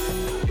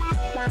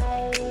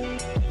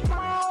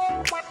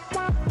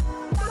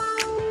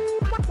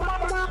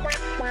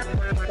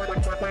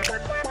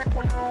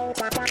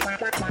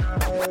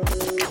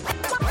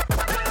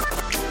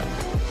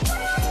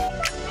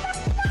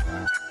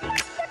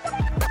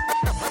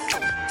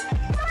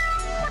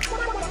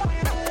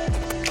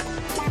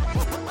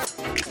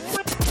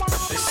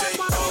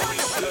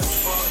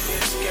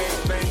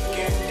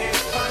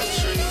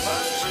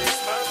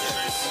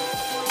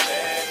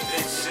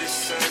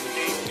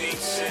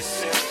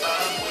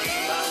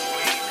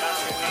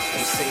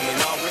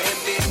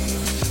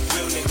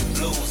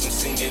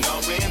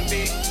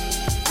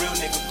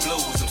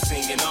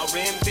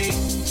 R&B,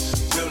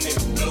 real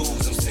nigga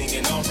blues, I'm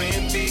singing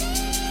R&B,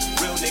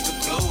 real nigga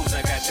blues,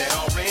 I got that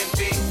R&B,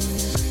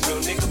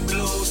 real nigga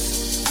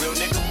blues, real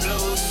nigga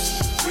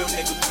blues, real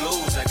nigga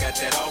blues, I got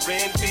that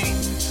R&B,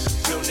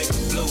 real nigga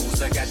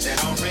blues, I got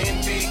that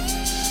R&B,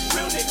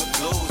 real nigga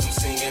blues, I'm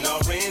singing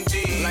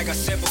R&B. Like I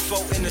said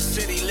before, in the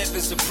city,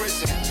 living's a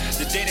prison.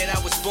 The day that I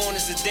was born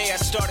is the day I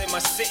started my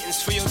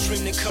sentence. For your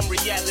dream to come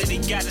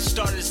reality, gotta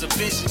start as a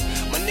vision.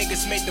 My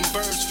niggas made them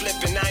birds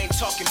flipping, I ain't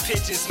talking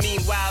pigeons.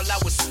 Meanwhile, I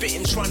was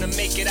spitting, trying to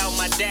make it out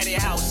my daddy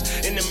house.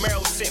 In the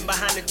Merrill, sitting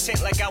behind the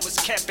tent like I was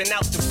camping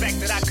out. The fact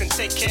that I couldn't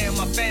take care of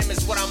my fam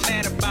is what I'm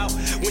mad about.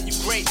 When you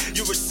great,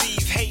 you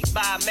receive hate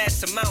by high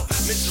mass amount.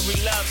 Misery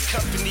loves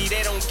company,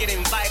 they don't get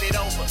invited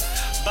over.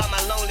 By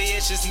my lonely,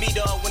 it's just me,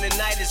 dog, when the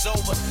night is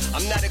over.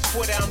 I'm not a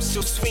quitter, I'm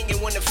still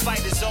swinging when the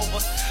fight is over.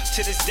 To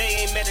this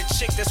day, ain't met a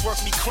chick that's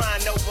worth me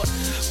crying over.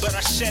 But I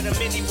shed them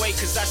anyway,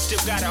 cause I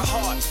still got a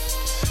heart.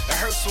 It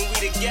hurts when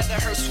we together,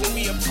 hurts when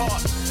we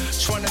apart.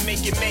 Trying to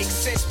make it make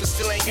sense, but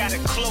still ain't got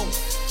a clue.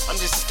 I'm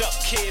just stuck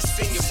here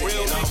singing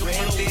real nigga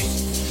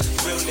blues.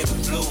 Real nigga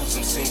blues,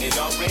 I'm singing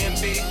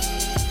R&B.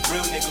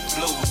 Real nigga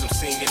blues, I'm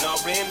singing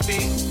R&B.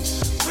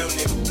 Real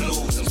nigga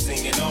blues, I'm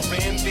singing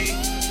R&B.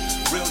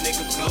 Real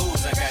nigga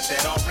blues, I got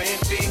that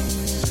R&B.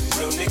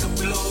 Real nigga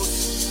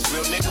blues,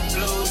 real nigga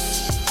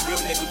blues. Real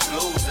nigga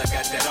blues, I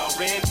got that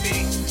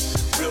R&B.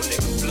 Real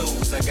nigga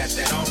blues, I got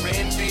that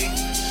R&B.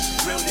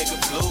 Real nigga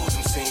blues,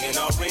 I'm singing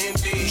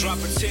R&B. Drop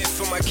a tip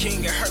for my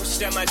king, it hurts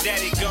that my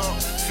daddy gone.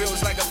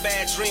 Feels like a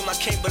bad dream, I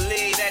can't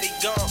believe that he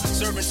gone.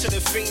 Serving to the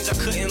fiends, I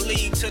couldn't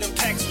leave till them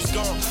packs was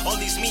gone. All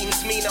these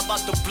meetings mean I'm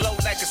about to blow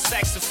like a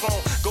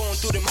saxophone. Going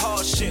through them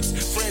hardships,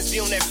 friends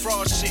be on that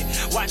fraud shit.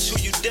 Watch who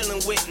you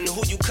dealing with and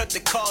who you cut the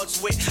cards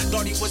with.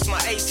 Thought he was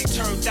my ace, he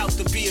turned out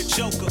to be a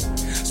joker.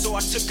 So I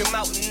took him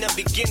out in the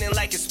beginning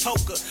like it's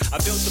poker. I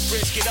built the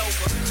bridge, get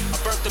over. I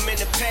burnt them in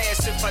the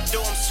past, if I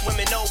do I'm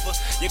swimming over.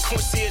 Your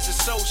Quincy is a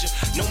soldier,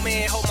 no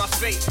man hold my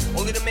fate.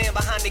 Only the man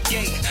behind the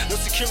gate. No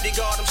security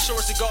guard, I'm sure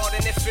it's a guard,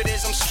 and if it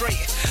is, I'm straight.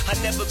 I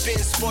never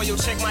been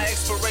spoiled, check my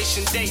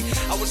expiration date.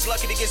 I was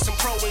lucky to get some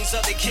pro wings,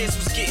 other kids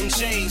was getting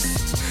J's.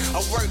 I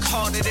work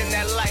harder than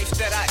that life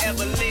that I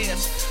ever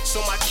lived,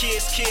 so my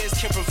kids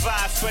can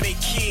provide for their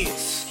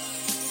kids.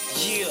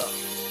 Yeah.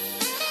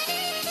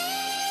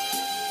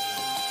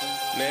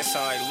 Man, it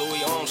sound like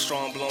Louis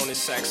Armstrong blowing his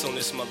sax on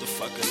this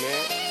motherfucker,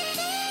 man.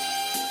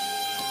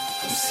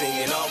 I'm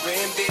singing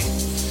R&B.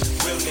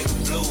 Real nigga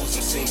blues,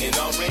 I'm singing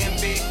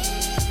R&B.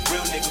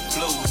 Real nigga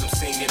blues, I'm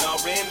singing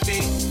R&B.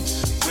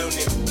 Real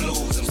nigga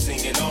blues, I'm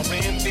singing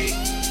R&B.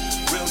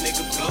 Real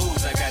nigga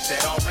blues, I got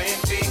that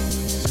R&B.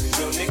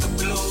 Real nigga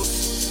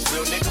blues,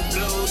 real nigga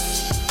blues.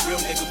 Real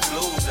nigga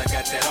blues, I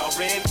got that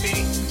R&B.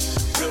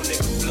 Real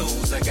nigga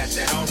blues, I got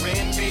that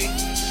R&B.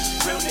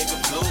 Real nigga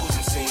blues,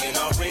 I'm singing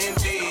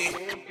R&B.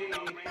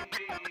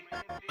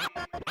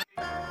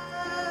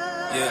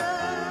 Yeah.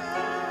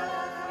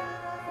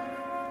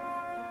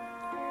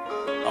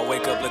 I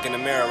wake up, look in the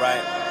mirror,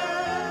 right?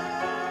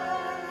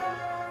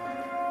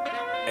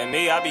 And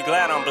me, I be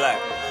glad I'm black.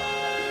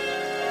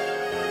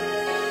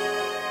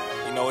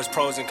 You know, it's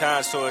pros and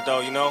cons to it,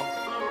 though, you know?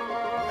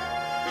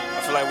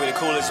 I feel like we the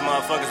coolest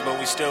motherfuckers, but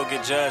we still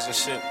get judged and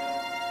shit.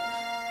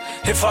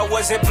 If I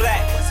wasn't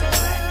black,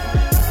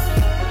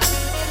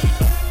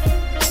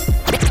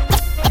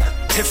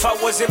 if I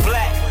wasn't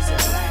black,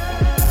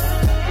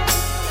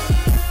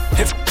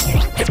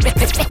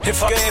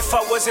 if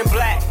I wasn't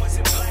black,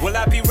 will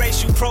I be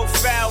racial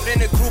profiled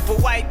in a group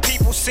of white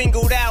people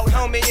singled out?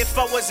 Homie, if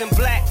I wasn't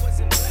black,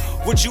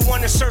 would you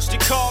wanna search the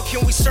car?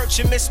 Can we search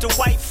it, Mr.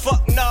 White?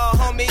 Fuck nah,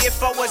 homie,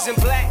 if I wasn't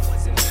black,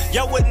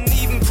 y'all wouldn't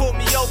even pull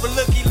me over.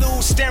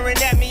 Looky-loo staring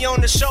at me on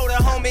the shoulder,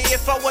 homie,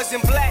 if I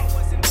wasn't black,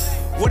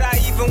 would I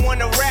even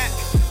wanna rap?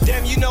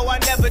 Damn, you know I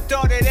never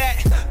thought of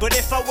that. But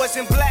if I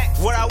wasn't black,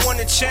 would I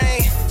wanna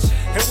change?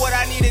 And would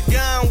I need a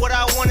gun? Would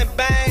I wanna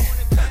bang?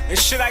 And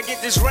should I get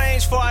this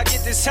range before I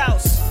get this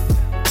house?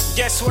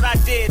 Guess what I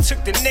did?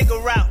 Took the nigga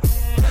route.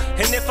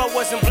 And if I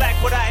wasn't black,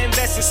 would I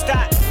invest in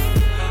stock?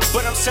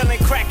 But I'm selling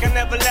crack, I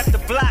never left the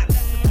block.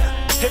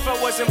 If I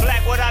wasn't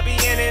black, would I be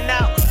in and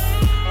out?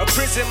 A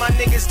prison, my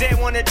niggas dead,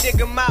 wanna dig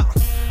them out.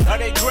 Are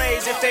they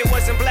graves? If they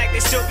wasn't black, they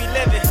still be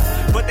living.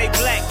 But they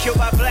black, killed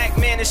by black,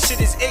 man, this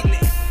shit is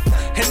ignorant.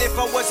 And if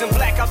I wasn't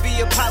black, I'd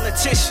be a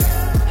politician.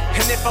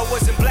 And if I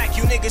wasn't black,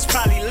 you niggas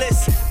probably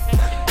listen.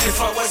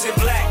 If I wasn't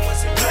black,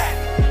 black,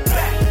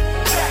 black,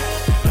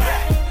 black,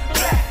 black,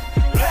 black,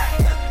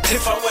 black.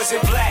 If I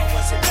wasn't black,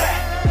 black,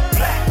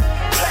 black,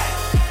 black,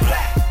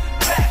 black,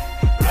 black,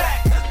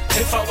 black.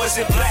 If I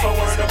wasn't black, if I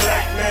weren't a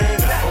black man,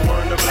 if I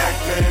weren't a black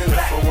man,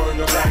 if I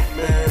weren't a black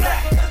man.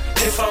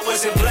 If I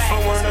wasn't black, if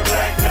I weren't a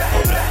black man,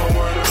 if I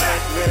weren't a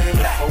black man,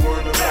 if I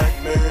weren't a black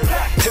man.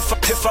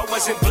 If I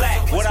wasn't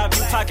black, would I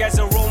view Pac as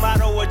a role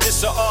model or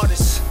just an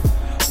artist?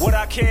 Would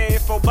I care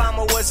if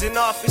Obama was in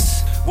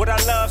office? Would I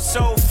love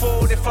soul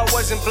food if I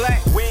wasn't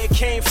black? Where it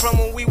came from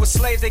when we were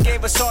slaves, they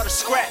gave us all the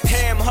scraps.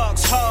 Ham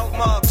hocks, hog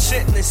mob,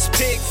 chitlins,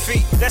 pig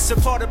feet. That's a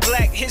part of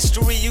black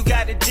history, you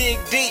gotta dig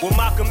deep. Will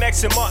Malcolm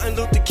X and Martin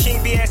Luther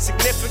King be as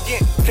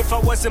significant? If I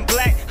wasn't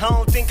black, I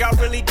don't think I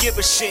really give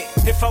a shit.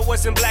 If I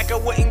wasn't black, I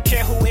wouldn't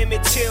care who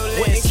Emmett Till is.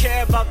 Wouldn't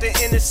care about the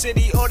inner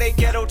city or they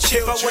ghetto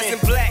children. If I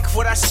wasn't black,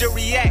 would I still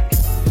react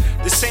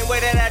the same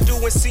way that I do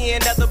when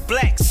seeing other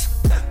blacks?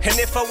 And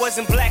if I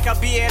wasn't black, I'd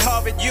be at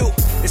Harvard U.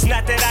 It's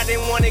not that I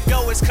didn't want to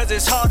go, it's cause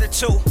it's harder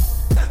to.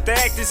 They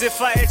act as if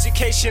our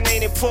education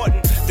ain't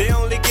important. They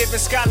only giving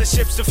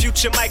scholarships to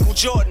future Michael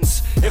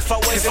Jordans. If I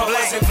wasn't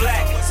black,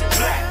 black,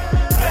 black,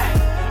 black,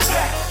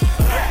 black,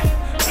 black,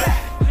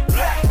 black,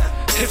 black.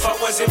 If I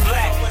wasn't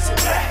black, black,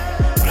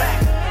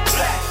 black,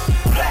 black,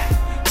 black,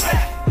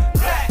 black,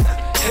 black.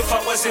 If I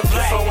wasn't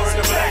black, if I weren't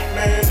a black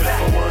man, if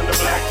I weren't a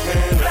black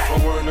man, if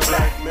I weren't a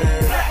black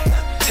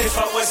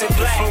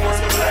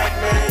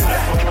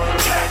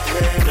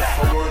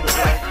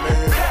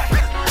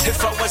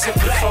wasn't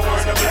black, if I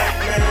weren't a black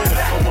man, if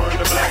I weren't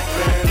a black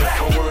man, if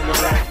I weren't a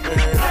black man.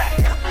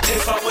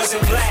 If I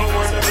wasn't black, if I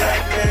weren't a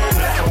black man,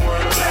 if I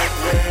weren't a black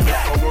man, if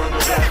I weren't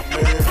a black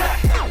man.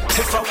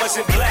 If I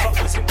wasn't black, if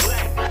I wasn't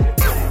black.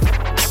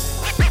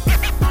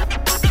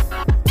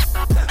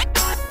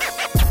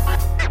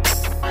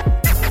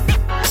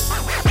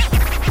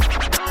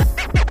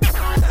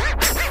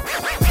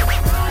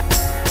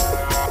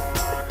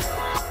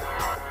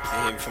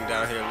 From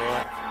down here,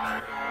 Lord.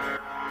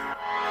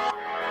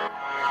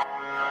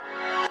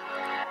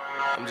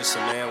 I'm just a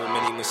man with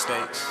many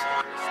mistakes.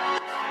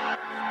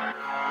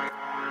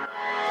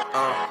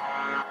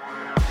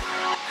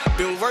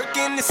 Been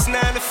working this 9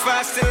 to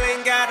 5, still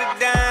ain't got a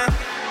dime.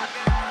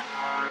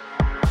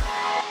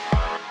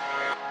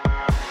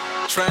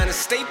 Trying to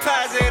stay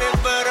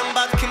positive, but I'm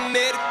about to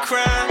commit a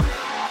crime.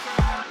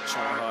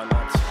 Trying hard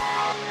not to.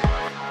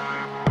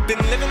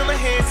 Been living on my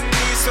hands and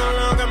knees so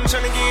long, I'm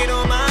trying to get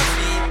on my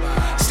feet.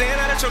 Staying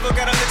out of trouble,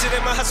 got a legit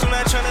in my hustle,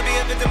 not trying to be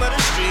a victim of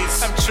the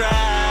streets. I've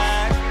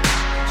tried,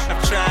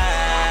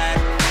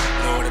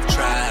 Lord, I've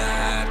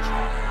tried.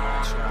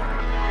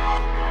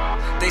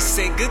 They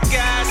say good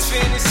guys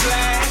finish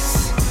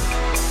last.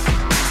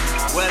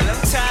 Well,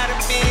 I'm tired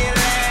of being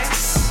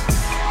last.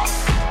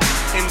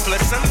 And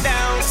plus I'm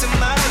down to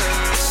my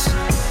lurch.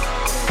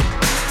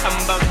 I'm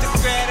about to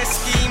grab a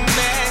ski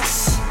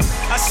mask.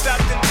 I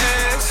stopped and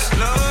asked,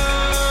 Lord,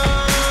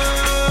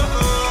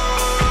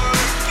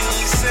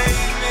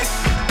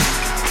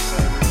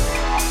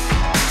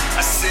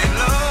 I said,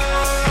 Lord,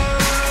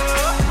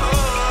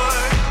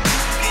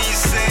 can you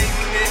save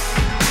me?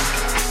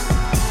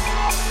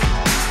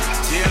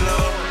 Dear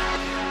Lord,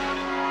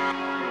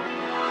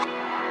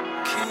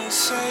 can you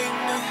save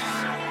me?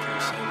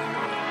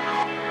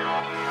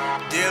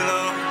 Dear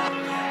Lord,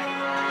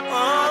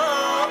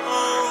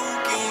 oh,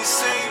 can you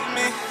save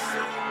me?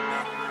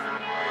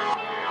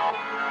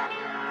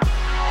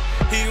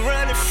 He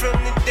running from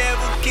the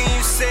devil, can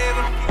you save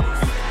him?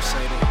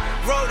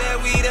 Roll that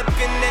weed up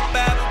in that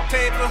Bible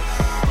paper.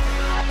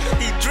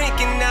 He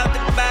drinking out the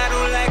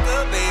bottle like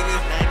a baby.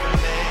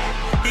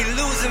 He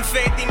losing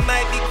faith, he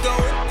might be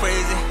going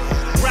crazy.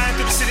 Riding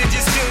through the city,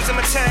 just fumes in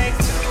my tank.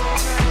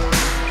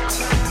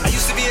 I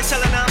used to be a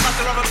teller, now I'm about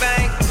to rob a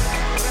bank.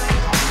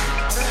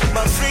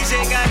 My fridge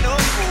ain't got no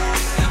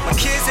food. My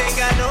kids ain't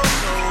got no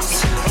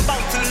clothes. I'm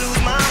about to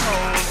lose my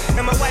home.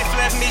 And my wife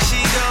left me,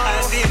 she gone.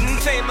 I didn't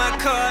pay my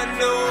car,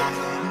 no.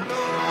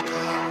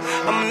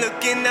 I'm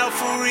looking out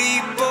for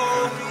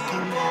evil.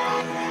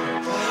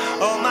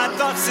 All my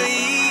thoughts are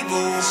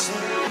evil.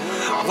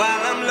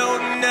 While I'm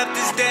loading up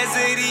this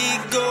desert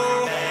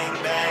eagle.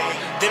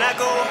 Then I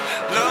go,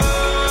 Lord,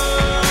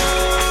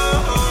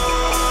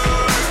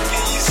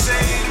 can you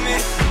save me?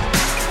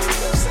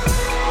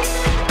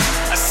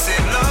 I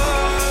said,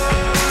 Lord,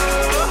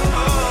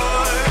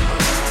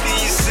 can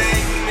you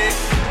save me?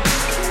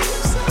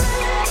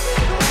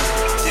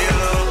 Dear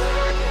Lord,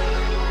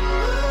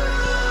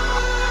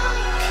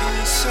 can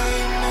you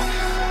save me?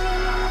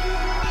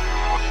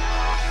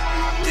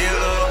 Dear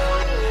Lord,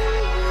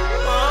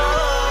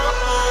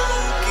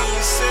 can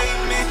you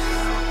save me?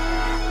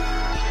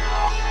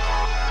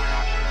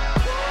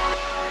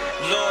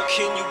 Lord,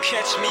 can you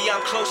catch me?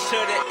 I'm close to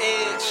the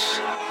edge.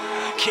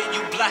 Can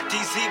you block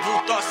these evil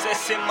thoughts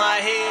that's in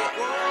my head?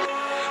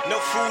 No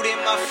food in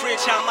my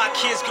fridge, how my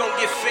kids gon'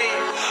 get fed?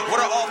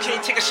 Water off, can't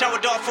take a shower,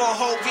 dog, for a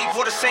whole week.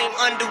 Wore the same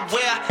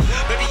underwear.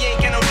 Baby,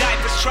 ain't got no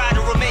diapers, try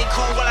to remain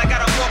cool while I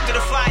gotta walk through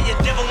the fire.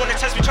 Devil wanna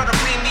touch me, try to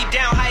bring me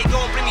down. How you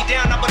gon' bring me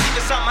down? I believe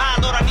in something high,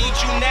 Lord, I need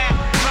you now.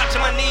 Drop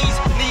to my knees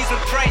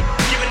and pray.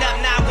 Giving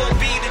up now won't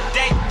be the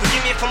day.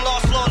 Forgive me if I'm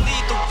lost, Lord,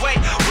 lead the way.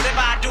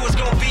 Whatever I do is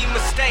gon' be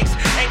mistakes.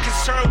 Ain't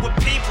concerned what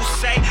people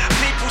say.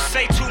 People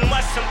say too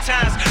much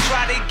sometimes.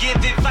 Try to give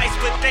advice,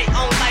 but they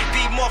own life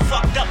be more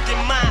fucked up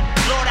than mine.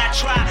 Lord, I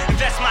try,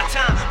 invest my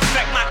time,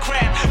 perfect my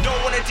craft. Don't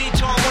want a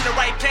detour, I'm on the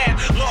right path.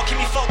 Lord, keep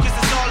me focused,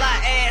 that's all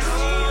I ask.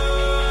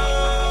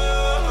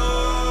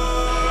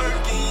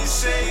 Lord, can you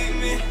save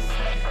me?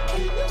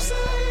 Can you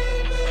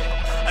save me?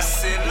 I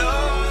said,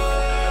 Lord,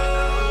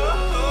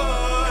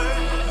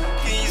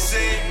 can you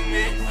save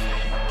me?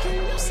 Can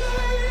you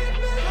save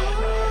me?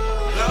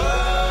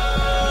 Lord,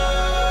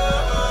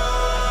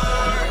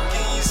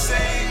 can you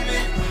save me?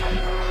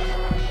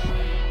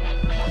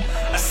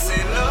 I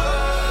said, Lord,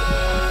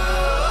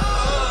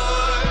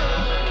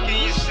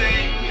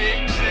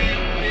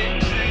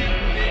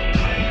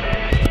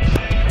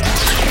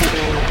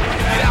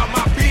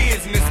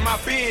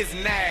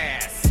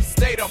 business.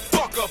 Stay the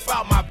fuck up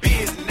out my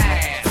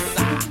business.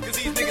 Cause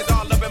these niggas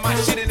all up in my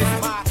shit and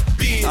it's my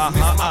business.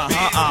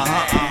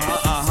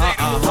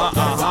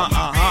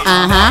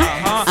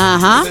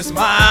 It's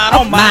mine,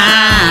 oh mine.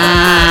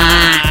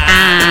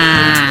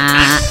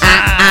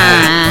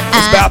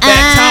 It's about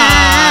that time.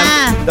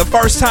 The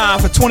first time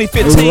for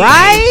 2015.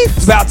 Right?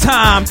 It's about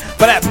time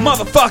for that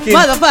motherfucking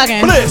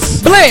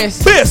bliss.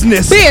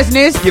 Business.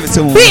 Give it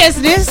to him.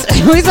 Business.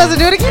 We supposed to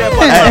do it again.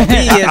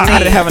 I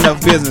didn't have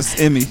enough business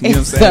in me. You know what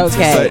I'm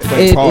saying?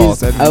 Okay. Pause.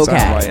 That didn't sound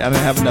right. I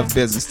didn't have enough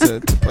business to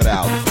put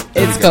out.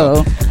 It's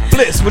cool.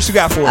 Bliss, what you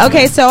got for us?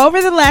 Okay, so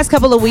over the last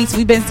couple of weeks,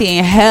 we've been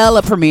seeing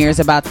hella premieres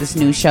about this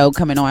new show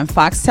coming on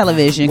Fox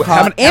Television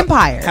called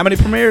Empire. How many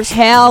premieres?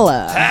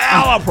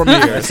 Hella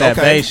premieres.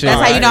 Okay. That's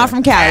how you know I'm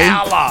from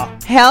Cali.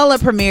 Hella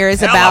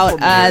premieres about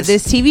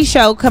this TV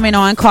show coming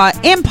on called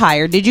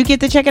Empire. Did you get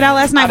to check it out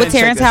last night with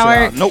Terrence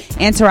Howard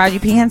and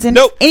Taraji P. Henson?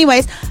 Nope.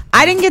 Anyways,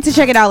 I didn't get to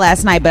check it out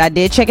last night, but I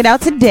did check it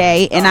out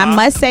today, and I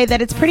must say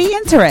that it's pretty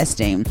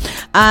interesting.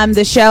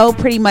 The show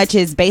pretty much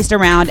is based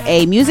around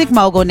a music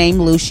mogul named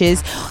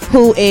Lucius,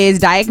 who is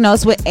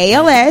diagnosed with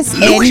ALS,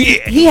 and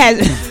he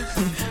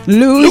has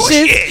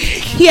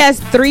Lucius. He has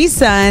 3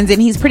 sons,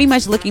 and he's pretty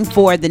much looking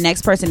for the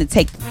next person to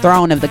take the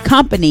throne of the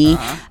company.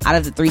 Out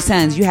of the 3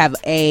 sons, you have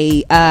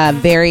a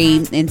very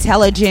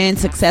intelligent,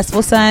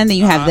 successful son. Then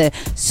you have the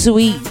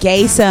sweet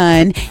gay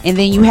son, and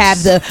then you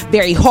have the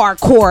very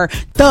hardcore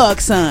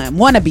thug son,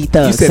 wannabe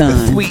thug son. You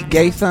said the sweet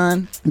gay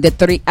son. The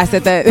 3. I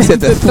said the. You said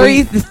the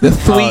 3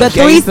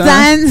 3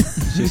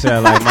 sons. She said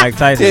like Mike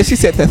Tyson. Yeah, she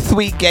said the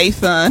sweet gay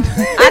son.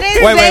 I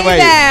didn't say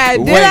that.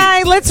 Did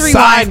I? Let's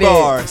rewind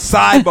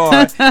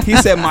Sidebar. He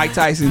said Mike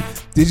Tyson.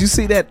 Did you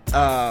see that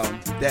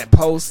that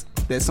post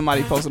that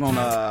somebody posted on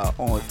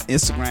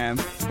Instagram,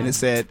 and it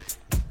said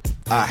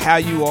how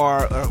you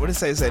are, or what did it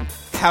say? It said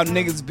how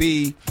niggas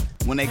be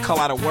when they call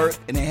out of work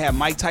and they have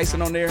Mike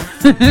Tyson on there.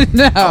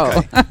 No.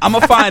 Okay. I'm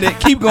gonna find it.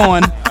 Keep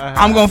going.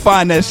 I'm gonna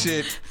find that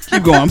shit.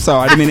 Keep going. I'm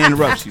sorry. I didn't mean to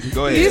interrupt you.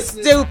 Go ahead. You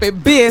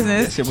stupid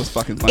business. That shit was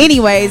fucking funny.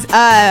 Anyways,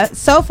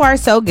 so far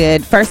so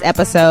good. First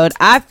episode.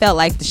 I felt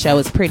like the show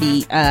was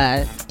pretty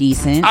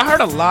decent. I heard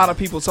a lot of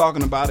people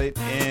talking about it,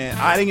 and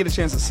I didn't get a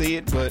chance to see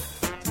it, but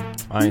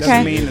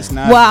doesn't mean it's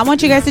not. Well, I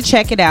want you guys to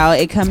check it out.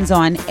 It comes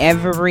on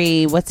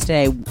what's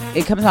today?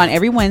 It comes on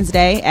every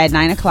Wednesday at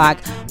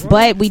 9:00.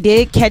 But we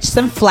did catch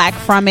some flack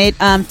from it.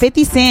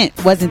 50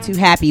 Cent wasn't too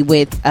happy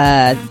with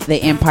the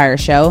Empire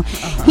show.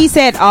 He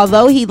said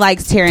although he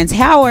likes Terrence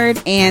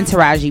Howard and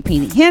Taraji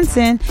P.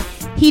 Henson,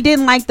 he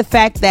didn't like the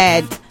fact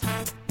that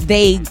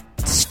they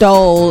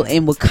stole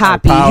and would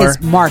copy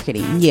his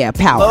marketing. Yeah,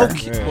 Power.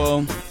 Okay.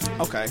 Well,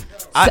 okay.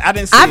 I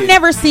didn't see I've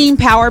never seen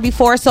Power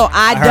before, so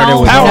I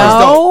don't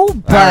know.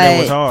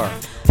 But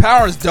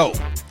Power is dope.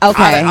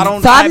 Okay.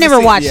 I've never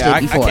watched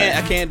it before.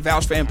 I can't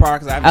vouch for Empire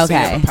because I haven't seen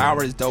it, but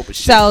Power is dope as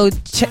shit. So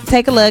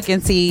take a look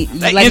and see.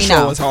 That let intro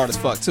me know. was hard as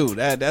fuck too.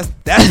 That's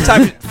the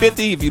type of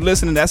 50. If you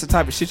listening, that's the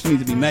type of shit you need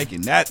to be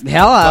making. That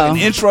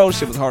fucking intro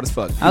shit was hard as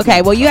fuck.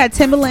 Okay, well you had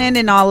Timbaland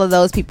and all of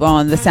those people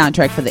on the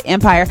soundtrack for the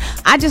Empire.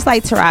 I just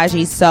like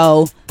Taraji,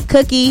 so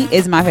Cookie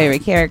is my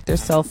favorite character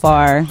so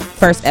far.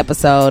 First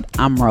episode,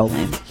 I'm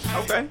rolling.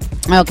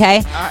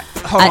 Okay.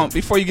 Hold on.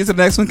 Before you get to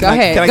the next one, Go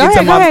ahead. Go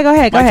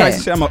ahead.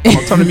 I'm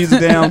gonna turn the music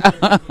down.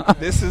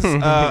 This is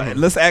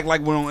let's act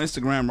like we're on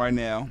Instagram right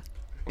now.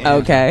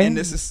 Okay. And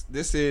this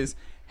is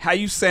how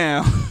you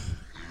sound.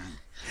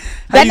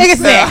 That nigga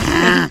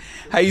said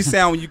how you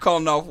sound when you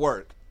calling off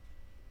work.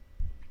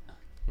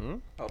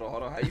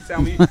 Hold on. How you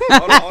sound when you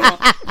hold on.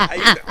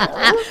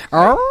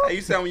 How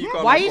you sound when you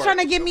calling Why off you work? trying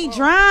to get me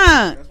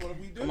drunk?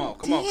 Come on.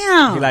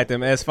 Damn. You like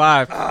them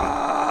S5.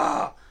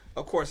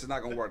 Of course it's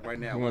not gonna work right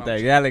now. You want that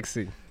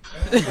galaxy.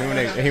 He want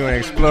to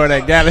explore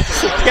that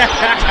galaxy. What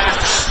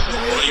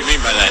do you mean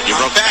by that? Your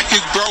back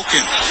is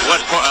broken. What,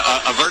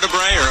 a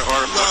vertebrae or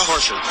a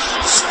portion?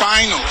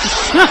 Spinal.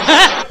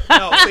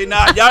 No, see,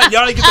 now y'all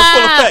didn't get the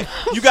full effect.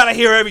 You gotta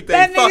hear everything.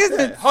 That Fuck nigga's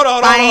that. Hold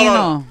on.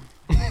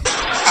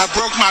 I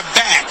broke my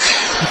back.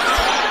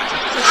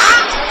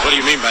 What do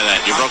you mean by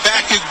that? Your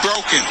back is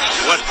broken.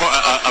 What,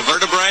 a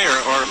vertebrae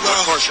or a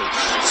portion?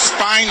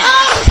 Spinal.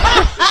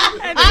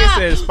 That nigga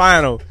said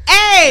spinal.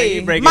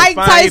 Hey, Mike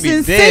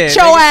Tyson, sit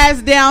your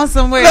ass down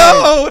somewhere.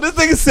 No, this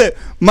nigga said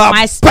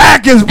my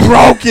back is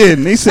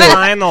broken. He said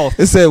spinal.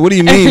 He said, "What do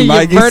you mean,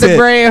 Mike?" He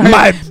said,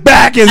 "My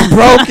back is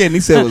broken." He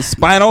said, "Was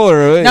spinal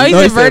or no?" He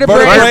said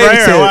vertebrae. He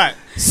said, what?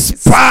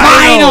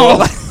 Spinal.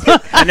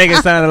 That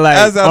nigga sounded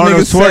like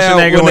Arnold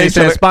Schwarzenegger when he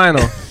said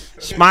spinal.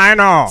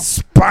 Spinal.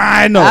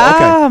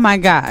 Oh my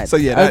God. So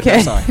yeah,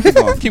 okay. Sorry. Keep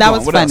going. That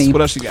was funny.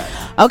 What else you got?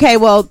 Okay,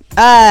 well,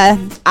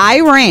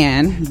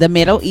 Iran, the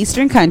Middle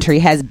Eastern country,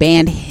 has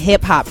banned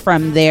hip hop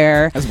from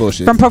That's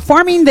bullshit. from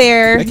performing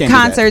their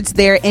concerts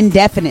there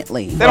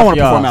indefinitely. They don't want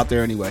to perform out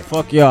there anyway.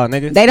 Fuck y'all,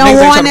 nigga. They don't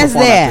want us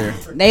there.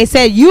 They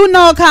said,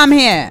 come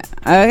here.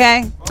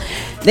 Okay.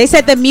 They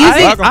said the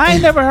music. I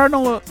ain't never heard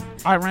no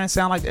Iran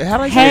sound like that. How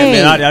do I Hey,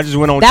 man, I just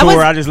went on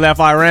tour. I just left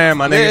Iran,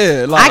 my nigga.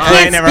 Yeah, like,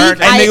 I ain't never heard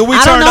that. Hey, nigga, we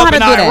turned up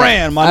in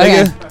Iran, my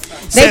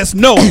nigga. Says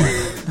no.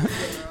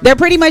 They're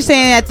pretty much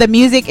saying that the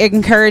music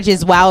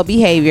encourages wild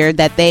behavior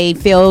that they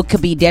feel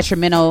could be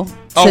detrimental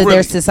to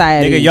their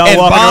society.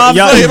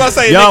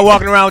 Nigga, y'all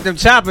walking around with them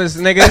choppers,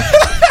 nigga.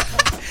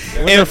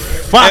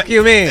 Fuck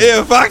you mean?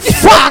 Yeah, fuck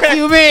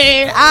you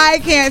mean?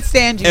 I can't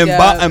stand you.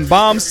 And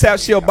bombs tap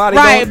your body.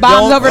 Right,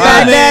 bombs over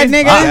Baghdad,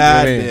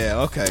 nigga.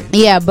 Yeah, okay.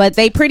 Yeah, but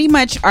they pretty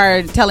much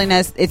are telling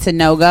us it's a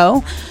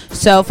no-go.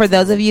 So for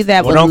those of you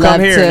that would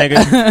love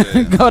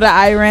to go to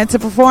Iran to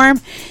perform,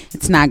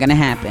 it's not going to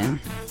happen.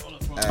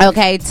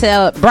 Okay,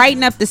 to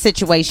brighten up the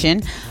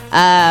situation,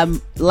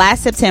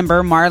 last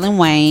September, Marlon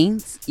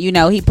Wayans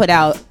he put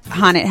out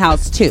Haunted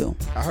House 2.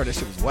 I heard that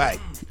shit was whack.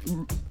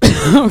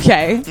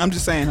 Okay. I'm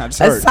just saying. I just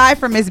heard. Aside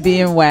from it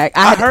being whack,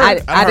 I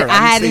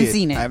hadn't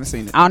seen it. I haven't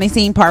seen it. I only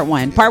seen part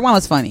 1. Part 1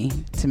 was funny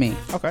to me.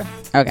 Okay.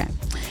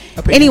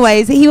 Opinions.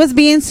 Anyways, he was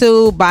being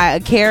sued by a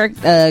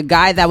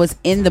guy that was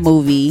in the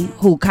movie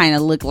who kind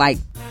of looked like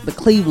the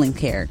Cleveland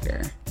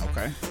character.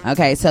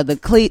 Okay, so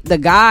the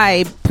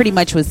guy pretty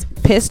much was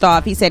pissed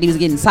off. He said he was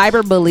getting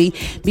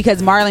cyberbullied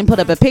because Marlon put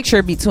up a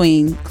picture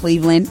between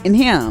Cleveland and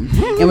him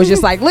and was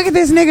just like, look at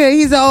this nigga,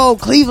 he's an old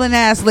Cleveland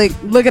ass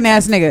looking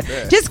ass nigga.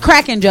 Yeah. Just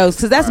cracking jokes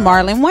because that's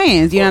Marlon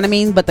Wayans, you know what I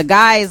mean? But the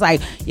guy is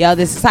like, yo,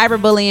 this is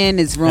cyberbullying,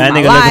 it's ruined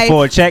my life. That nigga looking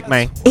for a check,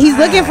 man. He's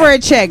looking for a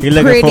check. He's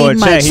looking for a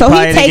much. check. So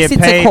he takes it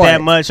to court.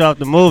 That much off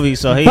the movie,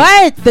 so he.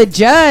 But the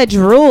judge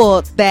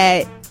ruled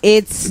that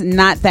it's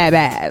not that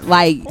bad.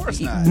 Like,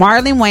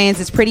 Marlon Wayans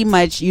is pretty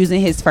much using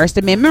his First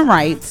Amendment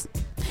rights.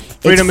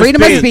 Freedom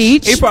of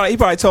speech. He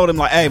probably told him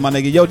like, hey, my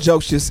nigga, your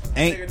jokes just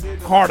ain't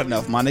hard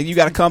enough, my nigga. You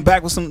got to come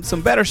back with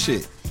some better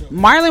shit.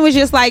 Marlon was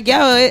just like,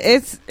 yo,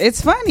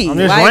 it's funny. I'm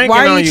just like,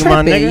 why are you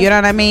tripping? You know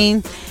what I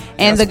mean?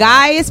 And the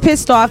guy is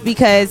pissed off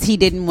because he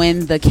didn't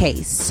win the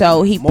case.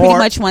 So he pretty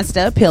much wants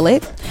to appeal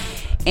it.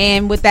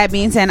 And with that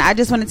being said, I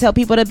just want to tell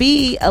people to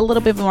be a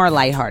little bit more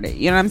lighthearted.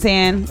 You know what I'm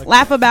saying?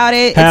 Laugh about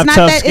it. Have it's not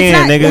tough that skin,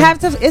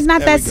 nigga. It's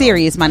not that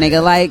serious, my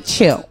nigga. Like,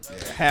 chill.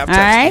 Have all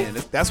right?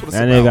 Skin. That's what it's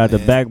that about. Nigga got the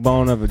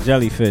backbone of a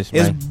jellyfish.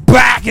 His man.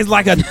 back is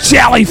like a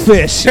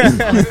jellyfish.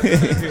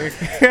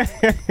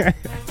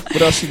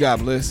 What else you got,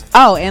 Bliss?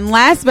 Oh, and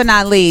last but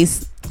not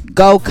least,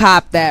 go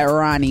cop that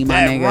Ronnie,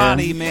 my nigga.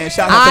 Ronnie, man.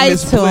 Shout out to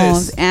Miss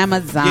Bliss. iTunes,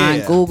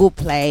 Amazon, Google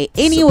Play,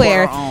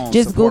 anywhere.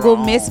 Just Google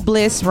Miss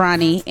Bliss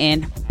Ronnie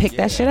and pick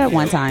that shit up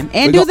one time.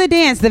 And do the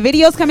dance. The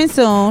video's coming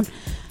soon.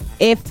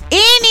 If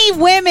any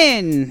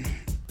women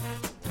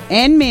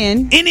and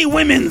men, any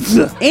women's,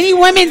 I'm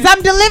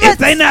delivered. If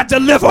they not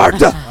delivered.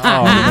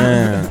 Oh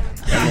man.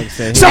 Hey,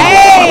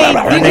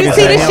 did you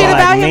see the shit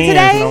about him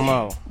today?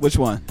 No. Which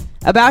one?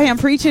 About him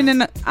preaching in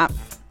the.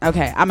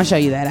 Okay, I'm gonna show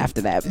you that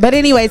after that. But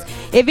anyways,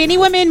 if any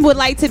women would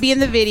like to be in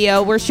the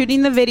video, we're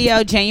shooting the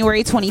video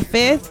January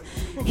 25th.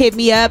 Hit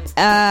me up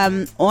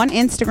on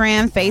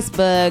Instagram,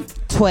 Facebook,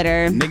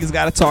 Twitter. Niggas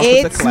gotta talk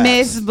with the class.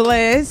 It's Miss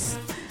Bliss.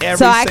 Every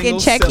so I can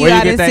check you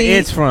out and see. Where you get that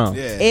it's from?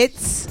 Yeah.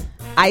 It's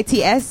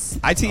ITS.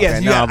 ITS.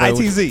 Okay, you got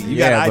ITZ. You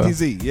got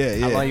ITZ. Yeah.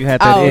 How long you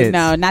had that it's?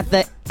 No, not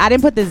the. I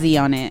didn't put the Z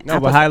on it. No,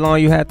 but how long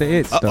you had the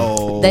it's?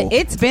 The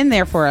it's been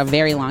there for a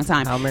very long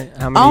time. How many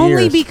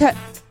Only years? because.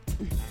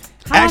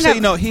 Actually,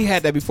 no, he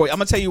had that before. I'm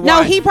gonna tell you why.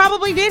 No, he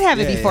probably did have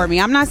it before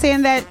me. I'm not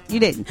saying that you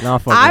didn't. No,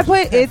 I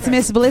put it's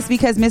Miss Bliss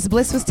because Miss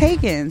Bliss was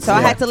taken, so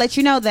I had to let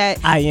you know that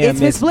it's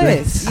Miss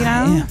Bliss. You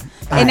know,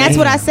 and that's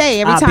what I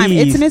say every time.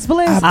 It's Miss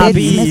Bliss.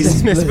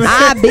 IBs.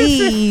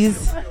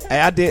 Hey,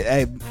 I did.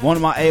 Hey, one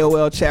of my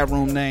AOL chat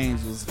room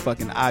names was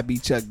fucking IB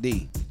Chuck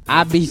D.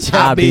 IB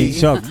Chuck D. IB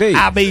Chuck D.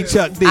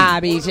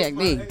 IB Chuck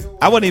D.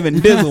 I wasn't even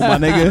Dizzle, my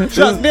nigga.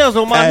 Chuck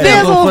Dizzle, my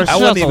Dizzle. I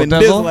wasn't even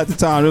Dizzle at the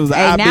time. It was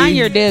hey, IB. now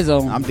you're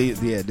Dizzle. I'm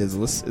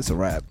Dizzle. It's a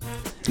rap.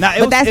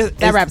 Now,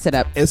 that wraps it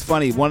up. It's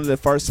funny. One of the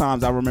first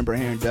times I remember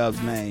hearing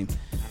Dub's name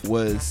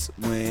was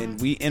when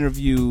we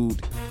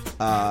interviewed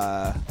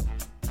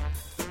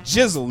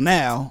Jizzle,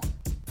 now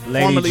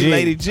formerly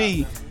Lady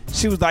G.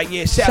 She was like,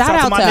 yeah, shout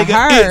out to my nigga,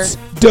 her. It's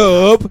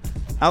Dub.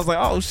 I was like,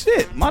 oh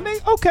shit, my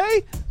nigga,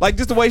 okay. Like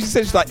just the way she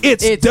said, she's like,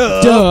 it's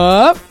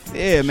Dub.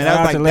 Yeah, man,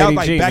 that was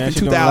like back in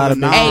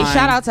 2009. Hey,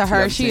 shout out to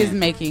her. She is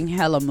making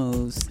hella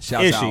moves.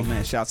 Shouts out,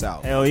 man. Shouts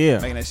out. Hell yeah,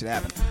 making that shit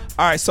happen.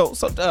 All right, so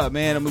Dub,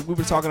 man. I mean, we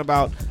were talking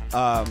about.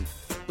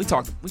 We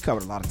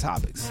covered a lot of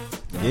topics.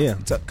 Yeah,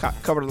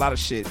 covered a lot of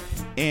shit,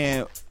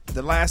 and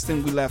the last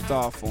thing we left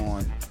off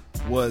on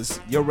was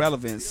your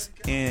relevance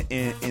in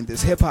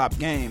this hip hop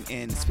game,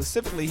 and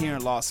specifically here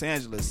in Los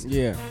Angeles.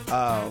 Yeah.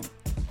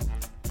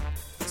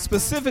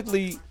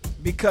 Specifically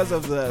because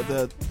of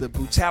the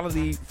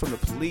brutality from the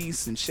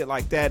police and shit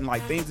like that, and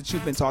like things that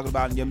you've been talking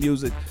about in your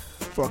music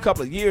for a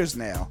couple of years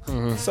now.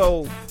 Mm-hmm.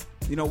 So,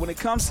 you know, when it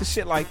comes to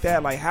shit like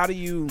that, like how do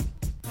you?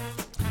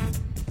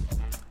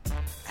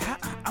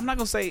 I'm not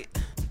gonna say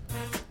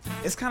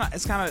it's kind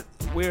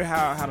of weird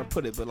how to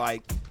put it, but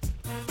like,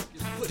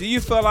 do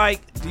you feel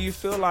like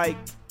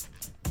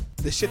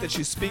the shit that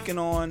you're speaking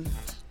on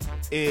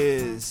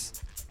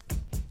is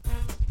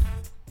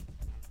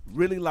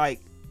really like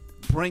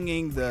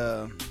bringing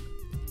I'm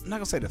not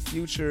gonna say the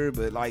future,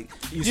 but like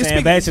you're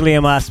saying basically,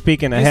 am I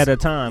speaking ahead of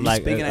time,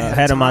 like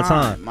ahead of my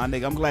time? My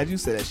nigga, I'm glad you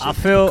said that shit. I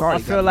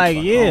feel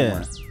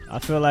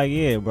like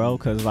yeah, bro,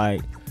 because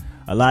like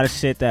a lot of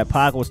shit that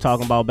Pac was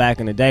talking about back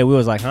in the day, we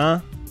was like, huh?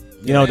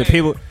 You know, the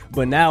people,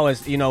 but now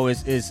it's, you know,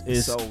 it's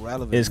so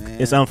relevant,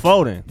 it's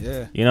unfolding.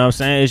 Yeah. You know what I'm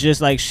saying? It's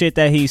just like shit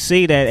that he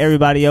see that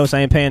everybody else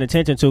ain't paying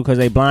attention to because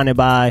they blinded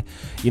by,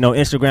 you know,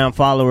 Instagram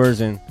followers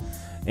and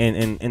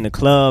the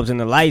clubs and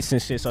the lights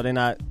and shit, so they're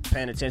not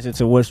paying attention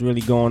to what's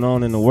really going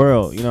on in the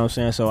world. You know what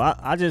I'm saying? So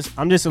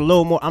I'm just a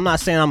little more, I'm not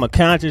saying I'm a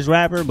conscious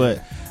rapper,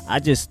 but I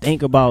just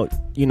think about,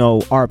 you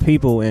know, our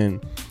people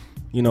and,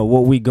 you know,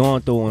 what we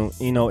going through,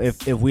 and, you know,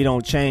 if we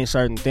don't change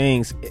certain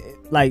things,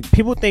 like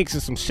people think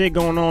there's some shit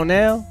going on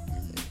now.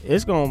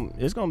 It's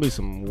gonna be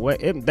some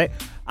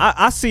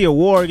I see a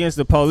war against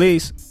the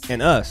police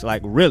and us,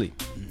 like really,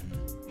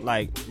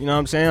 like you know what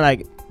I'm saying.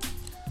 Like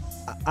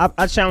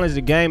I challenge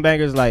the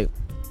gangbangers, like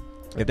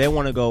if they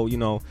want to go, you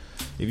know,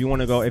 if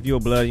you're a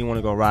blood, you want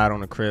to go ride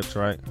on the Crips,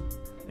 right?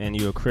 And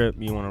you're a Crip,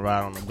 you want to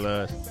ride on the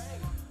Bloods.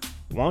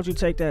 Why don't you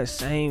take that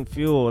same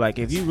fuel? Like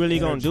if you really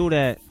gonna do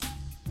that,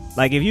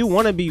 like if you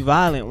want to be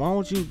violent, why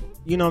don't you?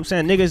 You know what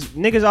I'm saying?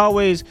 Niggas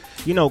always,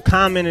 you know,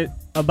 commented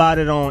about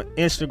it on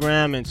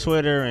Instagram and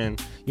Twitter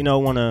and, you know,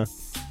 want to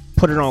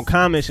put it on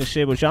comments and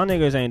shit, but y'all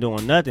niggas ain't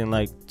doing nothing,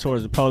 like,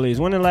 towards the police.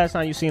 When the last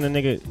time you seen a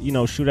nigga, you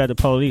know, shoot at the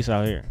police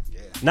out here?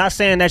 Yeah. Not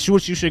saying that's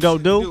what you should go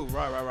do.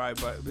 Right.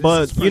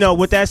 But you know,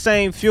 with that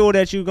same fuel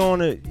that you going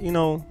to, you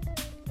know,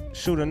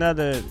 shoot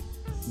another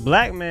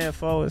black man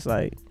for, it's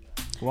like,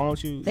 why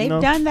don't you? They've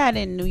done that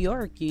in New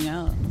York, you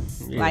know.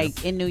 Yeah.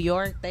 Like in New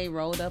York, they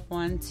rolled up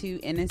on 2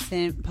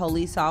 innocent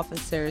police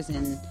officers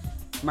and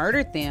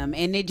murdered them,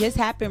 and it just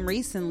happened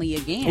recently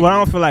again. Well, I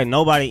don't feel like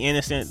nobody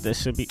innocent that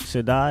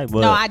should die. But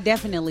no, I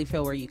definitely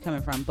feel where you're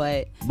coming from.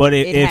 But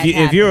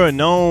if you're a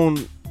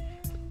known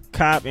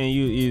cop and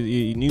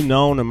you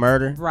known a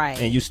murder,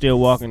 right, and you still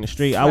walking the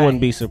street, I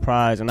wouldn't be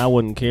surprised, and I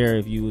wouldn't care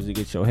if you was to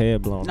get your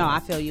head blown. No,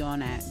 off. I feel you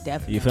on that.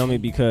 Definitely. You feel me?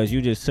 Because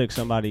you just took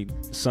somebody's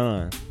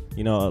son.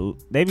 You know,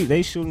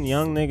 they shooting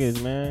young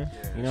niggas, man.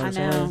 You know what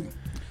I'm saying?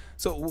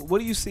 So what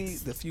do you see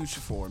the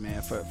future for,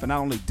 man? For not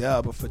only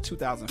DUBB, but for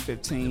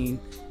 2015,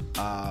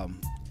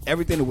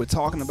 everything that we're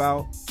talking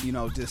about, you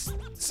know, just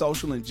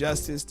social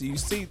injustice. Do you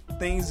see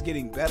things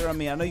getting better? I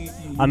mean, I know you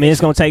I mean, it's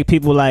gonna take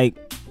people like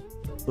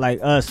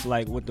us,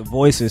 like with the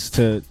voices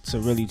to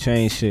really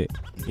change shit.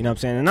 You know what I'm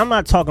saying? And I'm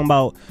not talking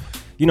about,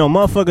 you know,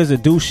 motherfuckers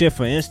that do shit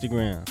for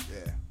Instagram.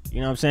 You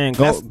know what I'm saying?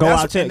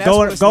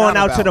 Going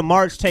out to the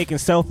march, taking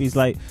selfies.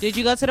 Like, did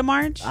you go to the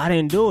march? I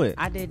didn't do it.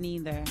 I didn't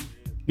either.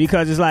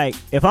 Because it's like,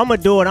 if I'm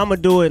gonna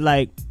do it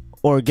like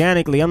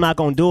organically. I'm not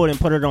gonna do it and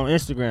put it on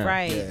Instagram.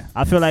 Right. Yeah.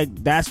 I feel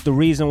like that's the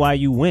reason why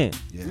you win.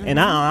 Yeah. And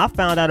I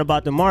found out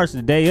about the march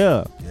the day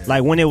of,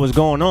 like when it was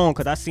going on,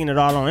 because I seen it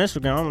all on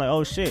Instagram. I'm like,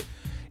 oh shit.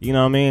 You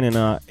know what I mean?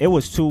 And it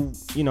was too,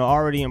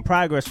 already in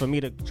progress for me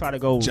to try to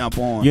go jump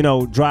on,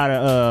 drive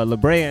to La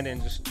Brea and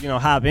then just,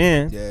 hop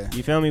in. Yeah.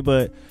 You feel me?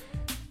 But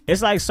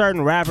it's like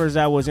certain rappers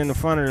that was in the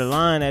front of the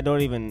line that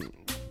don't even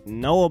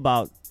know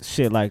about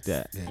shit like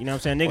that. Yeah. You know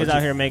what I'm saying? Niggas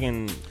out here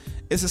making.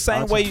 It's the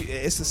same way.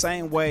 It's the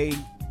same way.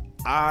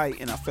 I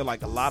feel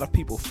like a lot of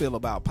people feel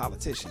about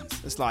politicians.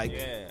 It's like,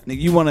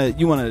 nigga,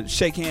 you wanna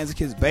shake hands and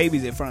kiss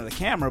babies in front of the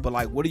camera, but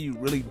like, what are you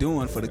really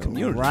doing for the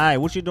community? Right.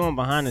 What you doing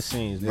behind the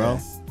scenes, bro?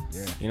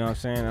 Yeah. You know what I'm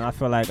saying? And I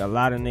feel like a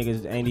lot of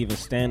niggas ain't even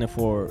standing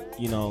for,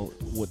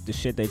 with the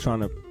shit they trying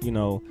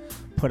to,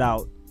 put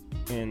out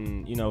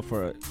in,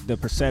 for the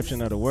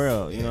perception of the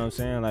world. You know what I'm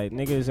saying? Like,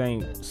 niggas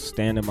ain't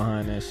standing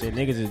behind that shit.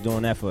 Niggas is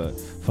doing that for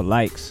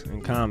likes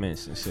and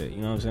comments and shit.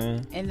 You know what I'm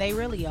saying? And they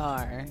really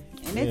are.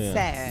 And it's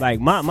sad. Like,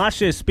 my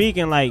shit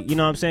speaking, like, you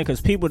know what I'm saying?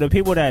 Because the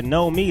people that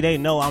know me, they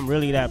know I'm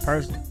really that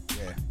person.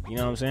 Yeah. You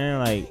know what I'm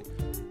saying?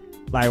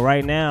 Like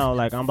right now,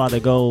 like, I'm about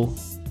to go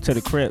to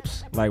the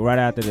Crips, like, right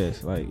after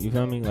this. Like, you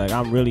feel me? Like,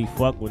 I'm really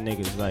fuck with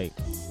niggas, like,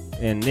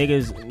 and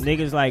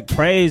niggas like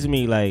praise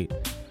me, like,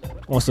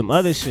 on some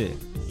other shit.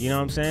 You know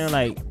what I'm saying?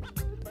 Like,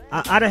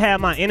 I done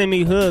had my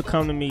enemy hood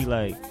come to me,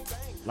 like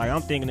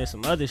I'm thinking of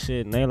some other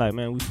shit, and they like,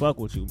 man, we fuck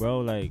with you, bro.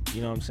 Like,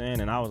 you know what I'm saying?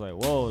 And I was like,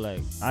 whoa,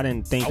 like, I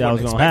didn't think that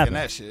was gonna happen.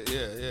 That shit,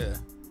 yeah.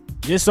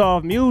 Just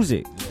off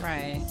music,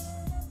 right?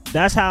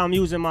 That's how I'm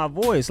using my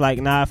voice. Like,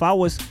 now, if I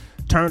was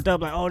turned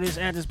up, like, oh, this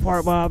at this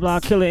part, blah blah,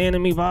 kill an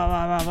enemy, blah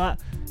blah blah blah,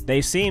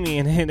 they see me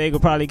and then they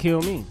could probably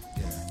kill me.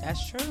 Yeah.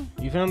 That's true.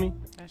 You feel me?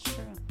 That's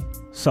true.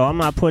 So I'm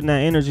not putting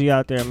that energy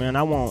out there, man.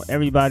 I want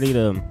everybody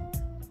to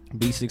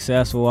be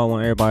successful. I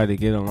want everybody to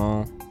get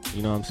along.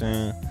 You know what I'm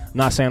saying? I'm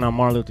not saying I'm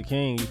Martin Luther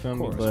King, you feel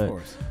me? But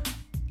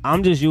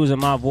I'm just using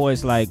my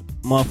voice like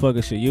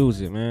motherfuckers should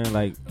use it, man.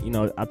 Like,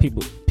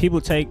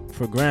 people take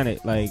for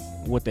granted, like,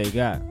 what they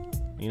got.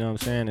 You know what I'm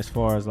saying? As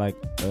far as, like,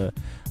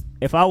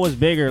 if I was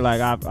bigger,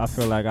 like, I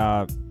feel like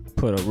I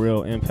put a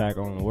real impact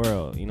on the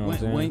world. You know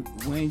what I'm saying?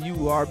 When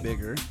you are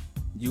bigger,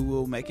 you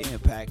will make an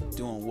impact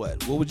doing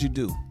what? What would you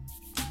do?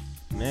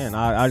 Man,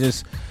 I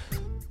just...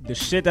 The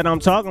shit that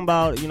I'm talking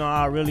about,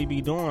 I'll really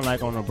be doing,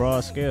 like, on a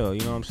broad scale. You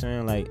know what I'm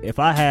saying? Like, if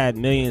I had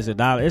millions of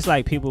dollars, it's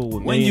like people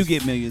with millions. When you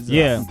get millions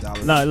of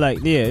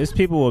dollars. It's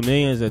people with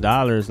millions of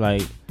dollars,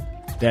 like,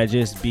 that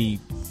just be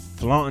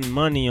flaunting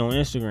money on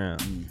Instagram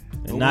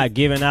and not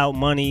giving out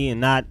money and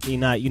not,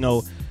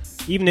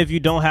 even if you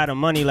don't have the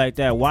money like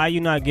that, why you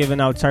not giving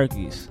out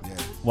turkeys? Yeah.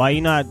 Why you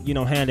not,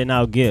 handing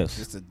out gifts?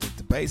 Just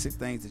the basic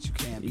things that you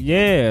can.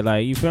 Yeah,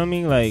 like, you feel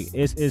me? Like,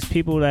 it's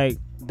people, like,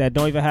 that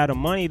don't even have the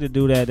money to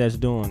do that's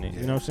doing it.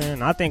 You know what I'm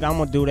saying? I think I'm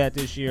gonna do that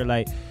this year.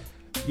 Like,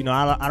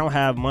 I don't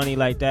have money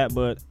like that,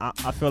 but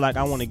I feel like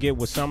I want to get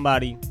with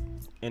somebody,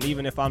 and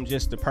even if I'm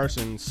just the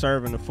person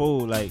serving the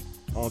food, like,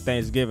 on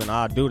Thanksgiving,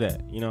 I'll do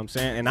that. You know what I'm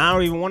saying? And I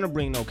don't even want to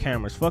bring no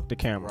cameras. Fuck the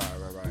camera.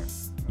 Right.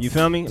 You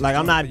feel me? Like,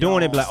 I'm not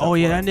doing it like, oh,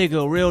 yeah, that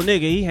nigga a real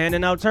nigga. He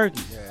handing out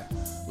turkeys. Yeah.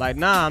 Like,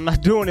 nah, I'm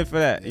not doing it for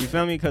that. You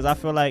feel me? Because I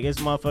feel like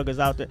it's motherfuckers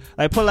out there.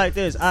 Like, put it like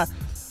this. I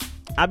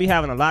be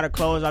having a lot of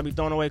clothes I be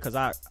throwing away because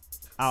I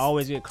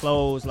always get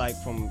clothes, like,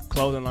 from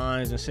clothing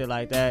lines and shit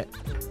like that.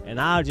 And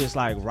I'll just,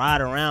 like,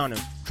 ride around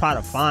and try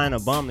to find a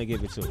bum to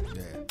give it to.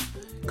 Yeah.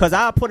 Because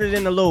I'll put it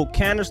in the little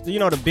canister, you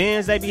know, the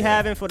bins they be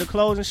having for the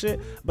clothes and shit.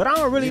 But I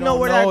don't really know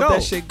where that goes.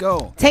 That shit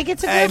go. Take it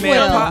to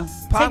Goodwill. Man,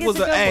 Pac was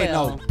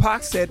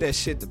Pac said that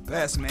shit the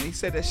best, man. He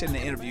said that shit in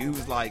the interview. He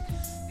was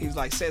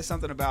like, said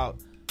something about,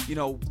 you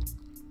know,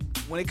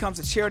 when it comes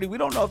to charity, we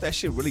don't know if that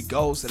shit really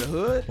goes to the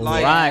hood.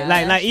 Like, right.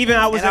 Like even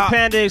I was at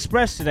Panda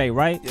Express today,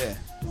 right? Yeah.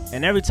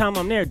 And every time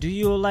I'm there, do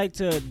you like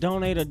to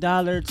donate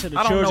 $1 to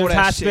the Children's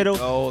Hospital?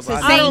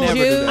 I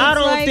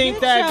don't think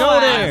that go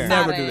there. I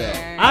never do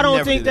that. I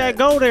don't think that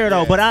go there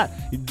though. But I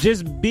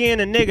just being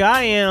a nigga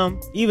I am,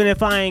 even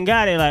if I ain't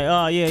got it, like,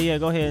 oh yeah,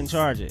 go ahead and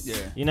charge it. Yeah.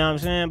 You know what I'm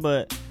saying?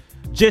 But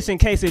just in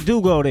case it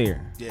do go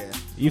there. Yeah.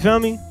 You feel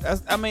me?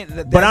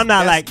 But I'm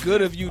not like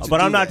good of you.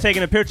 But I'm not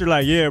taking a picture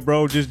like, yeah,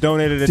 bro, just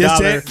donated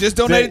 $1. Just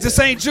donated to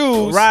St.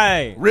 Jude's.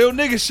 Right. Real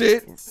nigga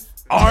shit.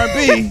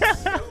 R&B.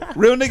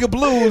 Real nigga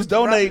blues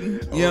donating.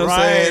 You know what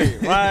I'm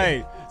saying?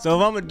 Right. So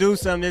if I'm going to do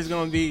something, it's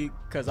going to be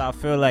because I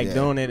feel like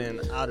doing it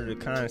and out of the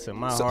kindness of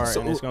my heart,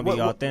 and it's going to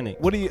be authentic.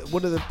 What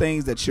are the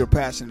things that you're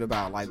passionate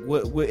about? Like,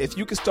 what if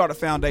you could start a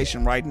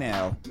foundation right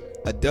now,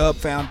 a DUBB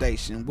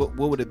foundation, what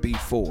would it be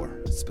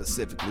for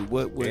specifically?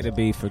 What would it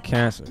be for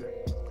cancer?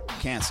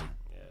 Cancer.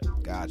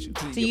 Got you.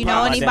 Do you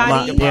know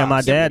anybody?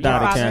 My dad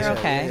died of cancer.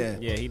 Okay.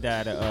 Yeah, he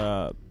died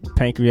of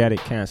pancreatic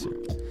cancer.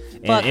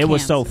 And it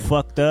was so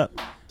fucked up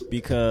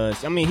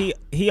because, I mean,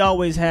 he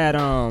always had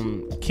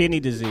kidney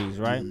disease,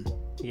 right?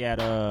 Mm-hmm. He had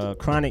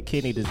chronic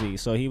kidney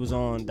disease. So he was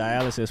on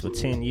dialysis for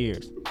 10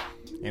 years.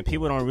 And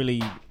people don't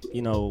really,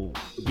 you know,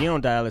 be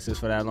on dialysis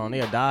for that long.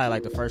 They'll die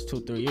like the first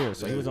 2-3 years.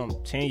 So he was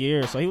on 10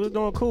 years. So he was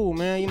doing cool,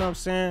 man. You know what I'm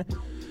saying?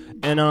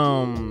 And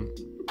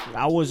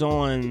I was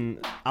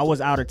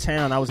out of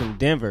town. I was in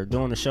Denver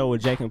doing a show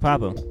with Jake and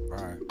Papa.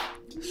 Right.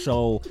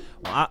 So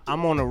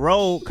I'm on the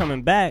road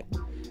coming back.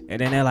 And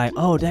then they're like,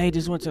 oh, they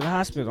just went to the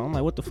hospital. I'm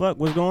like, what the fuck?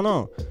 What's going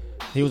on?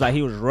 He was like,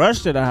 he was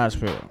rushed to the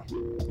hospital.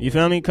 You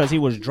feel me? Because he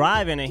was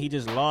driving and he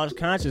just lost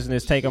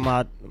consciousness taking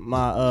my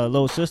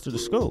little sister to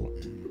school.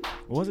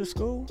 Was it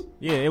school?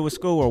 Yeah, it was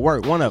school or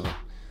work, one of them.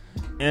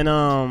 And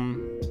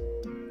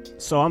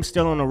so I'm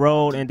still on the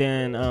road. And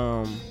then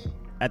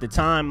at the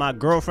time, my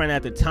girlfriend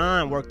at the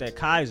time worked at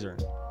Kaiser.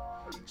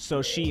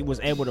 So she was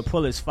able to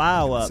pull his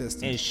file up.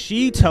 And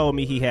she told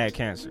me he had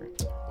cancer.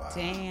 Wow.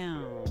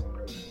 Damn.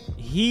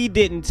 He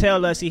didn't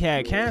tell us he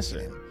had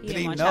cancer. He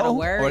didn't want y'all to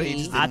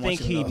worry. I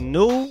think he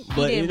knew,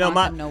 but you know,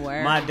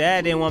 my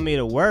dad didn't want me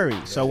to worry.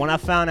 So when I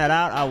found that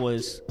out, I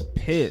was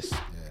pissed.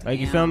 Like,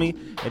 you feel me?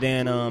 And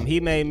then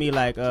he made me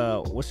like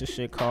what's this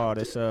shit called?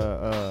 It's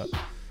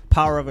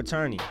power of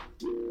attorney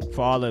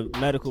for all the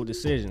medical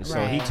decisions.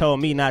 Right. So he told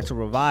me not to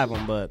revive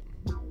him. But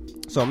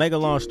so make a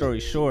long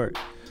story short,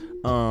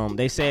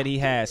 they said he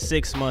had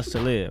 6 months to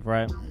live,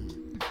 right?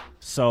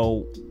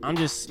 So I'm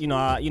just,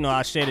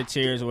 I shedded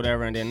tears or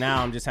whatever, and then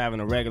now I'm just having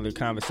a regular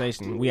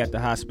conversation. We at the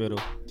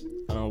hospital,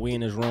 we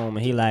in his room,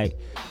 and he like,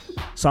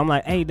 so I'm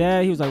like, hey,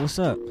 Dad. He was like, what's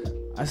up?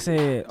 I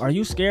said, are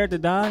you scared to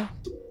die?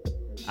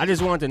 I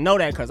just wanted to know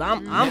that because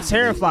I'm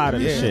terrified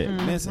of this shit.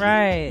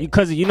 Right.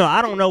 Because,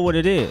 I don't know what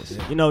it is.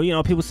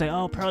 Yeah. People say,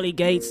 oh, pearly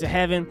gates to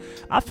heaven.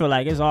 I feel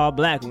like it's all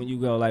black when you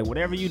go. Like,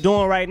 whatever you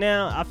doing right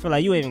now, I feel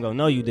like you ain't even gonna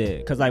know you dead.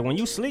 Because, like, when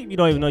you sleep, you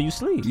don't even know you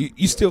sleep.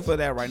 You still feel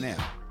that right now?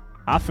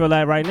 I feel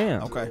that right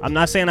now. Okay. I'm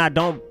not saying I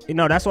don't,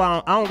 that's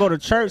why I don't go to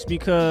church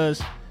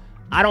because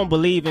I don't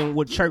believe in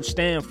what church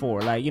stand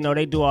for. Like,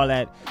 they do all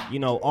that,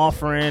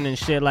 offering and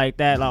shit like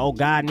that. Like, oh,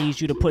 God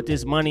needs you to put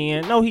this money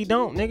in. No, he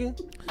don't, nigga.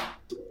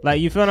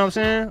 Like, you feel what I'm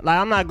saying? Like,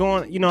 I'm not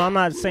going, I'm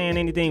not saying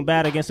anything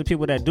bad against the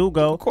people that do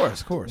go. Of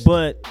course.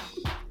 But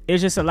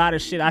it's just a lot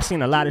of shit. I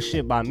seen a lot of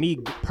shit by me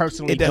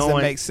personally. It doesn't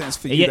make sense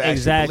for you to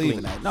actually believe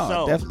in that.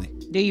 No, definitely.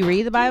 Do you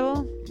read the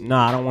Bible? No,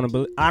 I don't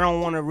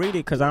want to read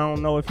it because I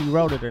don't know if he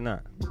wrote it or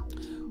not.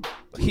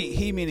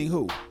 He meaning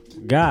who?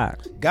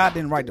 God. God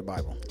didn't write the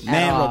Bible.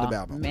 Man wrote the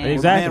Bible.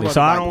 Exactly.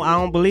 So I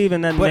don't believe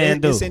in nothing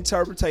man do. But it's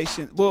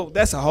interpretation. Well,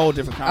 that's a whole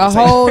different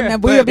conversation.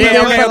 We'll be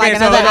there for like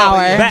another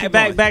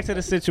hour. Back to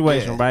the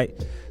situation, right?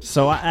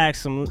 So I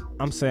asked him.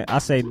 I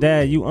say,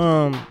 Dad,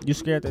 you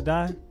scared to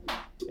die?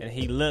 And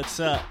he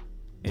looks up.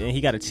 And he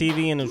got a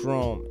TV in his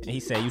room. And he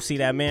said, you see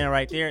that man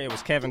right there? It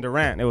was Kevin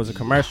Durant. It was a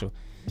commercial.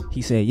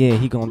 He said, yeah,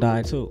 he gonna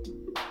die too.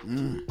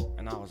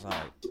 And I was like,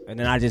 and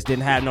then I just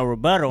didn't have no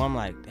rebuttal. I'm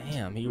like,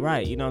 damn, he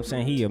right. You know what I'm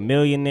saying? He a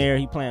millionaire.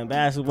 He playing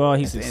basketball.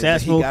 He's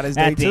successful. At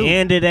the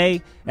end of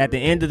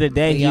the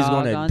day, he's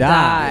gonna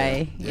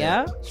die.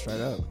 Yeah.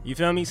 Straight up. You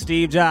feel me?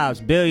 Steve Jobs,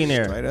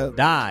 billionaire, straight up,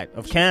 died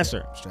of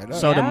cancer. Straight up.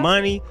 So the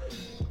money,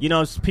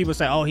 people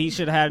say, oh, he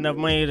should have had enough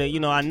money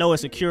to, I know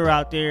it's a cure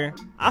out there.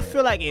 I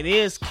feel like it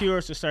is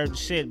cures to certain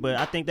shit, but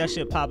I think that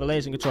shit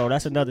population control.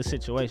 That's another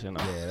situation.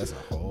 Yeah, that's a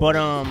whole. But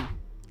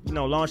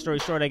long story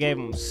short, they gave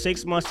him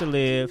 6 months to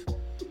live.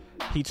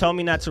 he told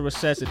me not to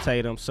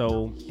resuscitate him,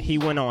 so he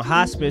went on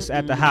hospice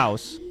at the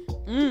house.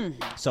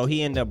 So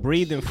he ended up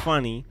breathing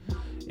funny,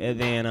 and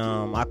then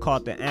I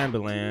caught the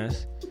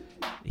ambulance.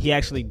 He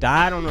actually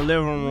died on the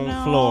living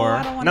room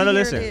floor. No,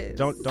 listen,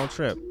 don't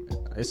trip.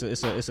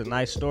 It's a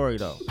nice story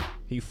though.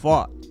 He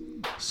fought.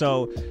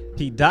 So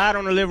he died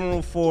on the living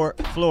room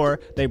floor.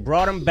 They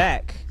brought him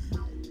back.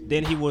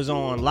 Then he was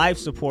on life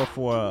support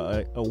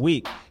for a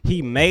week.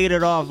 He made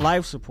it off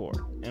life support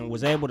and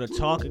was able to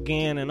talk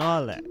again and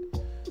all that.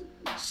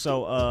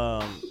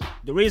 So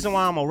the reason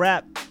why I'm gonna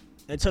rap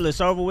until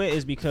it's over with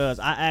is because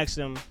I asked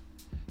him,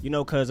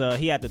 because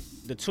he had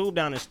the tube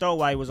down his throat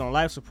while he was on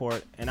life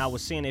support, and I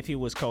was seeing if he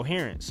was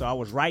coherent. So I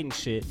was writing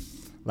shit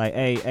like,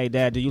 hey,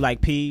 Dad, do you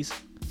like peas?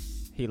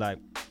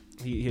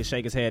 He'll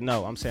shake his head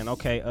no. I'm saying,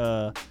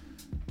 okay,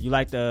 you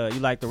like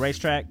the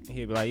racetrack?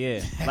 He'd be like,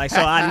 yeah. Like,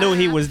 so I knew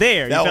he was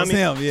there. That feel was me?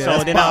 him, yeah.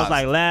 So then I was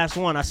like, last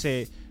one, I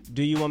said,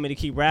 do you want me to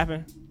keep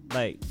rapping?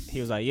 Like,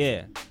 he was like,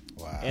 yeah.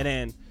 Wow. And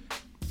then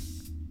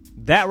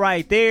that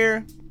right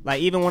there,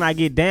 like, even when I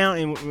get down,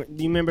 and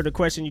you remember the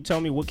question you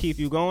told me, what keep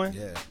you going?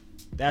 Yeah.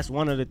 That's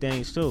one of the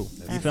things too.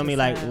 That's You feel me?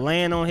 Like,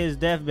 laying on his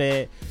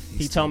deathbed,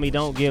 he told me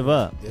don't give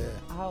up. Yeah.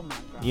 Oh my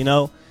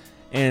God.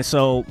 And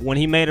so when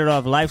he made it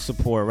off life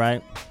support,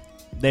 right?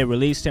 They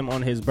released him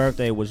on his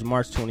birthday, which was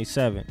March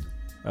 27th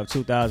of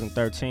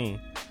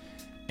 2013.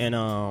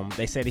 And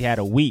they said he had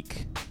a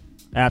week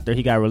after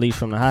he got released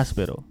from the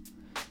hospital.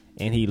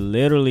 And he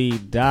literally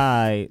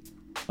died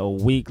a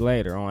week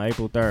later on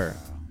April 3rd.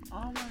 Oh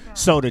my God.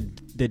 So the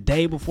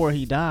day before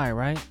he died,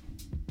 right?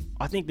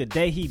 I think the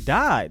day he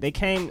died, they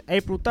came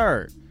April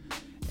 3rd.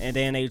 And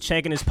then they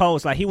checking his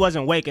pulse. Like, he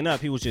wasn't waking up.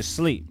 He was just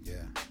asleep. Yeah.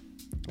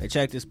 They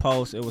checked his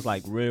pulse. It was,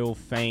 like, real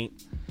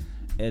faint.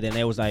 And then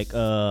they was like,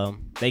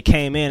 they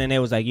came in and they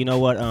was like, you know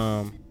what?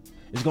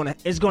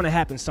 It's gonna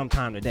happen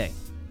sometime today.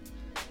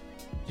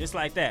 Just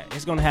like that.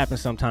 It's gonna happen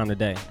sometime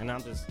today. And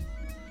I'm just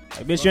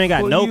like, bitch, you ain't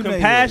got no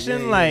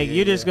compassion.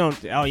 You're just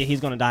gonna, he's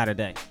gonna die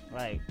today.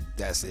 Like,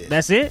 that's it.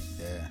 That's it?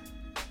 Yeah.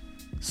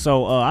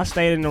 So I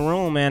stayed in the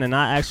room, man, and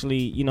I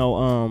actually,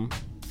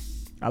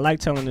 I like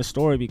telling this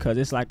story because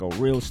it's like a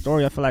real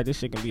story. I feel like this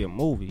shit can be a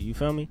movie. You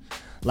feel me?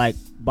 Like,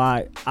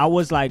 I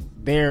was like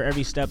there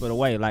every step of the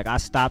way. Like, I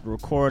stopped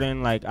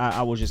recording. Like,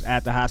 I was just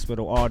at the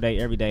hospital all day,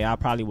 every day. I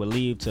probably would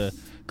leave to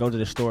go to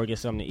the store, get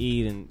something to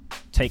eat, and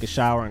take a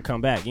shower and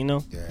come back, Yeah.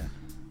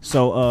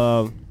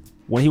 So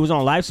when he was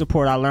on life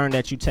support, I learned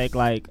that you take,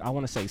 like, I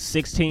want to say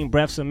 16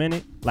 breaths a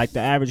minute, like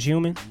the average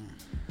human.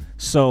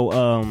 So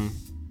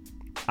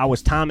I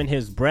was timing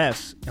his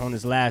breaths on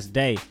his last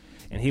day,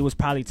 and he was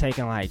probably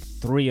taking like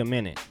 3 a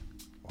minute.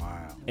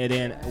 Wow. And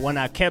then when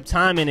I kept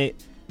timing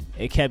it,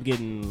 it kept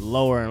getting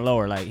lower and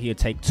lower. Like, he'd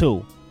take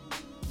 2.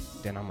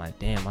 Then I'm like,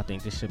 damn, I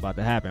think this shit about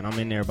to happen. I'm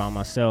in there by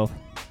myself.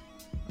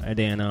 And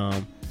then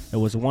it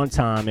was one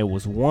time, it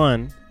was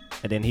 1,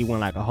 and then he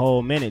went like a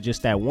whole minute,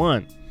 just that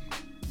 1.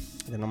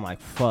 And then I'm like,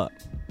 fuck.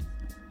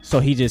 So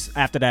he just,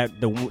 after that,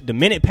 the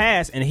minute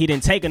passed, and he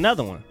didn't take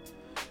another one.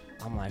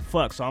 I'm like,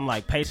 fuck. So I'm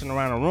like pacing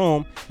around the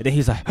room, and then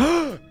he's like,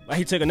 like,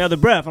 he took another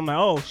breath. I'm like,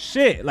 oh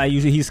shit. Like,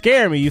 he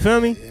scared me, you feel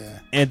me? Yeah.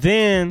 And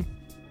then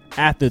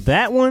after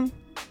that one,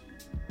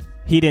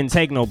 he didn't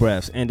take no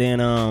breaths. And then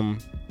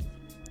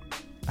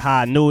how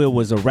I knew it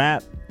was a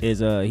wrap is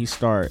he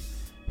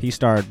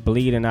started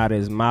bleeding out of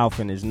his mouth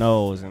and his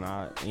nose, and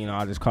I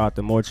just called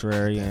the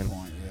mortuary. And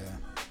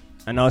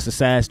I know it's a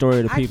sad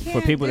story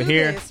for people to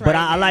hear, but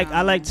I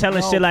like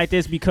telling shit like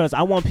this because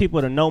I want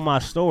people to know my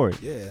story.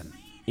 Yeah.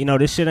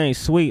 This shit ain't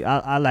sweet.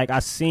 I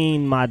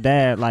seen my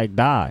dad like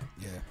die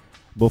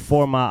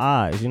before my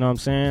eyes. You know what I'm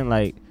saying?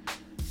 Like,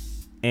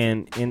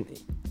 and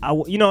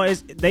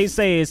they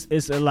say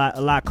it's a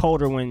lot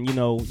colder when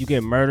you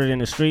get murdered in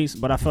the streets.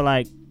 But I feel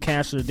like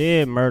cancer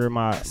did murder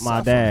my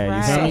dad. Right.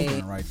 You feel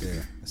me? Right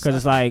there. Because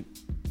it's like,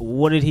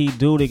 what did he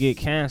do to get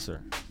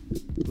cancer?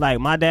 Like,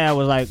 my dad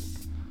was like,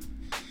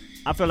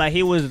 I feel like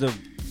he was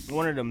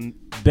one of the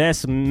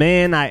best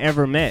men I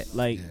ever met.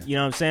 Like, you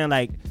know what I'm saying?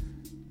 Like,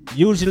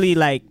 usually,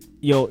 like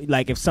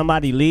if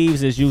somebody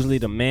leaves, it's usually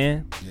the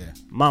man. Yeah.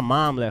 My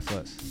mom left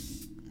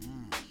us.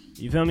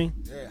 You feel me?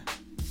 Yeah.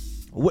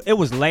 It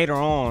was later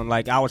on.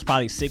 Like, I was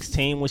probably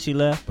 16 when she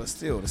left. But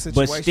still, the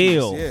situation. But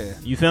still, yeah.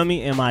 You feel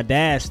me? And my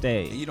dad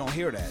stayed. And you don't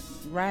hear that.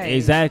 Right.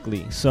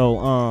 Exactly.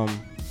 So,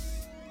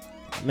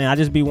 man, I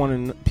just be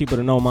wanting people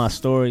to know my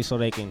story so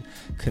they can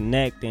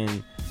connect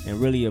and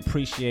really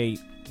appreciate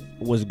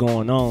what's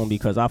going on,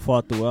 because I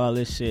fought through all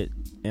this shit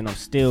and I'm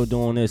still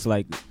doing this,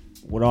 like,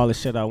 with all the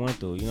shit I went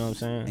through. You know what I'm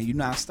saying? And you're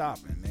not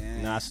stopping,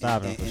 man. Not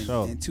stopping, for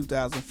sure. And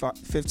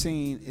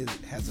 2015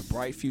 has a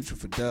bright future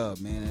for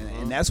DUBB, man.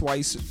 And that's why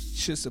you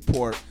should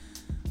support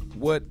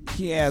what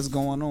he has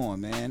going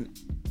on, man.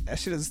 That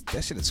shit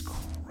is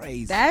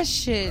crazy. That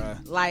shit,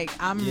 like,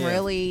 I'm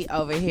really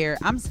over here.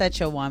 I'm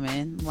such a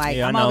woman. Like,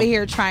 I'm over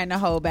here trying to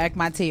hold back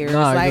my tears. No,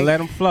 like, you let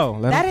them flow.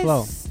 Let them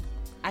flow.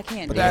 I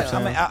can't but do it.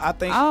 I mean, I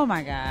think. Oh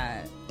my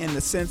God. In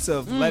the sense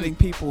of letting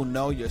people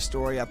know your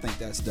story, I think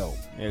that's dope.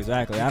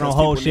 Exactly. Because I don't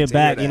hold shit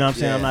back. You know what I'm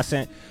saying? I'm not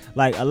saying,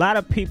 like, a lot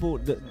of people.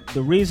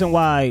 The reason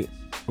why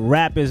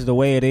rap is the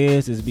way it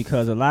is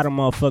because a lot of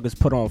motherfuckers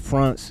put on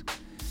fronts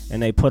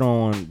and they put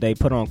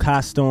on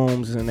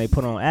costumes and they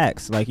put on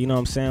acts. Like, you know what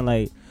I'm saying?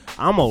 Like,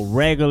 I'm a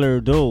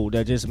regular dude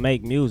that just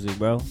make music,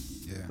 bro.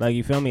 Yeah. Like,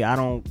 you feel me? I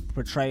don't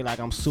portray like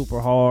I'm super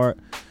hard.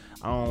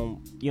 I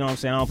don't, you know what I'm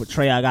saying? I don't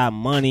portray I got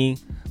money.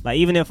 Like,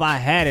 even if I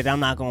had it, I'm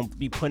not going to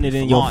be putting it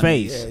in your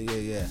face.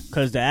 Yeah.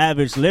 Because the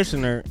average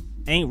listener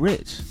ain't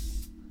rich.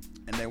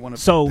 And they want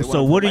to.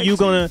 So what are you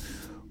gonna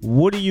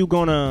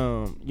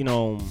you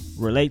know,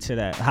 relate to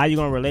that? How you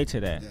gonna relate to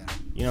that? Yeah.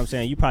 You know what I'm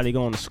saying? You probably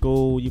going to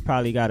school. You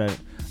probably got a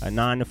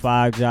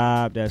 9-to-5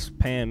 job that's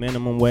paying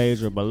minimum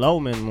wage or below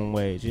minimum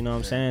wage. You know what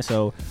I'm saying?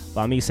 So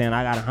by me saying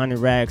I got 100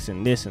 racks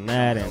and this and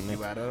that, and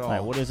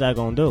like, what is that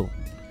gonna do?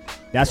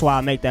 That's why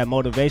I make that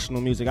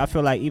motivational music. I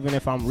feel like even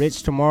if I'm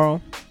rich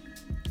tomorrow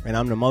and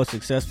I'm the most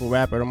successful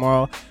rapper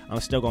tomorrow, I'm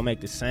still gonna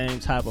make the same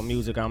type of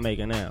music I'm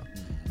making now.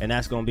 And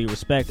that's gonna be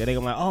respected. They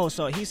gonna be like, oh,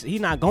 so he's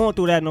not going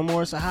through that no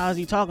more. So how is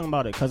he talking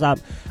about it? Because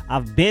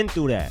I've been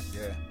through that.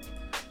 Yeah.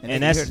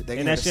 And that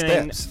shit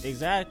ain't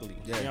exactly.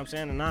 Yeah. You know what I'm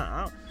saying? And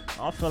I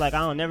feel like I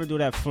don't never do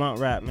that flaunt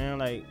rap, man.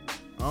 Like,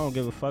 I don't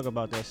give a fuck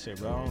about that shit,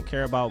 bro. I don't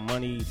care about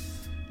money,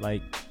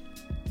 like,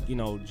 you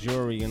know,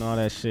 jewelry and all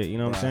that shit. You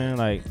know what I'm saying?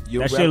 Like,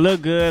 that shit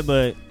look good,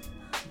 but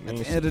at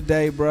the end of the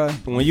day, bro,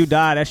 when you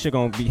die, that shit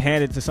gonna be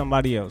handed to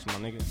somebody else, my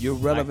nigga. You're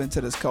relevant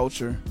to this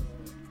culture.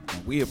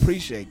 We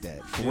appreciate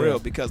that for real,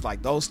 because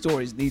like those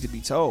stories need to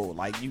be told.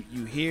 Like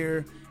you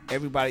hear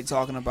everybody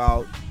talking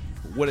about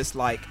what it's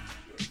like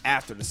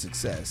after the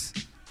success.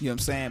 You know what I'm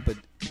saying? But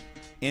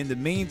in the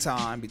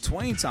meantime,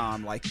 between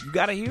time, like you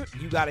gotta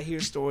hear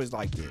stories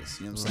like this.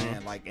 You know what I'm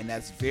saying? Like, and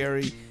that's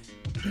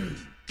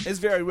it's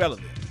very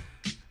relevant.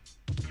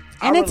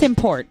 And it's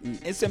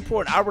important. It's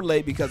important. I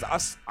relate because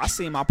I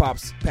seen my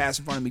pops pass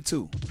in front of me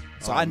too.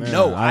 So I didn't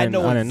know.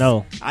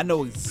 I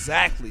know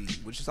exactly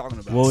what you're talking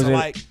about. What was so it?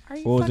 Like,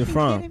 what was it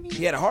from?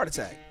 He had a heart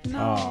attack.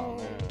 No.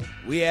 Oh,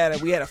 we had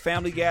a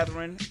family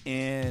gathering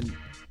and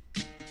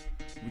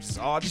we just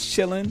all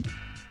chilling.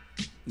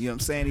 You know what I'm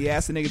saying? He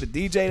asked the nigga to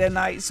DJ that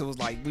night, so it was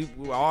like we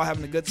were all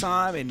having a good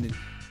time, and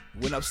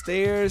went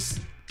upstairs.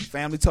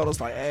 Family told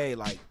us like, hey,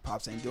 like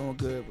Pops ain't doing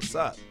good. What's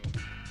up?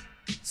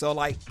 So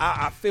like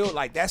I feel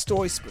like that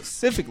story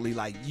specifically,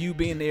 like you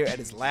being there at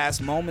his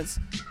last moments,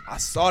 I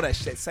saw that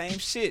same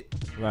shit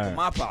with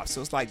my pops.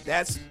 So it's like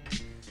I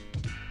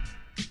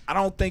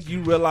don't think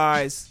you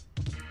realize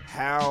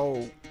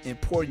how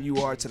important you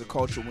are to the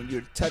culture when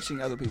you're touching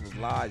other people's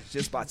lives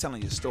just by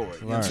telling your story.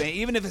 You know what I'm saying?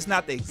 Even if it's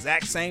not the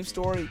exact same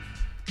story,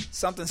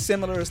 something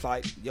similar, it's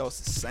like, yo,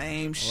 it's the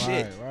same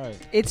shit. Right.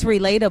 It's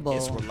relatable.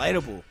 You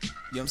know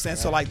what I'm saying?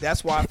 So like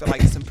that's why I feel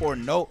like it's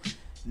important.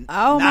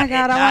 Oh my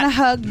God, I want to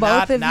hug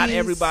both of you. Not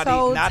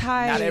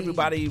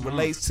everybody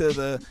relates to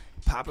the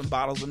popping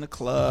bottles in the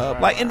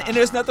club. Like, and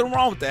there's nothing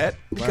wrong with that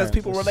because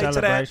people relate to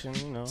that.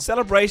 You know.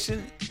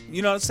 Celebration,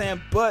 you know what I'm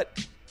saying?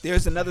 But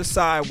there's another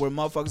side where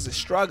motherfuckers are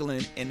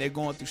struggling and they're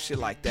going through shit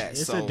like that.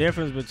 It's a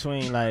difference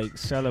between like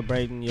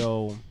celebrating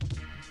your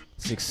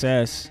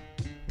success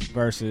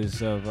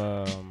versus of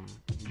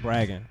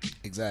bragging.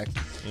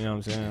 Exactly. You know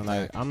what I'm saying?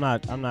 Like I'm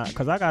not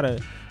because I got a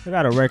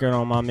record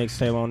on my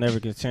mixtape on Never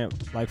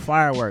Contempt, like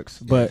Fireworks,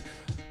 but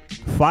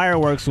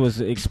Fireworks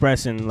was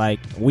expressing like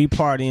we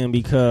partying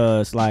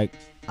because like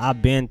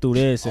I've been through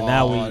this and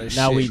now we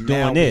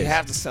doing this. We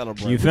have to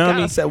celebrate. You feel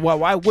me?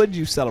 Why wouldn't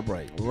you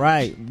celebrate?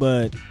 Right,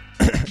 but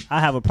I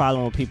have a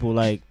problem with people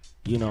like,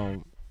 you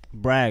know,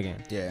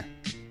 bragging. Yeah.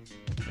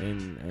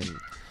 And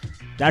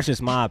that's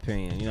just my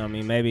opinion. You know what I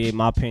mean? Maybe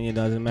my opinion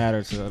doesn't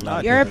matter to a lot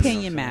of Your people.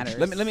 opinion matters.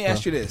 Let me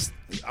ask you this.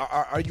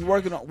 Are you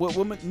working on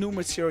what new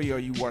material are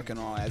you working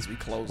on as we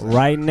close out?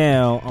 Right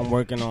now, I'm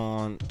working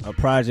on a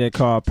project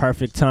called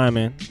Perfect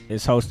Timing.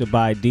 It's hosted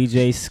by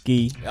DJ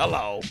Ski.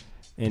 Hello.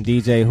 And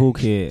DJ Who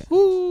Kid.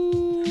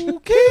 Who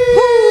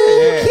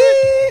Kid.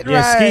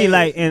 Yeah, Ski,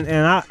 like, and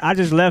I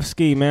just left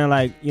Ski, man,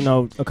 like, you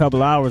know, a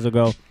couple hours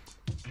ago.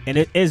 And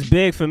it's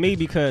big for me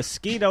because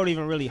Ski don't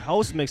even really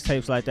host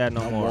mixtapes like that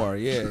no more.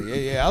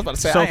 Yeah. I was about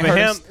to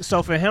say.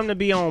 So for him to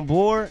be on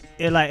board,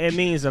 it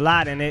means a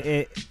lot, and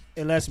it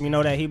lets me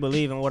know that he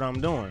believe in what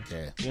I'm doing.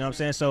 Yeah. You know what I'm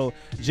saying? So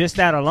just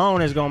that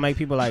alone is gonna make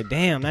people like,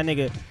 damn, that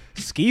nigga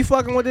Ski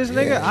fucking with this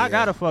nigga. I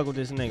gotta fuck with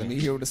this nigga. Let me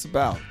hear what it's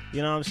about.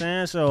 You know what I'm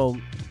saying? So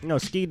you know,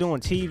 Ski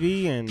doing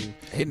TV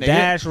and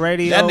Dash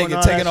Radio. That nigga and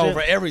all taking that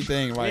over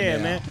everything right now. Yeah,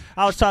 man.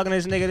 I was talking to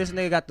this nigga. This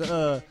nigga got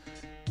the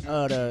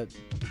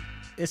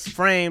it's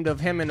framed of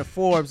him in the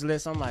Forbes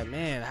list. I'm like,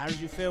 man, how did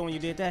you feel when you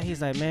did that?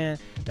 He's like, man,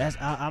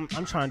 I'm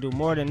trying to do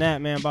more than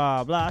that, man.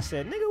 Blah blah. I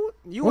said, nigga,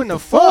 you in the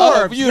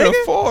Forbes? You in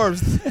the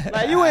Forbes?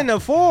 Like you in the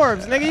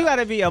Forbes, nigga? You got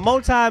to be a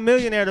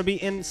multi-millionaire to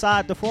be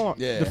inside the Forbes.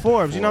 The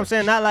Forbes. You know what I'm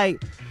saying? Not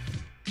like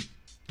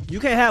you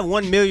can't have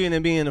 1 million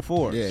and be in the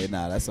Forbes. Yeah,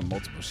 nah, that's some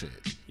multiple shit.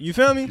 You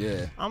feel me?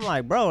 Yeah. I'm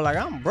like, bro, like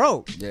I'm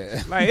broke.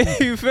 Yeah. Like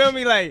you feel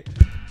me? Like.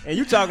 And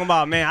you talking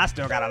about, man, I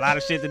still got a lot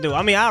of shit to do.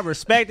 I mean, I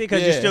respect it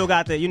because you still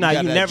got the, you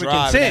never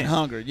content.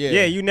 Hunger,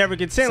 you never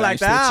content same like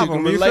the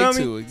album. You feel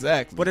me?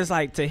 Exactly. But it's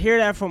like to hear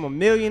that from a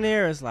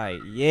millionaire, it's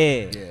like,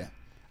 yeah.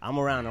 I'm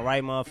around the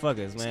right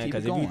motherfuckers, man.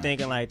 Because if you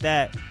thinking like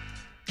that,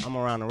 I'm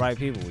around the right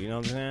people. You know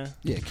what I'm saying?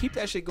 Yeah, keep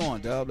that shit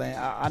going, Dub. Man,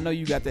 I know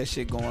you got that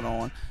shit going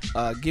on.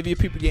 Give your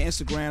people your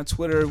Instagram,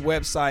 Twitter,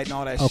 website, and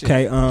all that shit.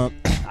 Okay,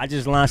 I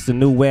just launched a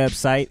new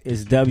website.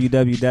 It's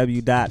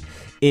www.itsdubb.la.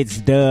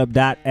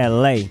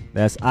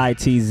 That's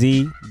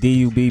ITZDUBB.LA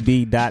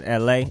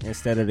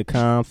instead of the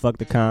com. Fuck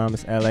the com.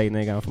 It's LA,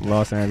 nigga. I'm from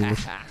Los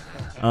Angeles.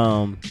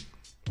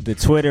 The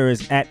Twitter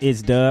is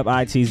 @itsdubb,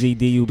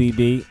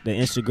 ITZDUBB. The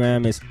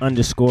Instagram is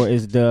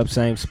 _itsdubb,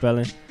 same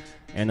spelling.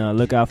 And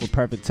look out for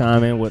Perfect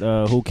Timing with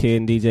Who Kid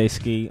and DJ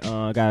Ski.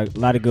 Got a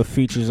lot of good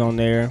features on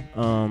there.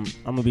 I'm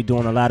gonna be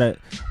doing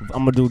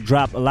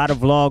drop a lot of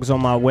vlogs on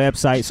my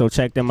website, so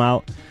check them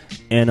out.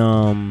 And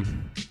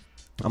I'm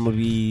gonna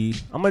be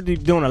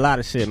doing a lot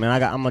of shit, man.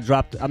 I'm gonna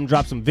drop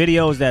some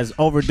videos that's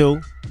overdue.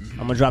 I'm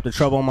gonna drop the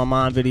Trouble on My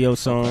Mind video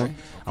soon. Okay.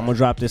 I'm gonna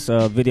drop this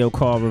video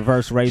called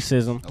Reverse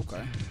Racism.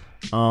 Okay.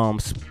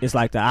 It's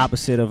like the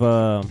opposite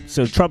of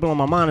so Trouble on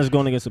My Mind is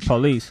going against the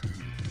police.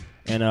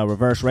 And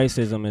reverse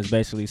racism is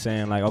basically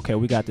saying, like, okay,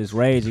 we got this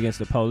rage against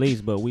the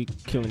police, but we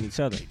killing each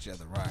other.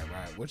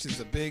 Right. Which is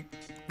a big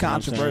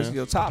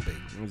controversial topic.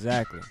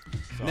 Exactly.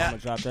 So now, I'm going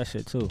to drop that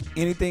shit, too.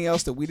 Anything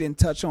else that we didn't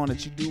touch on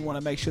that you do want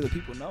to make sure that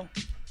people know?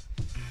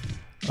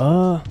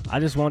 I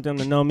just want them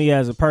to know me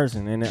as a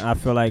person. And I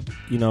feel like,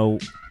 you know,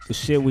 the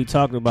shit we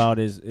talked about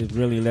is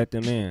really let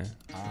them in.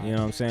 You know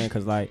what I'm saying?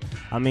 Because, like,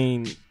 I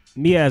mean,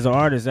 me as an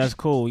artist, that's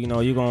cool. You know,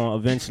 you're going to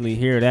eventually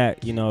hear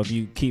that, you know, if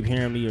you keep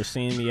hearing me or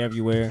seeing me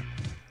everywhere.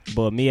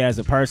 But me as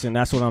a person,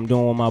 that's what I'm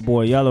doing with my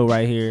boy Yellow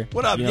right here.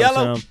 What up, you know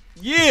Yellow?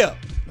 Yeah.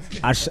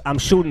 I'm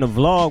shooting a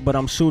vlog, but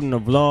I'm shooting a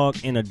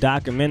vlog in a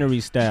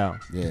documentary style.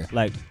 Yeah.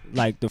 Like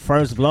the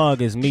first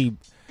vlog is me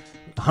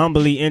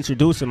humbly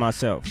introducing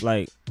myself.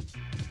 Like,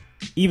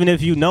 even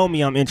if you know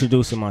me, I'm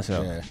introducing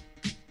myself. Yeah.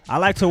 I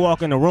like to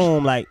walk in the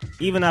room, like,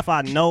 even if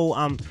I know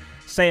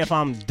if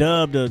I'm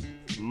dubbed a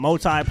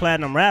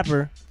multi-platinum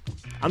rapper,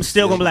 I'm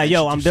still gonna be like,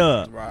 yo, I'm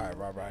dubbed. Right.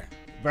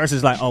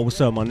 Versus like, oh,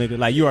 what's up, my nigga?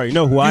 Like, you already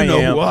know who I am.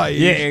 You know who I am.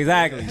 Yeah,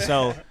 exactly.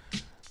 So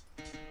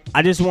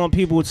I just want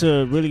people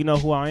to really know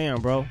who I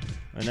am, bro.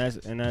 And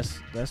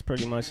that's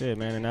pretty much it,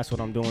 man. And that's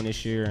what I'm doing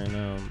this year,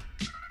 and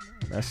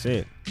that's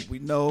it. We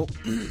know.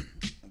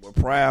 We're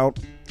proud.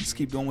 Just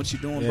keep doing what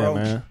you're doing, bro.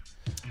 Man.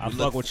 I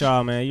fuck with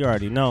y'all, man. You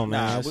already know,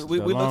 man. We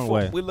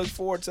look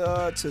forward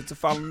to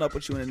following up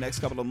with you in the next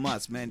couple of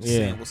months, man. Just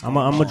saying what's I'm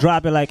going on. gonna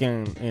drop it like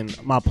in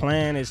my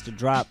plan is to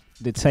drop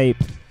the tape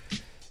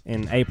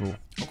in April.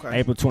 Okay.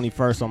 April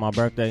 21st on my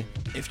birthday.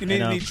 If you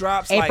need any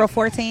drops, April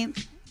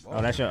 14th.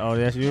 Oh, that's you.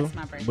 That's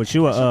my birthday. But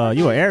you a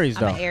Aries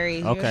though. I'm an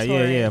Aries. Okay,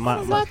 yeah.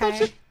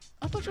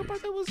 I thought your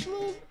birthday was a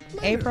little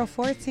later. April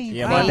 14th.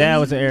 Yeah, my dad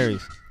was an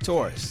Aries.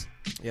 Taurus.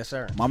 Yes,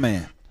 sir. My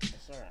man.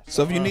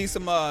 So if you need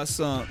some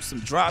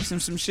drops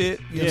and some shit,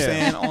 you know what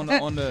I'm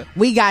saying, on the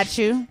we got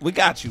you. We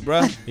got you,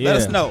 bro. Let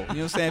us know. You know what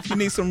I'm saying? If you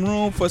need some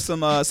room for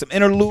some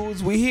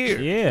interludes, we here.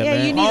 Yeah,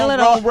 man. You need a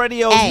little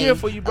radio here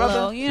for you,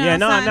 brother.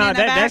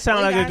 That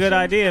sounds like a good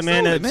idea,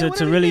 man.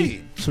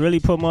 To really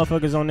put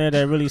motherfuckers on there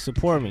that really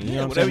support me. You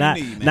know what I'm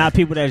saying? Not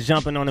people that's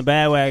jumping on the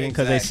bandwagon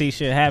because they see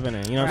shit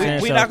happening. You know what I'm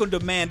saying? We're not gonna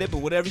demand it, but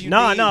whatever you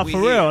need. No, for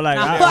real. Like,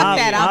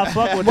 I'll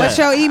fuck with that. What's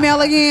your email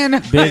again?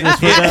 Business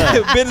for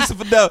Dub. Business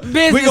for Dub.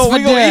 We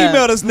gonna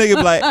email this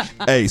nigga like,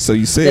 hey, so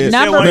you said you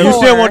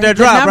still want that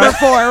drop, right? Number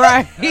 4,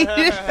 right?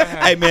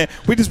 Hey man,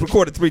 we just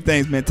recorded 3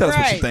 things, man. Tell us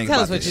what you think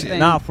about this shit.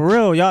 Nah, for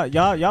real,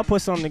 y'all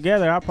put something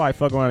together. I'll probably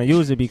fuck around and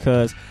use it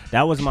because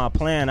that was my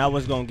plan. I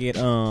was gonna get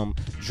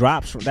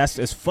drops.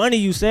 It's funny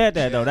you said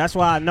that though. That's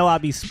why I know I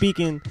be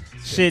speaking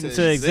shit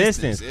into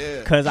existence.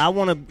 Cause I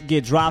want to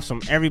get drops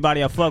from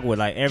everybody I fuck with,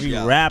 like every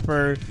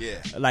rapper. Yeah.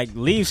 Like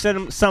leave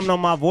something on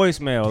my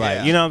voicemail,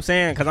 like you know what I'm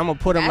saying? Cause I'm gonna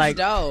put them like,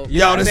 dope.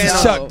 Yo, this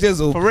is Chuck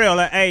Dizzle for real.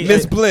 Like, hey,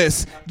 Miss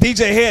Bliss,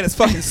 DJ Head is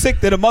fucking sick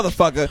to the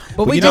motherfucker.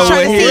 But we just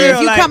trying to see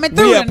if you coming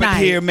through tonight. We up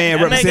in here, man.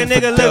 That make a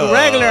nigga look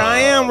regular. I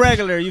am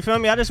regular. You feel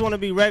me? I just want to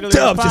be regular.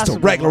 Dub's just a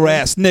regular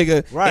ass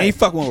nigga. Right. And he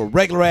fucking with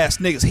regular ass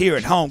niggas here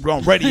at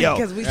Homegrown Radio.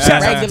 Because we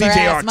shout out regular DJ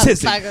ass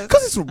Artistic.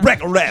 Because it's a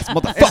regular ass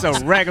motherfucker. It's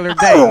a regular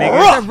day,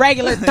 nigga. It's a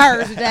regular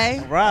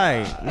Thursday.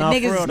 Right. No,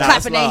 niggas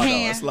clapping their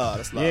hands.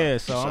 That's love. Yeah,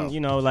 so I'm,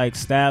 like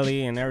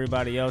Stally and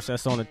everybody else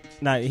that's on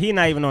the. He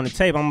not even on the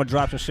tape. I'm gonna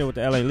drop some shit with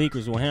the LA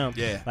Leakers with him.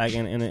 Yeah. Like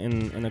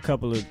in a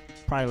couple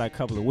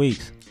of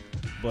weeks.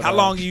 But, how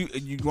long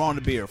you growing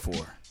the beard for?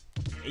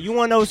 You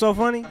want to know what's so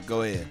funny?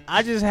 Go ahead.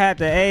 I just had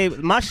to.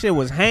 My shit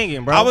was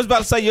hanging, bro. I was about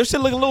to say your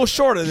shit look a little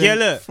shorter.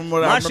 From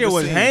what my shit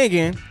was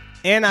hanging,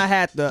 and I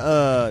had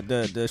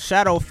the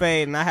shadow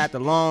fade, and I had the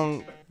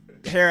long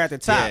hair at the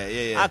top.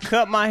 Yeah. I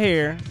cut my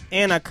hair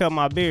and I cut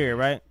my beard,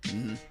 right?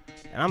 Mm-hmm.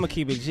 And I'm gonna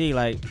keep it G.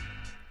 Like,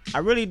 I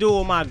really do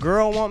what my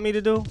girl want me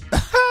to do.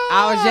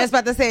 I was just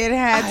about to say it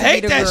had to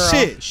be the girl. I hate that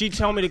shit. She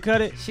told me to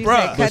cut it. She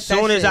said, cut as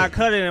soon that as shit. I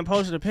cut it and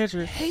posted a picture,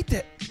 I hate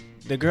that.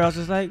 The girls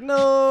was like,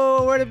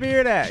 no, where the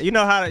beard at? You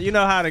know how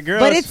the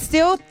girls. But it's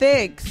still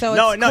thick, so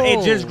no, it's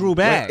cool. it just grew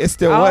back. Wait, it's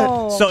still what?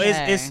 Oh, So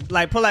okay. it's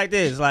like put like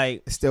this,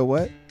 like it's still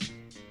what?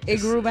 It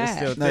grew back.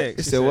 It's still No, thick.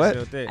 it's She still said what?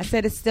 it's still thick. I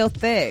said it's still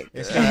thick.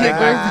 It's still thick.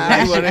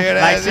 You want to hear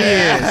that? Like she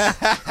is.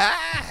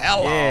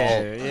 Hello.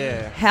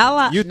 Yeah.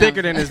 Hella. You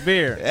thicker than this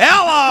beard.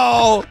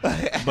 Hello.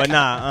 But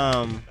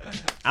nah,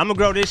 I'm gonna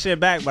grow this shit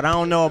back, but I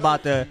don't know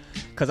about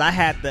cause I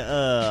had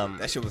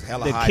that shit was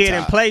hella the high. kid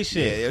and play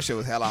shit. Yeah, your shit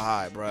was hella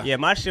high, bro. Yeah,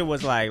 my shit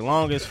was like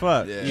long as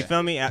fuck. Yeah. You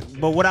feel me?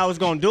 But what I was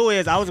gonna do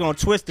is I was gonna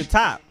twist the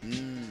top.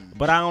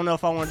 But I don't know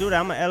if I want to do that.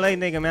 I'm an LA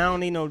nigga, man. I don't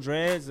need no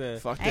dreads.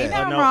 Fuck that. Ain't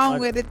nothing wrong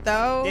with it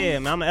though. Yeah,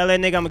 man. I'm an LA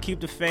nigga. I'm gonna keep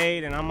the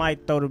fade and I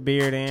might throw the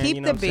beard in. Keep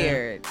you know the what I'm saying?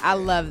 beard. I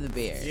love the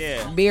beard.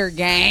 Yeah. Beard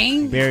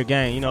gang. Beard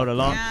gang. You know, the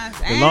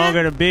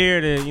longer the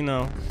beard, you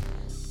know.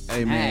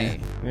 Hey,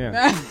 man.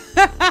 Yeah.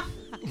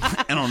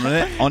 And on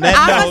that I'm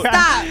note,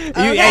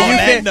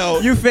 gonna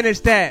stop. You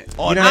finished that.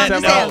 On you know that what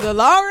I'm note. saying? The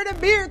longer the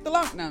beard, the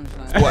longer. No, I'm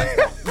just like,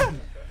 what?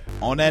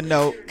 On that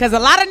note, because a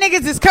lot of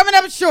niggas is coming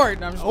up short.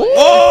 No, I'm just like,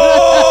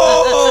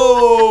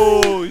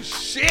 oh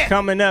shit!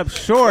 Coming up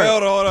short.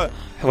 Hold on.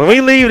 When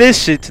we leave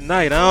this shit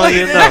tonight, I don't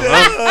even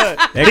know.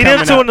 Leave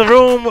them two in the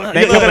room.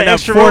 They got an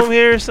extra room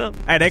here or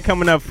something. Hey, they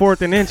coming up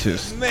 4th in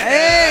inches.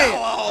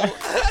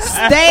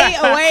 stay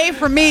away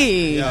from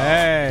me.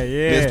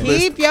 Hey, yeah.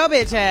 Keep your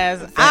bitch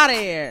ass out of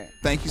here.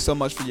 Thank you so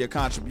much for your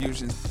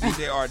contributions,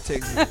 DJ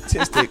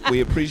Artistic.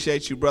 We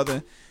appreciate you,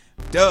 brother.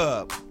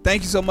 Dub,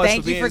 thank you so much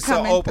for being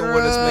so open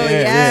with us, man.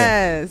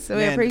 Yes,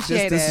 we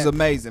appreciate This is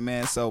amazing,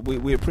 man. So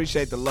we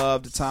appreciate the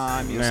love, the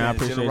time, you know,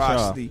 the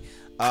generosity.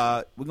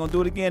 We're gonna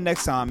do it again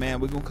next time, man.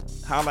 We're gonna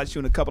highlight you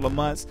in a couple of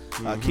months.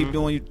 Keep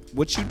doing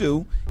what you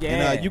do,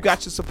 and you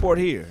got your support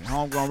here,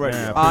 Homegrown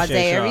Radio, all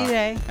day, every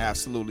day.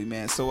 Absolutely,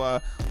 man. So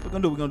we're gonna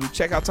do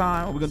checkout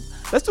time.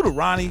 Let's do the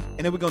Ronnie,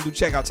 and then we're gonna do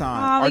checkout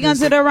time. Oh, we're gonna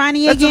do the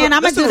Ronnie again.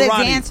 I'm gonna do the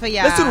dance for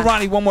y'all. Let's do the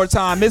Ronnie one more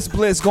time. Miss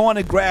Bliss, go on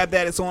and grab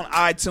that. It's on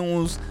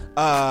iTunes,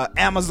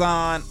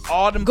 Amazon,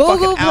 all them Google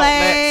fucking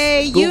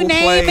Play, outlets. you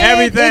name it,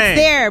 everything. It's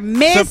there.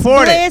 Miss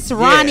Support Bliss, it.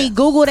 Ronnie, Yeah.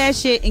 Google that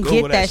shit and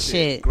Google get that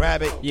shit.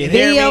 Grab it. You Get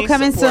Video it.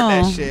 coming Support soon.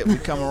 That shit. We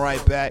coming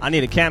right back. I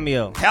need a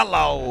cameo.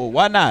 Hello.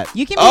 Why not?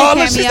 You can be a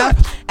cameo.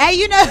 Hey,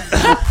 you know.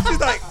 She's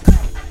like,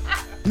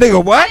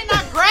 nigga, what? I did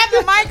not grab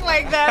the mic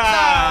like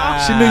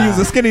that. She knew you was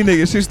a skinny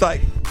nigga. She was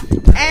like,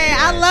 Hey,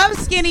 I love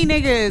skinny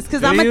niggas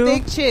because I'm you? a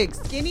thick chick.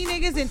 Skinny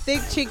niggas and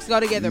thick chicks go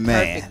together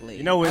perfectly.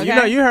 You know what?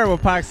 Okay? You heard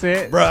what Pac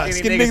said. bruh,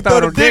 skinny niggas throw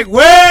throw the dick.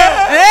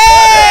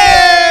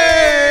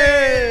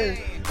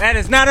 Hey! That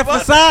is not a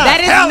facade. That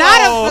is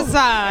not a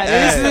facade.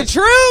 This is the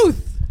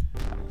truth.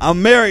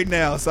 I'm married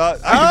now, so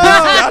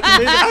I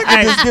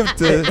can just give it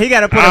to. He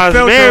got to put I a was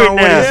filter married on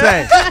what he now.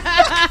 say.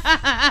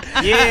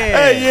 Yeah.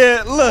 Hey,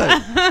 yeah, look.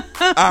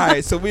 All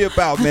right, so we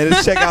about, man.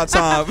 It's checkout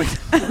time.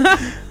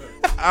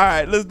 All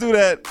right, let's do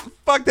that.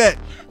 Fuck that.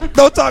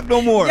 Don't talk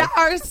no more. Y'all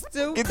are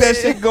stupid. Get that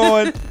shit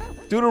going.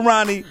 Do the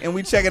Ronnie, and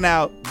we checking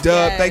out.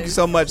 Dub, thank you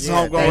so much. It's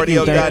Homegrown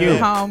Radio. thank you.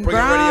 Bringing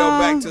radio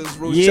back to its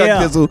roots. Yeah.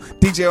 Chuck Dizzle,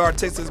 DJ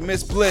Artistic,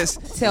 Miss Bliss.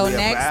 Till We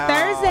next about.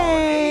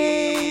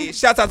 Thursday.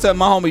 Shout out to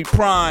my homie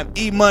Prime,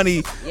 E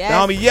Money, Yes.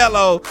 the homie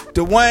Yellow,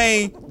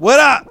 Dwayne. What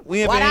up?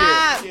 We in What here.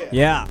 up?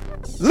 Yeah.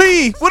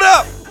 Lee, what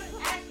up?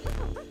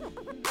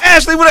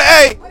 Ashley with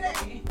an A.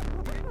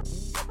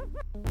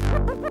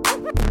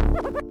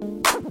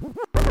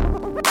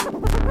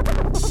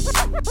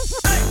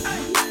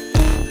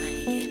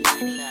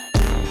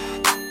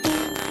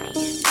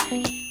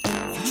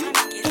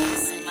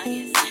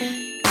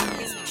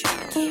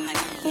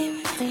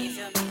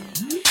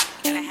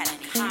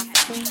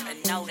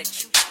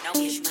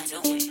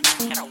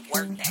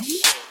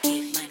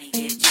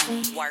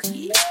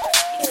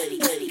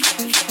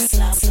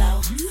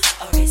 Slow,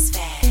 or it's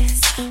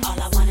fast. All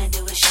I wanna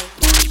do is shake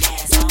my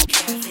ass. I don't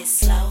care if it's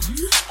slow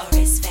or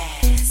it's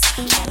fast.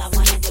 All I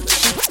wanna do is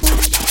shake my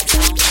ass. I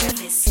don't care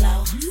if it's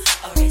slow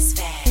or it's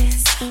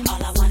fast.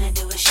 All I wanna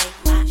do is shake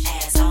my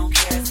ass. I don't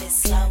care if it's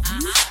slow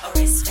or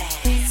it's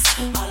fast.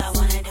 All I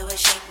wanna do is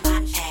shake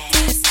my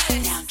ass.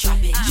 Now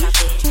drop it, pop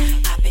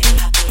it,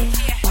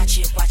 watch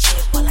it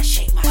while I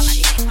shake my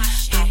shit.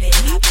 Pop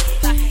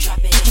it, drop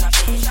it,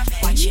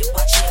 watch it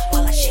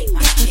while I shake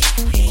my shit.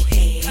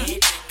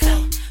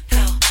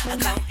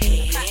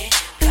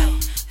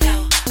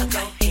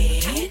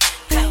 Head,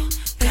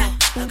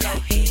 go, ahead, go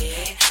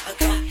ahead,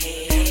 go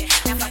ahead.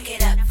 Now fuck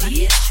it up,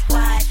 bitch.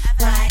 What?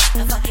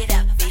 Fuck it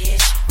up,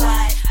 bitch.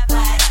 What?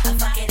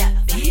 Fuck it up,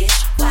 bitch.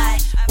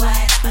 What?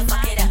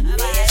 Fuck it up,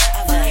 bitch.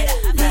 Fuck it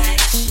up,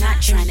 bitch.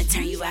 Not trying to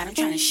turn you out, I'm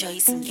trying to show you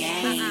some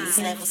games.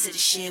 Levels to the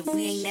shit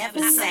we ain't never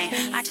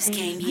seen. I just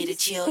came here to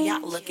chill,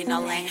 y'all looking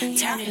all lame.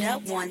 Turn it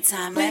up one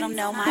time, let them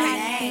know my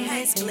name.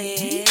 It's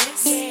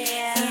Bliss,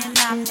 and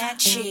I'm that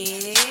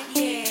chick.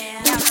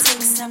 Now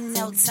take some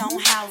notes on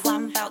how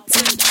I'm about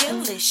to kill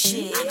this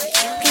shit.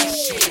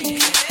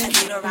 I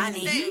do the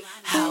Ronnie,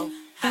 ho.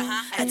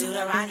 I do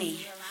the Ronnie,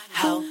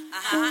 ho.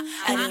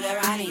 I do the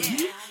Ronnie,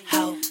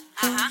 ho.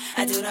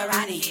 I do the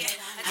Ronnie,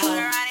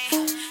 ho.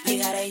 You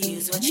gotta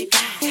use what you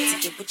got to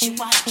get what you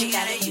want. You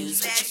gotta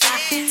use what you got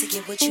to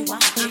get what you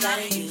want. You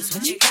gotta use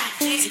what you got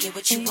to get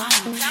what you want.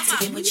 To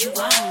get what you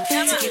want.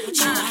 To get what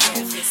you want.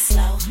 If it's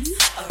slow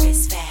or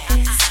it's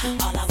fast,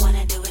 all I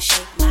wanna do is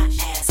shake my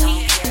ass.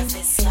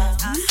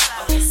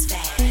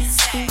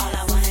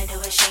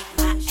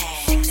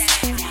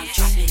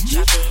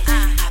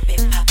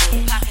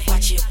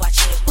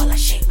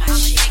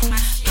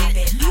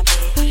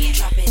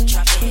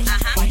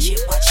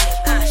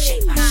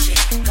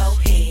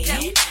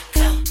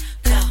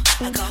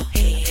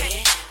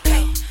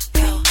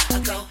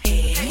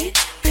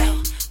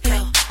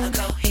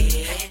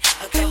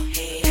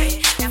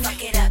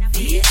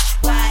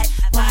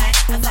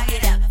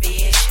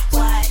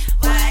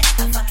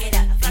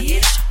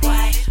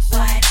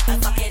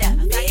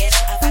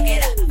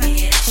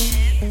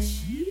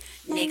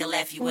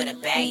 left you with a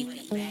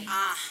baby.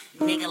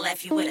 Nigga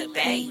left you with a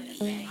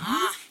baby.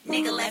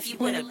 Nigga left you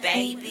with a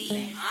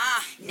baby.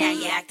 Now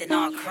you acting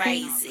all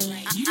crazy.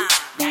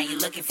 Now you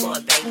looking for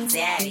a baby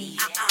daddy.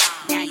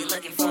 Now you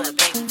looking for a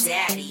baby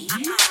daddy.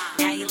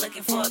 Now you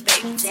looking for a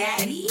baby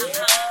daddy.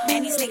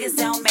 Man, these niggas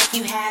don't make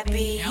you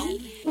happy.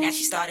 Now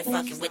she started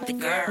fucking with the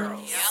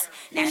girls.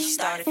 Now she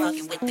started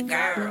fucking with the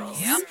girls.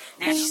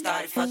 Now she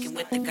started fucking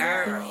with the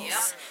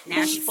girls.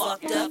 Now she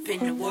fucked up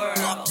in the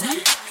world.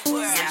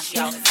 Now she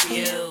all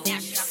confused.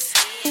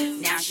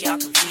 Now she all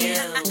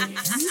confused.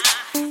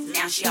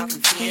 Now she all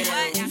confused.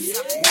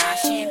 Now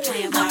she ain't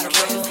playing by the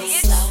rules.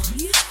 It's slow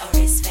or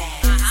it's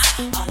fast.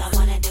 All I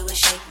wanna do is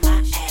shake my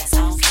ass. I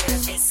don't care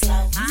if it's slow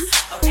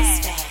or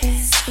it's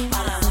fast.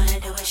 All I wanna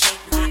do is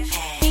shake my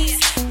ass.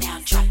 Now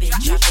drop it,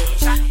 pop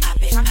it,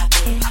 pop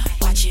it.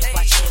 Watch it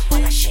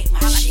while I shake my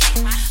shit.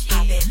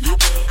 Pop it,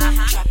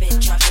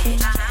 drop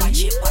it.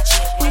 Watch it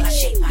while I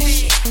shake my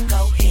shit. Go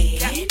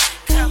ahead,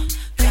 go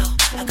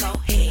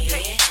ahead.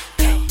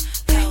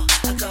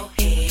 Go ahead, go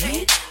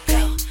ahead.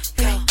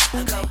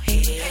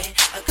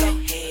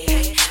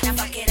 Now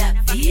fuck it up,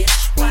 bitch.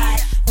 What?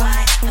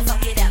 Now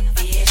fuck it up,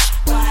 bitch.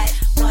 What?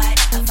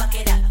 Now fuck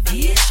it up,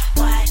 bitch.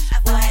 What?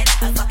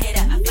 Now fuck it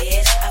up,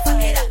 bitch. I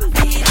fuck it up,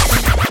 bitch.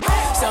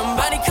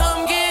 Somebody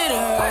come get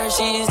her.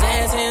 She's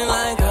dancing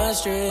like a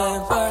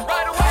stripper.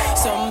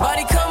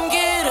 Somebody come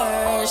get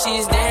her.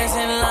 She's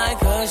dancing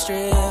like a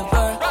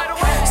stripper.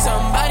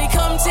 Somebody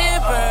come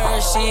tip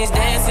her. She's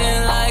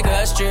dancing like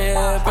a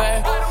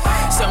stripper.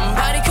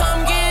 Somebody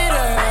come get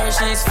her.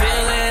 She's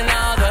feeling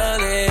all the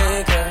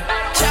liquor.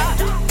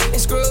 Chopped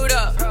and screwed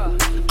up.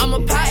 I'm a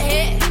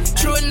pothead,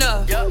 true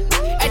enough.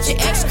 At your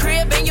ex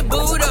crib and your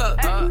boot up.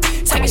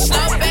 Take it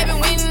slow, baby,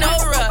 we no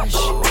rush.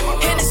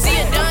 Hennessy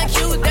and Don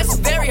Q, that's a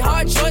very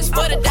hard choice.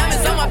 For the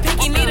diamonds on my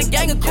pinky, need a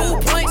gang of cool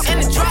points.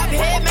 And the drop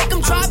head, make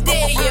them drop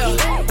dead, yeah.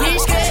 You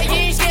ain't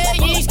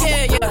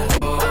scared, yeah.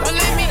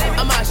 Believe me,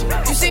 I'm watching.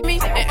 You see me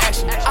in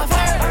action. I've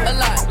heard a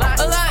lot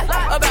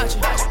about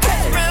you.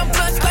 Catch around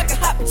blunts like a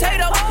hot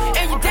potato.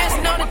 And you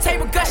dancing on the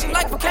table, gushing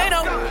like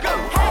volcano.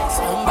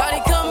 Somebody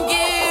come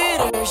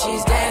get her,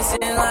 she's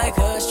dancing like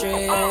a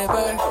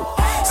stripper.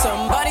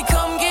 Somebody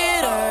come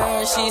get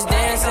her, she's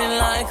dancing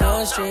like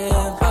a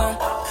stripper.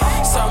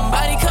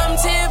 Somebody come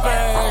tip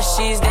her,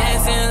 she's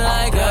dancing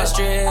like a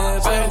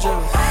stripper.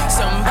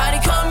 Somebody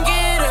come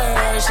get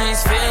her,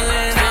 she's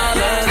feeling all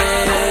the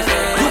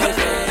liquor.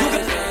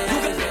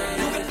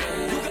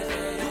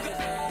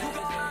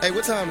 Hey,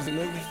 what time is it,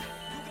 nigga?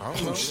 I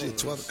don't know. Shit,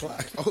 12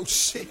 o'clock. Oh,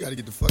 shit, gotta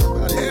get the fuck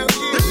out of here.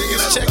 Nigga,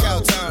 it's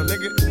checkout time,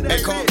 nigga.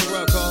 Hey, call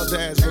Corrupt, call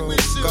Dad's room,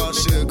 call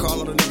Suge, call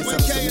all the niggas up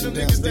to them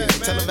downstairs.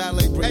 Tell the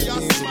valet bring the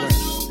beans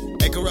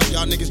around. Hey, Corrupt,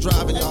 y'all niggas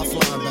driving, y'all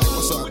flying back.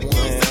 What's up, man?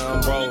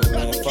 I'm rolling,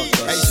 man. Fuck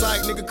that. Hey,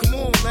 psych, nigga, come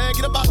on, man.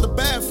 Get up out the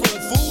bathroom,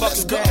 fool.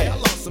 Let's go. I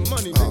lost some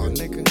money,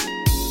 nigga.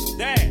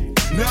 Dad.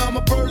 Now I'm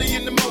up early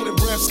in the morning,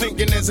 breath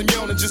stinking as I'm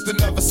yawning. Just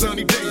another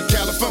sunny day in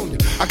California.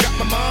 I got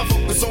my mind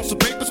focused on some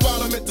papers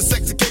while I'm at the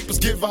sexy capers.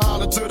 Give a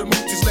holler to the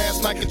moochies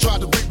last night and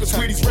tried to break us.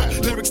 Sweeties rap,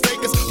 lyrics take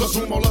us, plus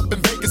room all up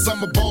in Vegas.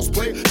 I'm a boss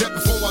player, that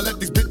before I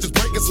let these bitches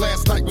break us.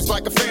 Last night was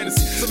like a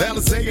fantasy.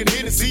 Alizé and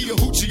Hennessy, a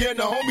hoochie and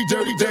a homie,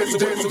 dirty dancing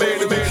with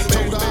my man.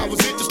 Told her I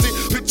was interested,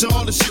 picture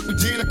all the shit we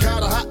did. I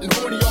kinda hot and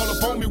horny all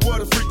up on me,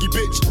 what a freaky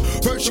bitch.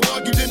 First you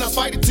argue, then I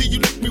fight it till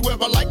you lick me where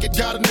I like it.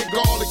 Got a nigga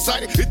all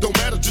excited, it don't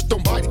matter, just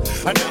don't bite it.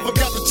 I never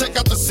got to check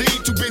out the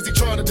scene, too busy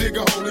trying to dig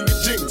a hole in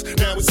your jeans.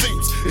 Now it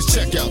seems it's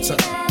checkout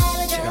time.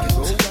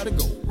 Gotta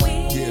go.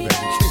 Yeah, baby.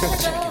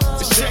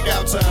 It's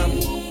checkout time.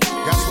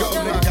 Gotta go,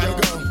 nigga, gotta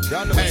go.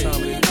 Y'all know what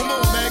time it is. Come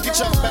on, man, get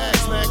y'all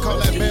bags, man. Call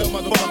that bell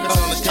motherfuckers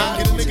on the car.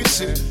 Get a nigga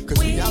shit, cause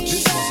we out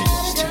this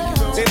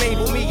month. They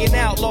label me an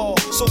outlaw,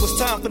 so it's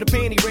time for the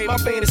panty raid. My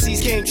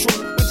fantasies came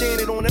true. With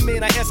Janet on the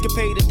man, I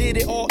escapaded, did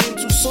it all in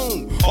too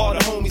soon. All the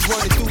homies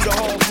running through the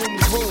halls, room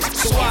to room.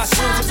 So I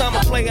assume since I'm a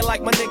player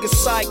like my nigga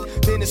Psych,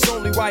 then it's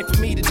only right for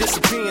me to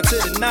disappear into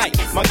the night.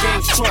 My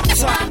game's trump tight,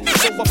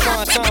 so I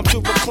find time to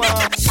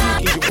recline.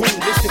 Sneak in your room,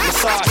 listen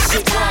massage,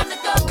 shit while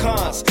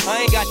cons.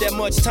 I ain't got that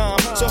much time,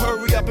 so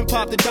hurry up and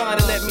pop the dime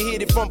and let me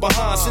hit it from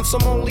behind. Since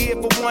I'm only here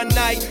for one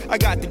night, I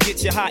got to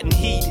get you hot and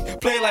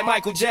heated. Play like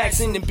Michael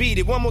Jackson and beat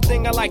it. One more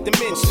thing I like to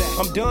mention,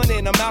 I'm done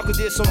and I'm out cause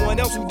there's someone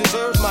else who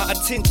deserves my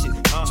attention.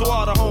 So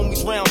all the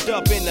homies round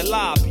up in the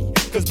lobby,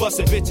 cause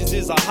bustin' bitches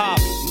is a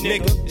hobby.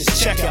 Nigga,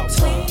 it's checkout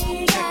time.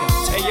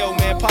 Hey yo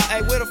man,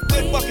 hey where the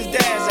fuck is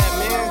Daz at,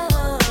 man?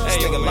 Hey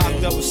nigga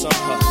locked up with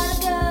something.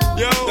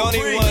 Yo, don't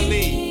even wanna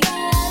leave.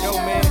 Yo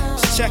man,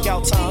 it's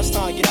checkout time. It's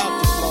time to get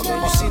out this mother.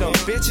 You see them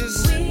bitches?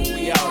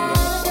 We out,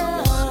 man.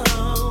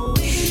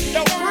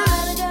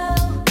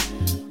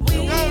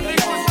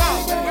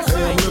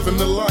 I'm living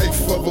the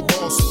life of a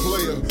boss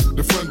player.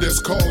 The front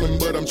desk calling,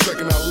 but I'm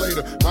checking out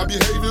later. My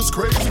behavior's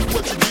crazy,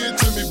 what you did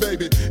to me,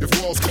 baby. If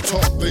walls could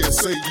talk, they'd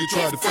say you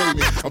tried to fade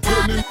me. I'm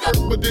putting in work,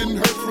 but didn't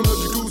hurt from the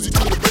jacuzzi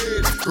to the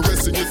bed.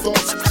 Caressing your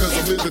thoughts, cause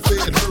I'm living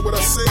fed. Heard what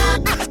I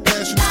said?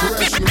 Passion's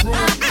crashing the room.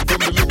 From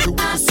the liquor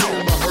we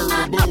consume, I heard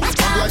a boom.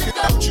 I'm blacking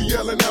out, you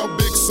yelling out,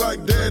 big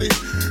psych daddy.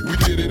 We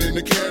did it in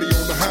the caddy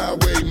on the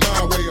highway, my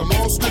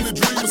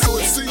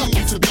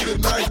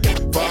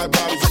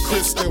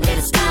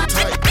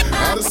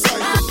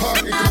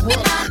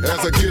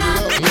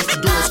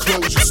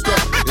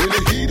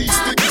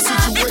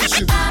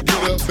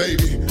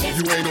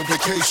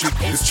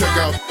with you is check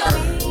out.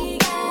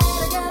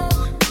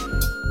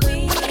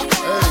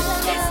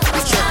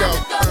 Let's check out.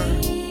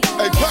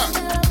 Hey, Pop.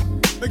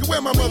 Nigga,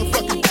 where my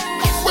motherfucking...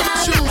 Where my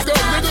shoes go,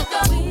 nigga?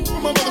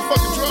 Where my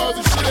motherfucking drawers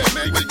and shit at,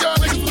 man? Y'all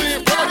niggas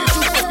laying party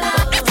too fucking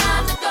much.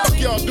 Fuck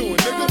y'all doing,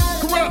 nigga?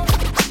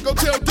 Corrupt. Go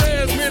tell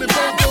Daz, man, and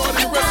Bogard and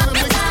the rest of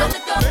them niggas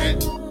coming, man.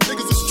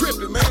 Niggas is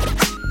tripping, man.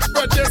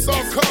 Bro, just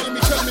off calling me,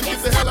 telling me to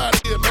get the hell out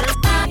of here, man.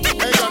 I ain't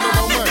got no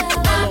more money.